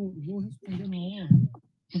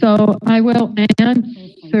 So I will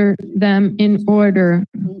answer them in order.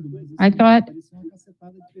 I thought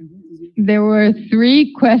there were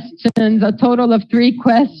 3 questions, a total of 3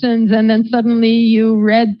 questions, and then suddenly you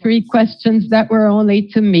read 3 questions that were only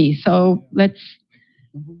to me. So let's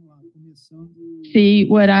see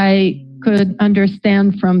what I could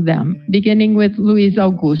understand from them, beginning with Luis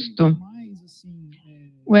Augusto.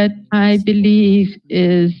 What I believe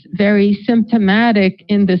is very symptomatic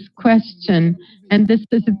in this question, and this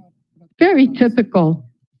is very typical.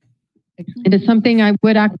 It is something I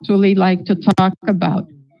would actually like to talk about.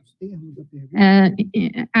 At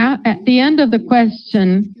the end of the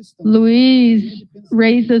question, Luis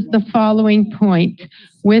raises the following point.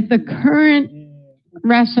 With the current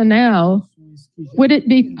rationale, would it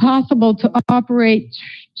be possible to operate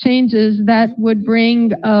changes that would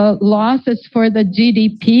bring losses for the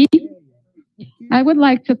GDP? I would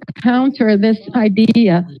like to counter this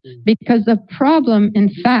idea because the problem, in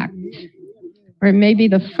fact, or maybe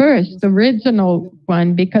the first original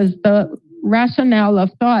one, because the rationale of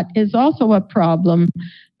thought is also a problem,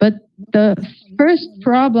 but the first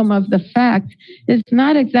problem of the fact is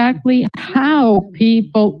not exactly how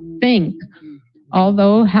people think,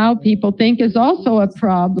 although how people think is also a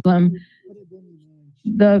problem.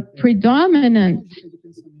 The predominant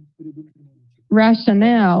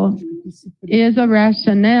rationale is a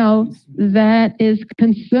rationale that is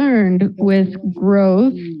concerned with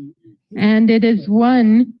growth, and it is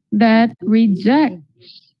one that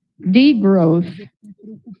rejects degrowth.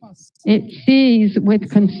 It sees with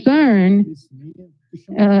concern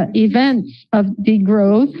events of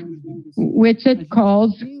degrowth, which it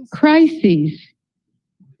calls crises.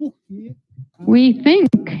 We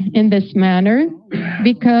think in this manner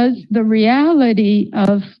because the reality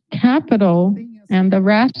of capital and the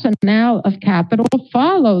rationale of capital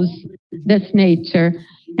follows this nature,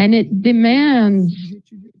 and it demands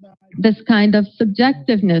this kind of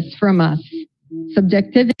subjectiveness from us,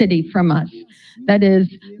 subjectivity from us. That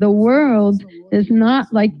is, the world is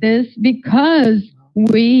not like this because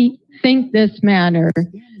we think this manner.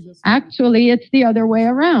 Actually, it's the other way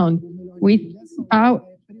around.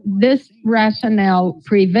 This rationale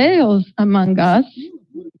prevails among us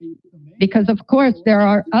because, of course, there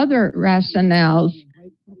are other rationales.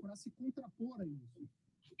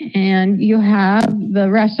 And you have the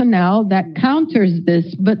rationale that counters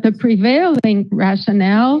this, but the prevailing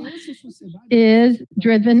rationale is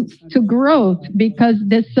driven to growth because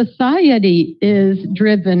this society is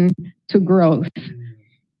driven to growth.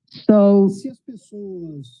 So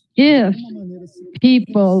if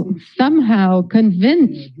people somehow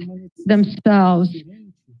convince themselves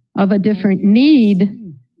of a different need,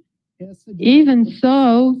 even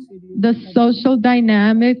so, the social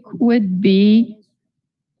dynamic would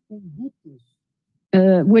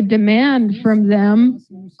demand from them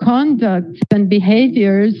conducts and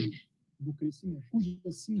behaviors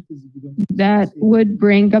that would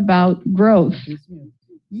bring about growth.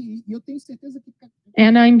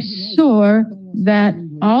 And I'm sure that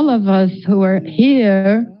all of us who are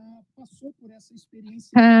here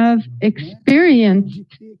have experienced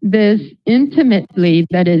this intimately.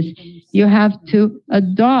 That is, you have to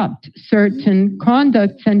adopt certain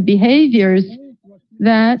conducts and behaviors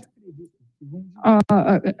that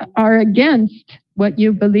are against what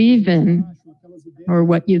you believe in, or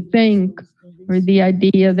what you think, or the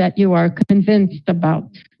idea that you are convinced about.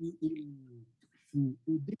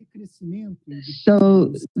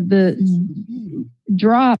 So the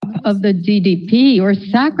drop of the GDP, or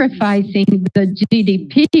sacrificing the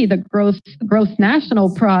GDP, the gross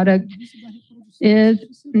national product, is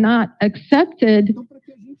not accepted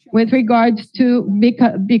with regards to,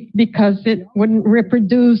 because it wouldn't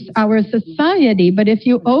reproduce our society. But if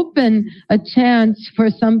you open a chance for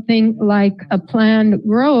something like a planned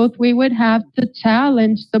growth, we would have to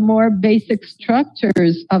challenge the more basic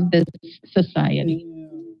structures of this society.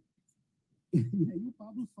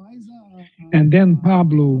 And then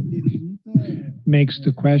Pablo makes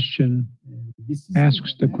the question,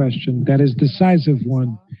 asks the question that is decisive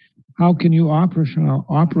one. How can you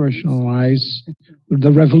operationalize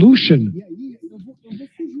the revolution?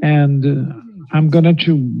 And I'm going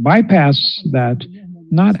to bypass that.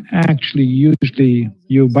 Not actually, usually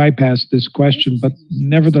you bypass this question, but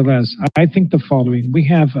nevertheless, I think the following. We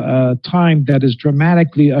have a time that is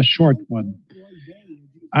dramatically a short one.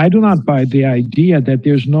 I do not buy the idea that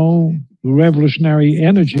there's no revolutionary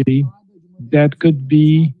energy that could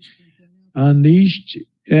be unleashed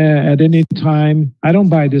at any time. I don't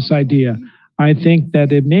buy this idea. I think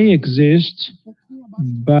that it may exist,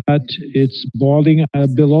 but it's boiling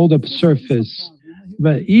below the surface.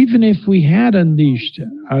 But even if we had unleashed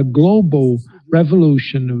a global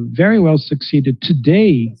revolution, very well succeeded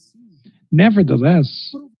today,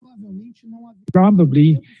 nevertheless,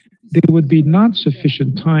 probably there would be not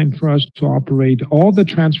sufficient time for us to operate all the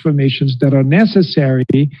transformations that are necessary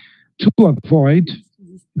to avoid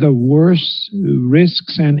the worst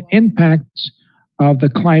risks and impacts of the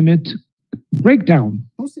climate breakdown.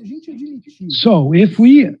 So if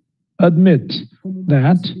we admit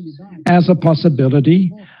that as a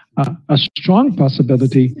possibility, a strong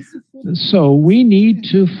possibility, so we need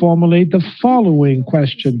to formulate the following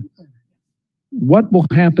question. What will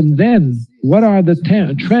happen then? What are the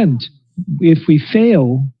trends if we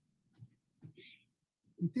fail?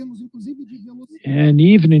 And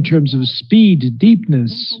even in terms of speed,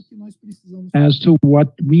 deepness, as to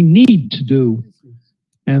what we need to do.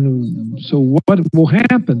 And so what will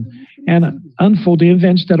happen? And unfolding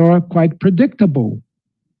events that are quite predictable.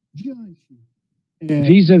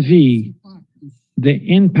 Vis-a-vis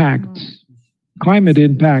the impact, climate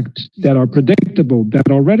impact that are predictable,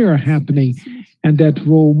 that already are happening, and that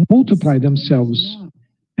will multiply themselves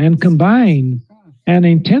and combine and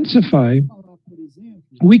intensify.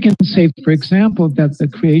 We can say, for example, that the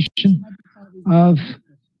creation of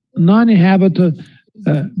non-inhabited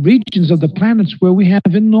regions of the planets where we have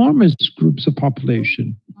enormous groups of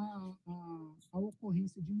population.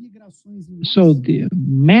 So the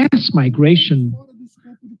mass migration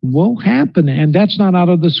will happen, and that's not out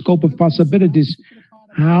of the scope of possibilities.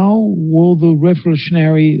 How will the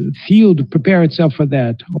revolutionary field prepare itself for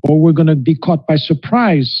that? Or we're going to be caught by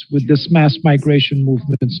surprise with this mass migration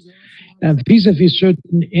movements. And vis-a-vis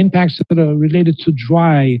certain impacts that are related to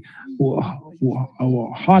dry or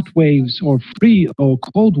hot waves or free or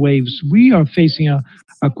cold waves, we are facing a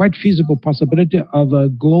quite feasible possibility of a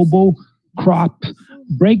global crop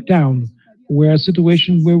breakdown, where a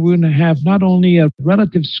situation where we're going to have not only a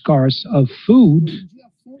relative scarce of food.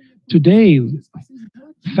 Today,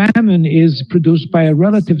 famine is produced by a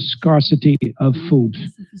relative scarcity of food.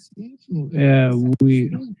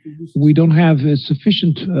 We don't have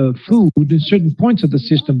sufficient food in certain points of the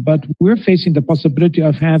system, but we're facing the possibility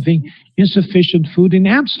of having insufficient food in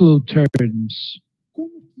absolute terms.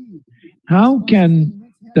 How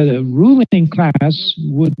can the ruling class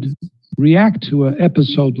would react to an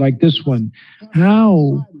episode like this one?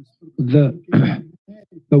 How the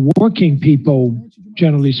working people,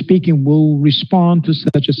 generally speaking, will respond to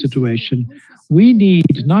such a situation? We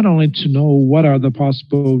need not only to know what are the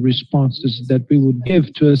possible responses that we would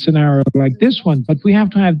give to a scenario like this one, but we have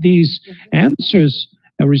to have these answers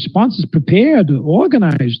and responses prepared,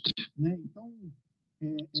 organized.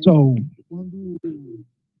 So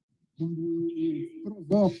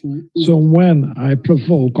So when I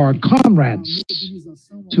provoke our comrades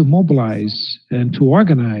to mobilize and to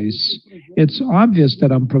organize, it's obvious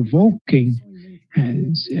that I'm provoking,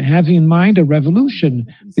 having in mind a revolution,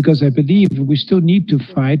 because I believe we still need to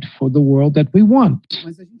fight for the world that we want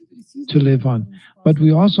to live on. But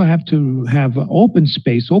we also have to have open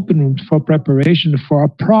space, open room for preparation for a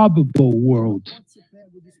probable world.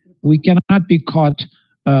 We cannot be caught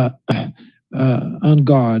on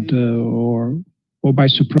guard or by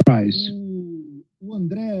surprise.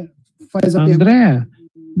 André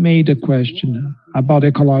made a question about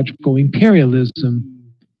ecological imperialism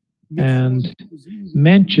and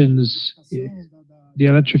mentions the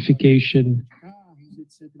electrification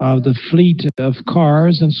of the fleet of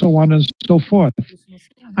cars and so on and so forth.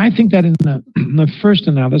 I think that in the first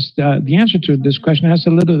analysis, the answer to this question has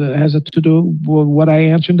to do with what I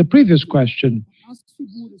answered in the previous question.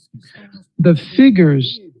 The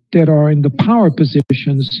figures that are in the power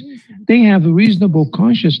positions, they have a reasonable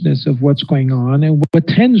consciousness of what's going on and what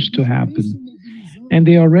tends to happen. And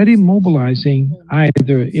they are already mobilizing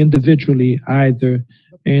either individually, either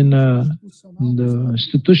in the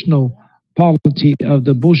institutional polity of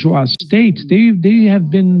the bourgeois state. They have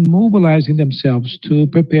been mobilizing themselves to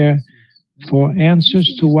prepare for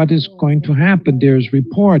answers to what is going to happen. There's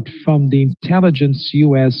report from the intelligence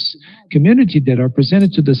U.S. community that are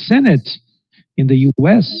presented to the Senate in the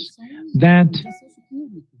U.S. that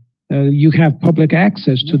you have public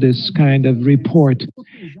access to this kind of report.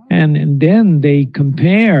 And then they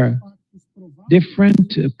compare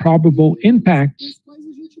different probable impacts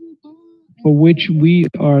for which we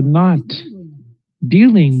are not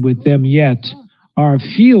dealing with them yet. Our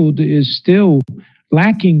field is still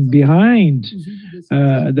lacking behind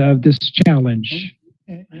this challenge.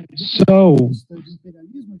 So,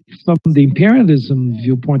 from the imperialism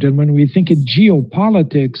viewpoint, and when we think in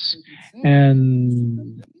geopolitics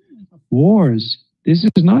and wars, this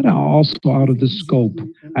is not also out of the scope.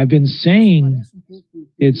 I've been saying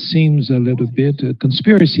it seems a little bit a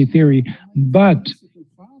conspiracy theory, but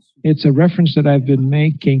it's a reference that I've been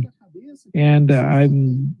making, and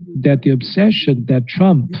that the obsession that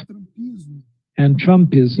Trump and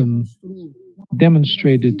Trumpism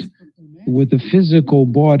demonstrated with the physical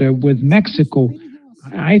border with Mexico,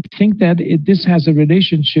 I think that this has a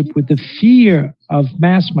relationship with the fear of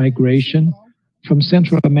mass migration from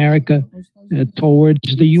Central America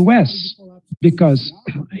towards the U.S. Because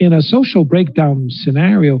in a social breakdown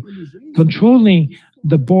scenario, controlling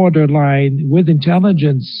the borderline with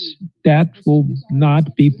intelligence, that will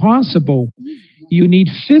not be possible. You need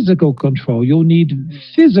physical control. You'll need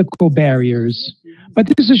physical barriers. But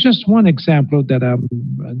this is just one example that I'm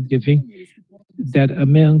giving, that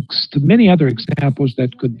amongst many other examples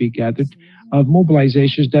that could be gathered of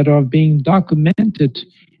mobilizations that are being documented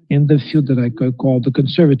in the field that I could call the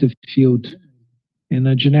conservative field in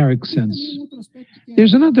a generic sense.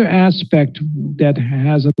 There's another aspect that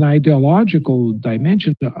has an ideological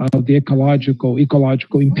dimension of the ecological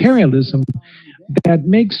imperialism that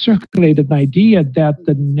makes circulated an idea that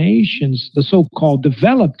the nations, the so-called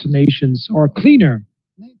developed nations, are cleaner.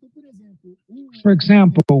 For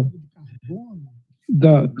example,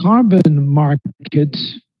 the carbon market,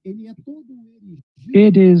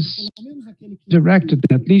 it is directed,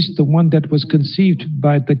 at least the one that was conceived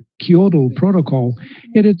by the Kyoto Protocol,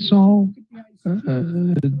 it is all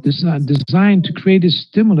designed to create a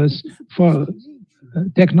stimulus for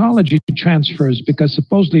technology transfers, because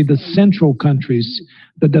supposedly the central countries,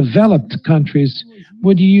 the developed countries,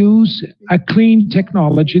 would use a clean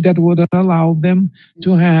technology that would allow them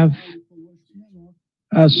to have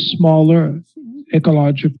a smaller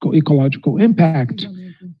ecological impact.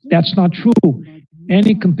 That's not true.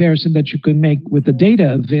 Any comparison that you can make with the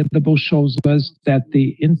data available shows us that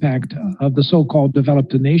the impact of the so-called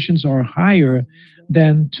developed nations are higher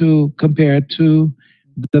than to compare to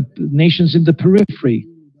the nations in the periphery.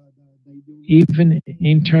 Even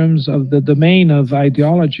in terms of the domain of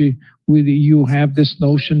ideology, you have this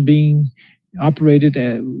notion being operated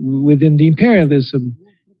within the imperialism.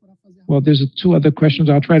 Well, there's two other questions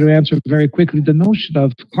I'll try to answer very quickly. The notion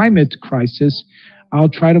of climate crisis, I'll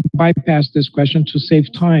try to bypass this question to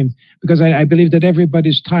save time, because I believe that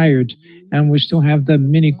everybody's tired and we still have the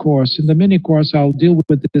mini course. In the mini course, I'll deal with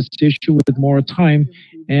this issue with more time.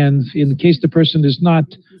 And in case the person is not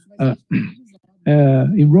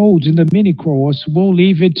enrolled in the mini course, we'll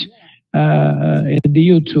leave it in the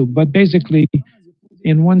YouTube. But basically,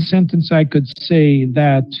 in one sentence, I could say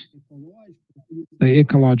that the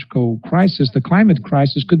ecological crisis, the climate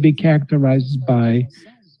crisis, could be characterized by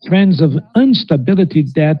trends of instability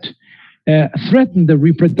that threaten the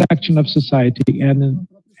reproduction of society. And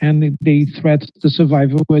and they threat the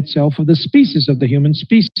survival itself of the species, of the human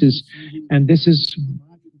species. And this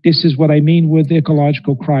is what I mean with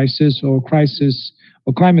ecological crisis or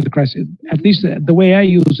climate crisis, at least the way I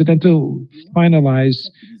use it. And to finalize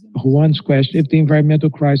Juan's question, if the environmental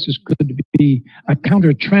crisis could be a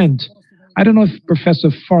counter trend, I don't know if Professor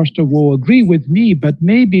Forster will agree with me, but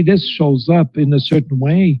maybe this shows up in a certain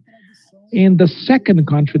way in the second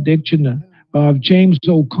contradiction of James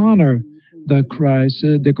O'Connor, the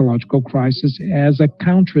ecological crisis, as a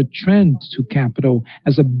counter trend to capital,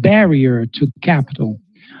 as a barrier to capital.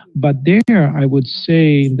 But there, I would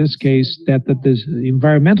say, in this case, that the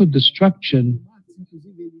environmental destruction,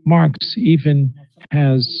 Marx even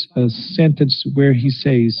has a sentence where he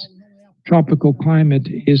says, tropical climate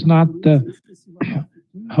is not the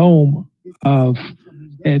home of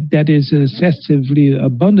that is excessively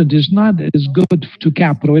abundant, is not as good to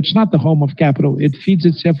capital. It's not the home of capital. It feeds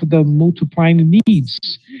itself with the multiplying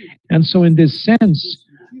needs. And so in this sense,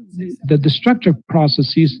 the destructive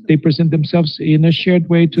processes, they present themselves in a shared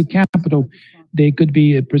way to capital. They could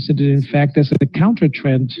be presented, in fact, as a counter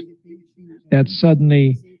trend that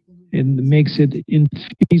suddenly makes it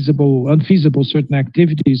unfeasible certain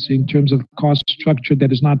activities in terms of cost structure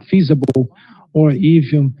that is not feasible, or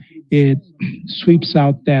even it sweeps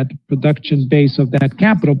out that production base of that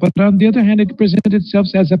capital. But on the other hand, it presented itself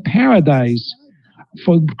as a paradise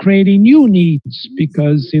for creating new needs,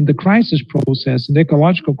 because in the crisis process, in the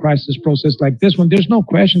ecological crisis process like this one, there's no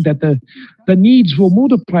question that the needs will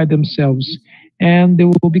multiply themselves and they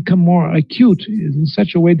will become more acute in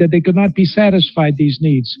such a way that they could not be satisfied, these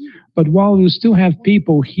needs. But while we still have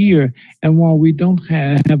people here, and while we don't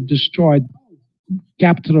have destroyed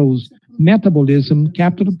capital's metabolism,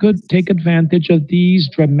 capital could take advantage of these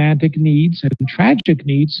dramatic needs and tragic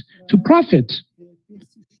needs to profit,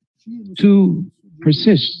 to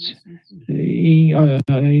persist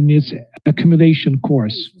in its accumulation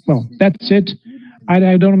course. Well, that's it.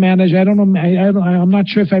 I don't manage. I don't know. I'm not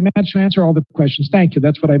sure if I managed to answer all the questions. Thank you.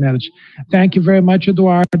 That's what I managed. Thank you very much,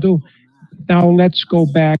 Eduardo. Now let's go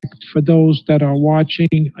back for those that are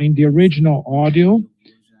watching in the original audio,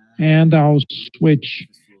 and I'll switch,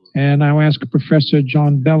 and I'll ask Professor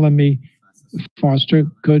John Bellamy Foster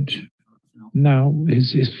could now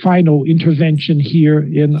his final intervention here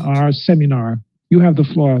in our seminar. You have the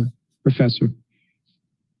floor, Professor.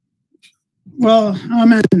 Well,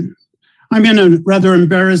 I'm in a rather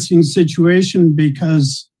embarrassing situation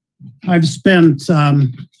because I've spent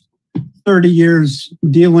 30 years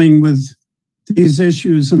dealing with these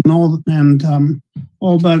issues, and all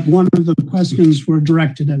but one of the questions were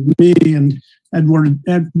directed at me, and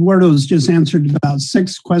Eduardo's just answered about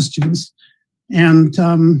 6 questions, and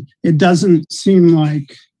it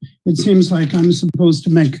seems like I'm supposed to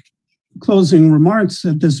make closing remarks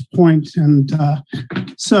at this point, and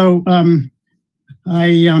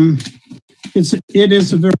it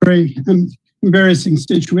is a very embarrassing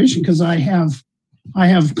situation because I have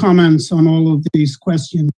comments on all of these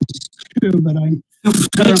questions too, but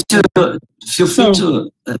feel free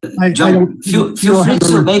to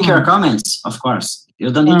make your comments. Of course,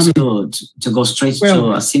 you don't need to go straight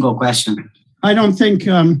to a single question. I don't think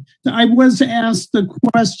I was asked the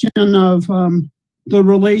question of the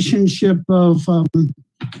relationship of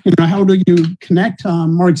how do you connect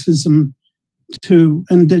Marxism to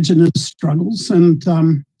indigenous struggles, and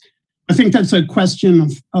I think that's a question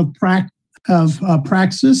of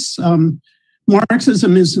praxis.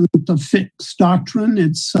 Marxism isn't a fixed doctrine.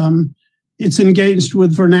 It's engaged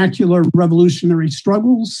with vernacular revolutionary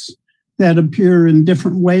struggles that appear in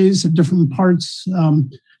different ways at different parts,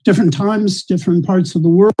 different times, different parts of the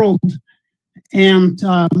world. And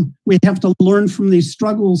we have to learn from these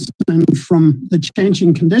struggles and from the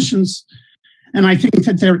changing conditions. And I think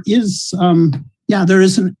that there is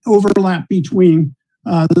an overlap between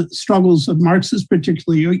the struggles of Marxists,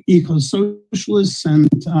 particularly eco-socialists, and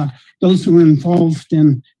those who are involved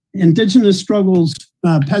in indigenous struggles,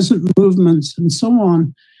 peasant movements, and so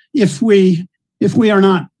on. If we are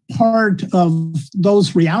not part of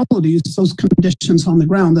those realities, those conditions on the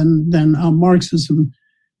ground, then Marxism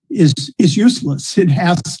is useless. It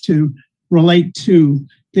has to relate to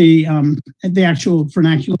the actual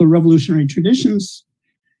vernacular revolutionary traditions,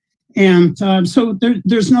 and so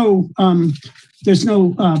there's no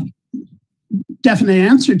definite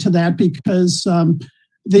answer to that, because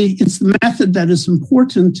it's the method that is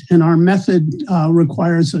important, and our method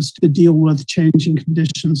requires us to deal with changing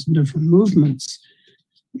conditions and different movements.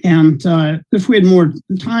 And if we had more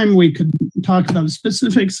time, we could talk about the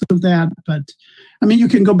specifics of that. But I mean, you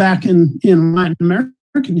can go back in Latin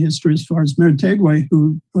American history as far as Marxism,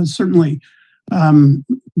 who was certainly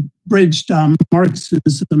bridged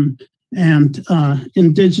Marxism and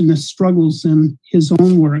indigenous struggles in his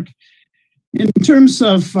own work. In terms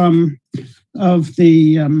of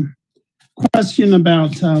the question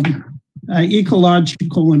about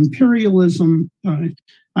ecological imperialism,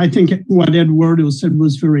 I think what Eduardo said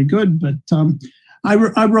was very good, but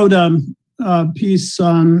I wrote a piece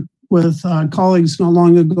with colleagues not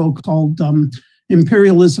long ago called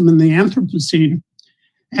Imperialism in the Anthropocene.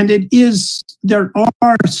 And there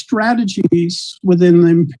are strategies within the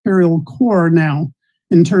imperial core now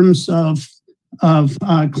in terms of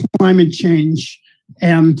climate change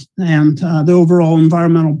and the overall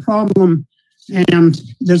environmental problem. And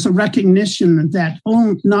there's a recognition that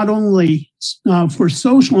not only for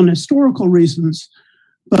social and historical reasons,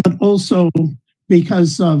 but also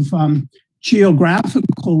because of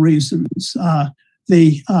geographical reasons,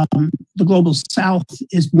 the global south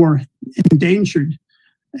is more endangered,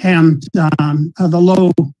 and the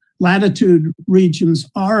low latitude regions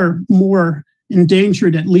are more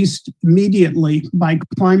endangered, at least immediately, by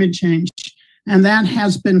climate change. And that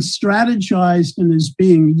has been strategized and is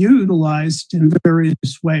being utilized in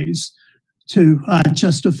various ways to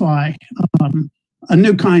justify a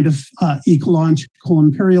new kind of ecological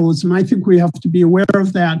imperialism. I think we have to be aware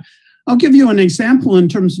of that. I'll give you an example in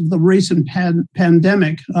terms of the recent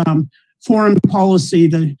pandemic. Foreign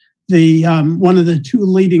policy, one of the two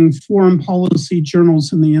leading foreign policy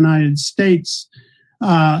journals in the United States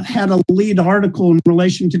had a lead article in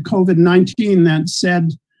relation to COVID-19 that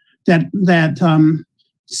said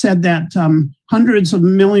that hundreds of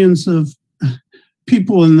millions of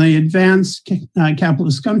people in the advanced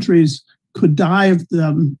capitalist countries could die of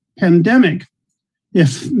the pandemic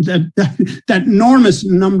if that enormous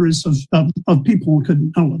numbers of people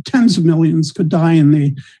could, tens of millions could die in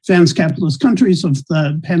the advanced capitalist countries of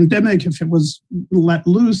the pandemic if it was let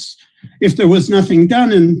loose, if there was nothing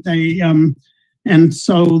done, and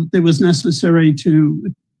so it was necessary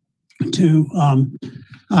to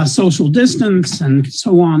social distance and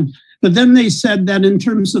so on. But then they said that in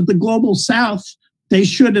terms of the global south, they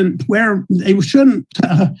shouldn't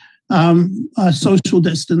social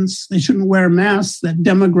distance. They shouldn't wear masks, that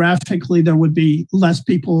demographically there would be less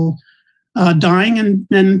people dying. And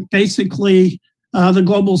basically the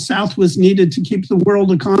global south was needed to keep the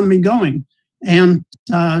world economy going. And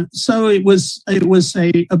so it was a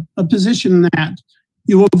position that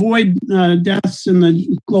you avoid deaths in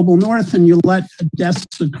the global north and you let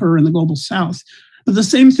deaths occur in the global south. But the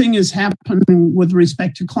same thing is happening with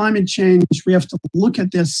respect to climate change. We have to look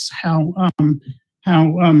at this, how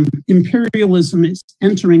imperialism is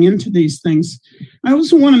entering into these things. I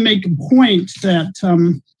also want to make a point that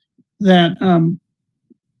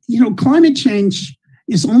climate change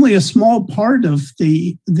is only a small part of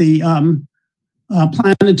the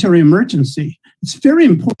planetary emergency. It's very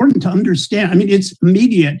important to understand. I mean, it's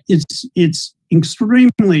immediate. It's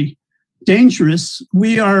extremely dangerous.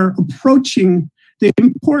 We are approaching the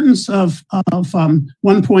importance of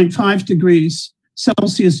 1.5 degrees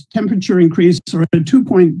Celsius temperature increase, or a 2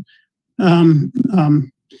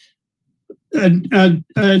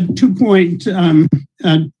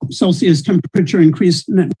 Celsius temperature increase,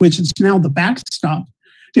 which is now the backstop.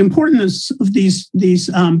 The importance of these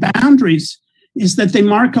boundaries is that they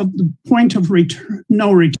mark up the point of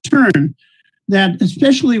no return. That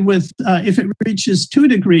especially with if it reaches 2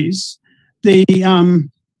 degrees, the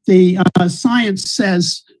science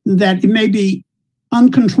says that it may be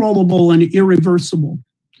uncontrollable and irreversible.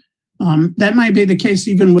 That might be the case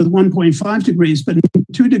even with 1.5 degrees, but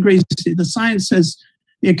 2 degrees, the science says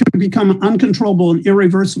it could become uncontrollable and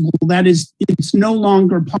irreversible. That is, it's no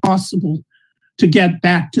longer possible to get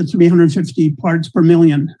back to 350 parts per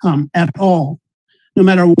million at all, no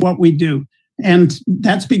matter what we do. And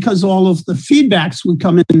that's because all of the feedbacks would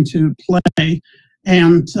come into play,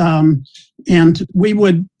 and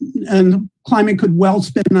climate could well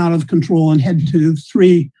spin out of control and head to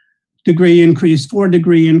 3-degree increase,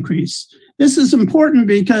 4-degree increase. This is important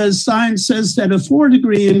because science says that a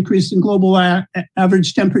 4-degree increase in global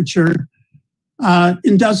average temperature,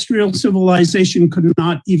 industrial civilization could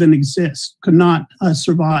not even exist, could not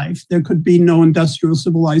survive. There could be no industrial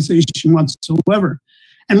civilization whatsoever.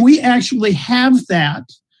 And we actually have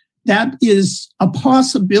that. That is a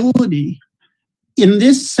possibility in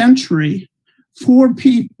this century and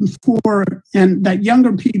that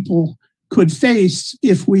younger people could face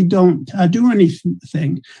if we don't do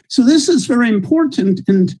anything. So this is very important,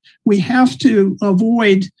 and we have to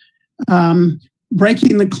avoid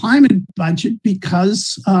breaking the climate budget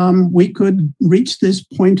because we could reach this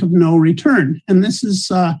point of no return. And this is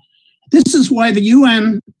why the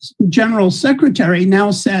UN General Secretary now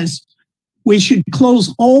says we should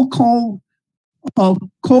close all coal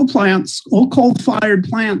plants, all coal-fired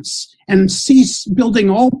plants, and cease building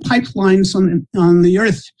all pipelines on the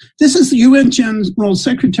earth. This is the UN General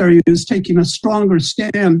Secretary who's taking a stronger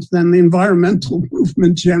stand than the environmental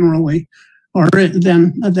movement generally, or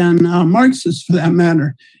than Marxists for that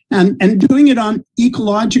matter, and doing it on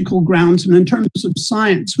ecological grounds and in terms of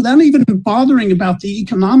science, without even bothering about the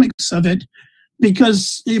economics of it,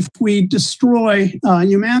 because if we destroy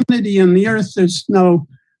humanity and the earth, there's no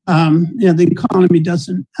the economy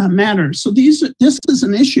doesn't matter. So this is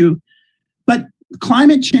an issue, but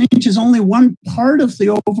climate change is only one part of the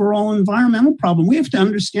overall environmental problem. We have to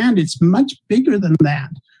understand it's much bigger than that.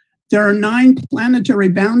 There are 9 planetary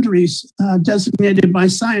boundaries designated by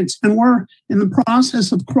science, and we're in the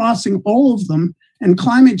process of crossing all of them, and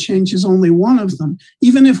climate change is only one of them.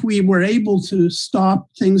 Even if we were able to stop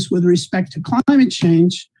things with respect to climate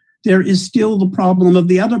change, there is still the problem of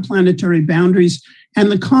the other planetary boundaries. And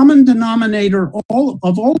the common denominator of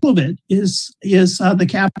all of it is the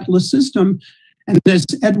capitalist system. And as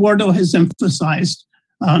Eduardo has emphasized,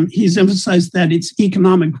 he's emphasized that it's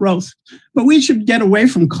economic growth. But we should get away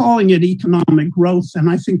from calling it economic growth. And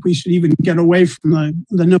I think we should even get away from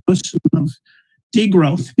the notion of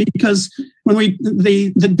degrowth, because when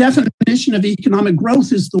the definition of economic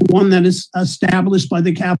growth is the one that is established by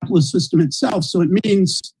the capitalist system itself. So it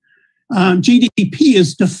means GDP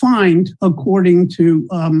is defined according to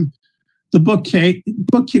the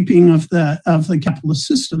bookkeeping of the capitalist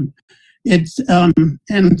system. It's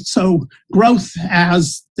and so growth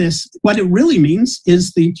has this. What it really means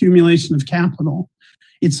is the accumulation of capital.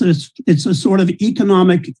 It's a sort of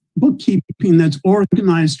economic bookkeeping that's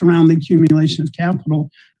organized around the accumulation of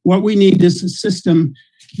capital. What we need is a system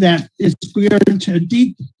that is geared to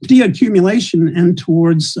deaccumulation and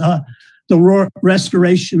towards the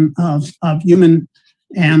restoration of human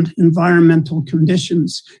and environmental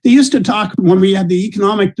conditions. They used to talk, when we had the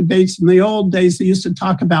economic debates in the old days, they used to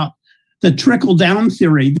talk about the trickle-down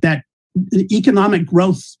theory, that economic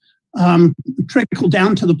growth trickled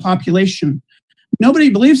down to the population. Nobody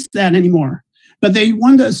believes that anymore, but they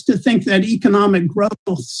want us to think that economic growth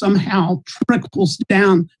somehow trickles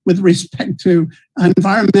down with respect to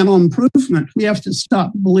environmental improvement. We have to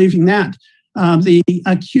stop believing that. The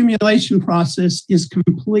accumulation process is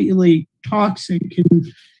completely toxic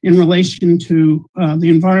in relation to the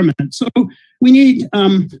environment. So we need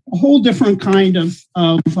a whole different kind of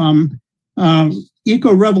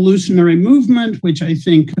eco-revolutionary movement, which I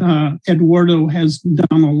think Eduardo has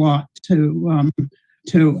done a lot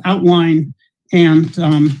to outline, and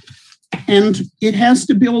it has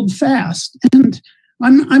to build fast. And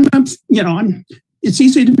it's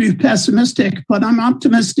easy to be pessimistic, but I'm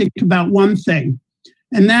optimistic about one thing,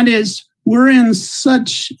 and that is we're in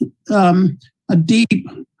such a deep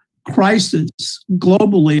crisis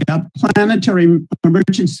globally, a planetary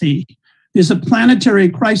emergency. There's a planetary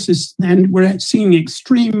crisis, and we're seeing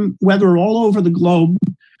extreme weather all over the globe.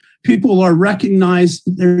 People are recognized,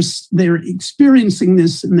 they're experiencing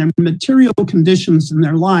this in their material conditions in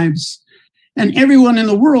their lives. And everyone in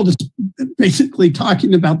the world is basically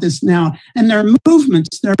talking about this now. And there are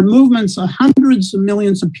movements of hundreds of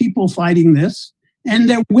millions of people fighting this. And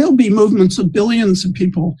there will be movements of billions of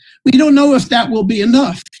people. We don't know if that will be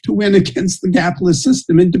enough to win against the capitalist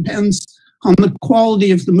system. It depends on the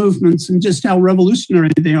quality of the movements and just how revolutionary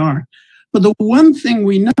they are. But the one thing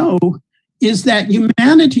we know is that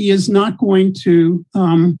humanity is not going to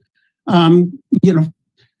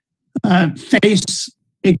face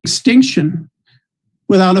extinction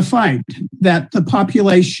without a fight, that the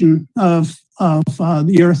population of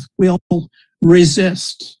the earth will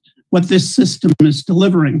resist what this system is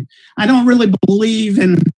delivering. I don't really believe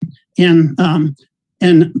in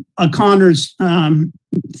O'Connor's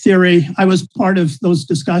theory. I was part of those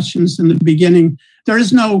discussions in the beginning. There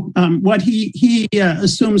is no, what he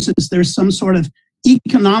assumes is there's some sort of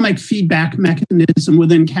economic feedback mechanism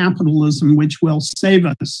within capitalism which will save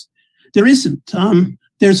us. There isn't.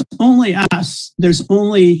 There's only us. There's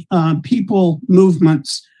only people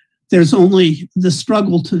movements. There's only the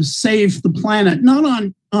struggle to save the planet, not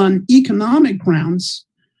on economic grounds,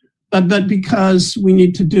 but because we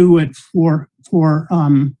need to do it for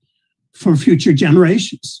future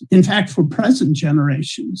generations. In fact, for present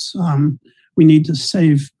generations, we need to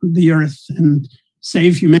save the earth and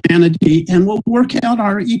save humanity, and we'll work out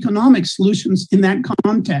our economic solutions in that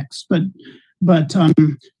context. But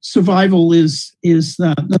survival is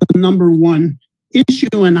the number one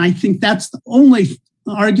issue, and I think that's the only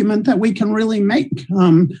argument that we can really make.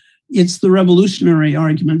 It's the revolutionary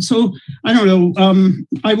argument. So I don't know.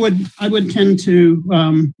 I would tend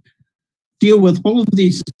to deal with all of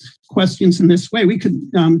these questions in this way. We could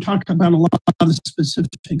talk about a lot of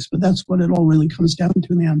specifics, but that's what it all really comes down to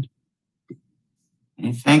in the end.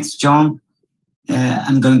 Thanks, John.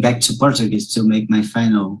 I'm going back to Portuguese to make my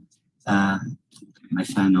final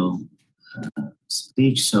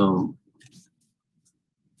speech. So,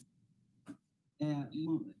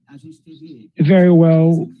 very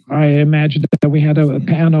well. I imagine that we had a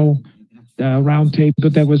panel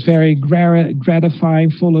roundtable that was very gratifying,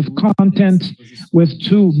 full of content, with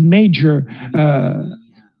two major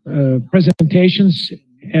presentations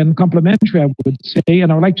and complementary, I would say.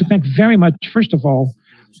 And I would like to thank very much, first of all,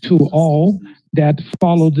 to all that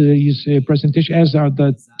followed these presentations, as are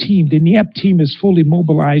the team. The NIEP team is fully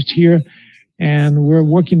mobilized here, and we're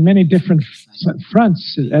working many different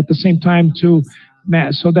fronts at the same time so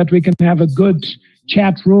that we can have a good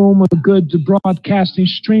chat room, a good broadcasting,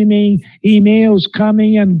 streaming, emails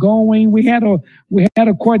coming and going. We had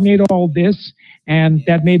to coordinate all this, and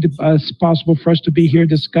that made it possible for us to be here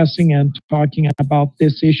discussing and talking about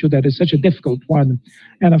this issue that is such a difficult one.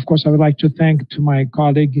 And of course, I would like to thank to my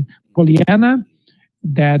colleague Poliana,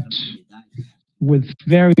 that with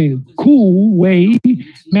very cool way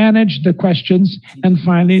managed the questions, and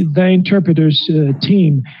finally the interpreters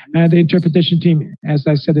team and the interpretation team. As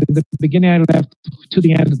I said at the beginning, I left to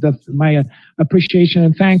the end of my appreciation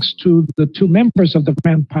and thanks to the two members of the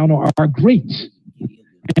grand panel, our great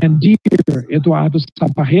and dear Eduardo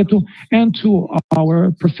Barreto, and to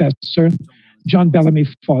our professor John Bellamy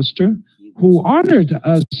Foster, who honored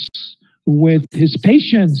us with his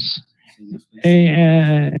patience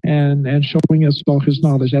and showing us all his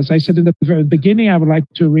knowledge. As I said in the very beginning, I would like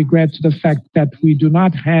to regret the fact that we do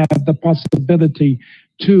not have the possibility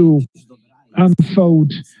to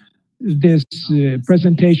unfold this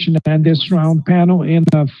presentation and this round panel in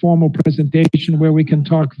a formal presentation where we can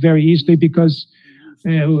talk very easily, because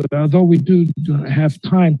although we do have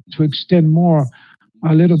time to extend more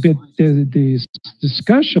a little bit the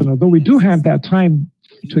discussion, although we do have that time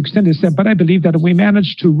to extend this, but I believe that we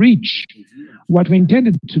managed to reach what we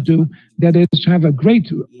intended to do, that is to have a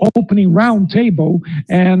great opening round table.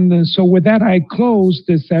 And so with that, I close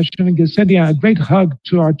this session and sending a great hug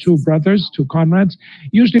to our two brothers, two comrades.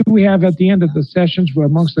 Usually we have at the end of the sessions, we're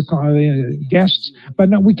amongst the guests, but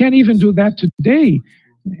no, we can't even do that today,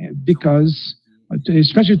 because,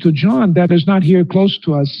 especially to John, that is not here close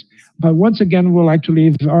to us. But once again, we'd like to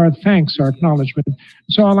leave our thanks, our acknowledgement.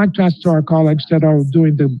 So I'd like to ask to our colleagues that are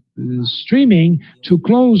doing the streaming to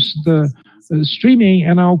close the streaming,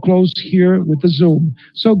 and I'll close here with the Zoom.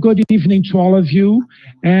 So good evening to all of you,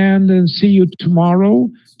 and see you tomorrow,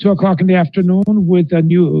 2 o'clock in the afternoon, with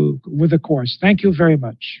a course. Thank you very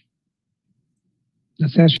much. The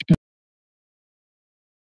session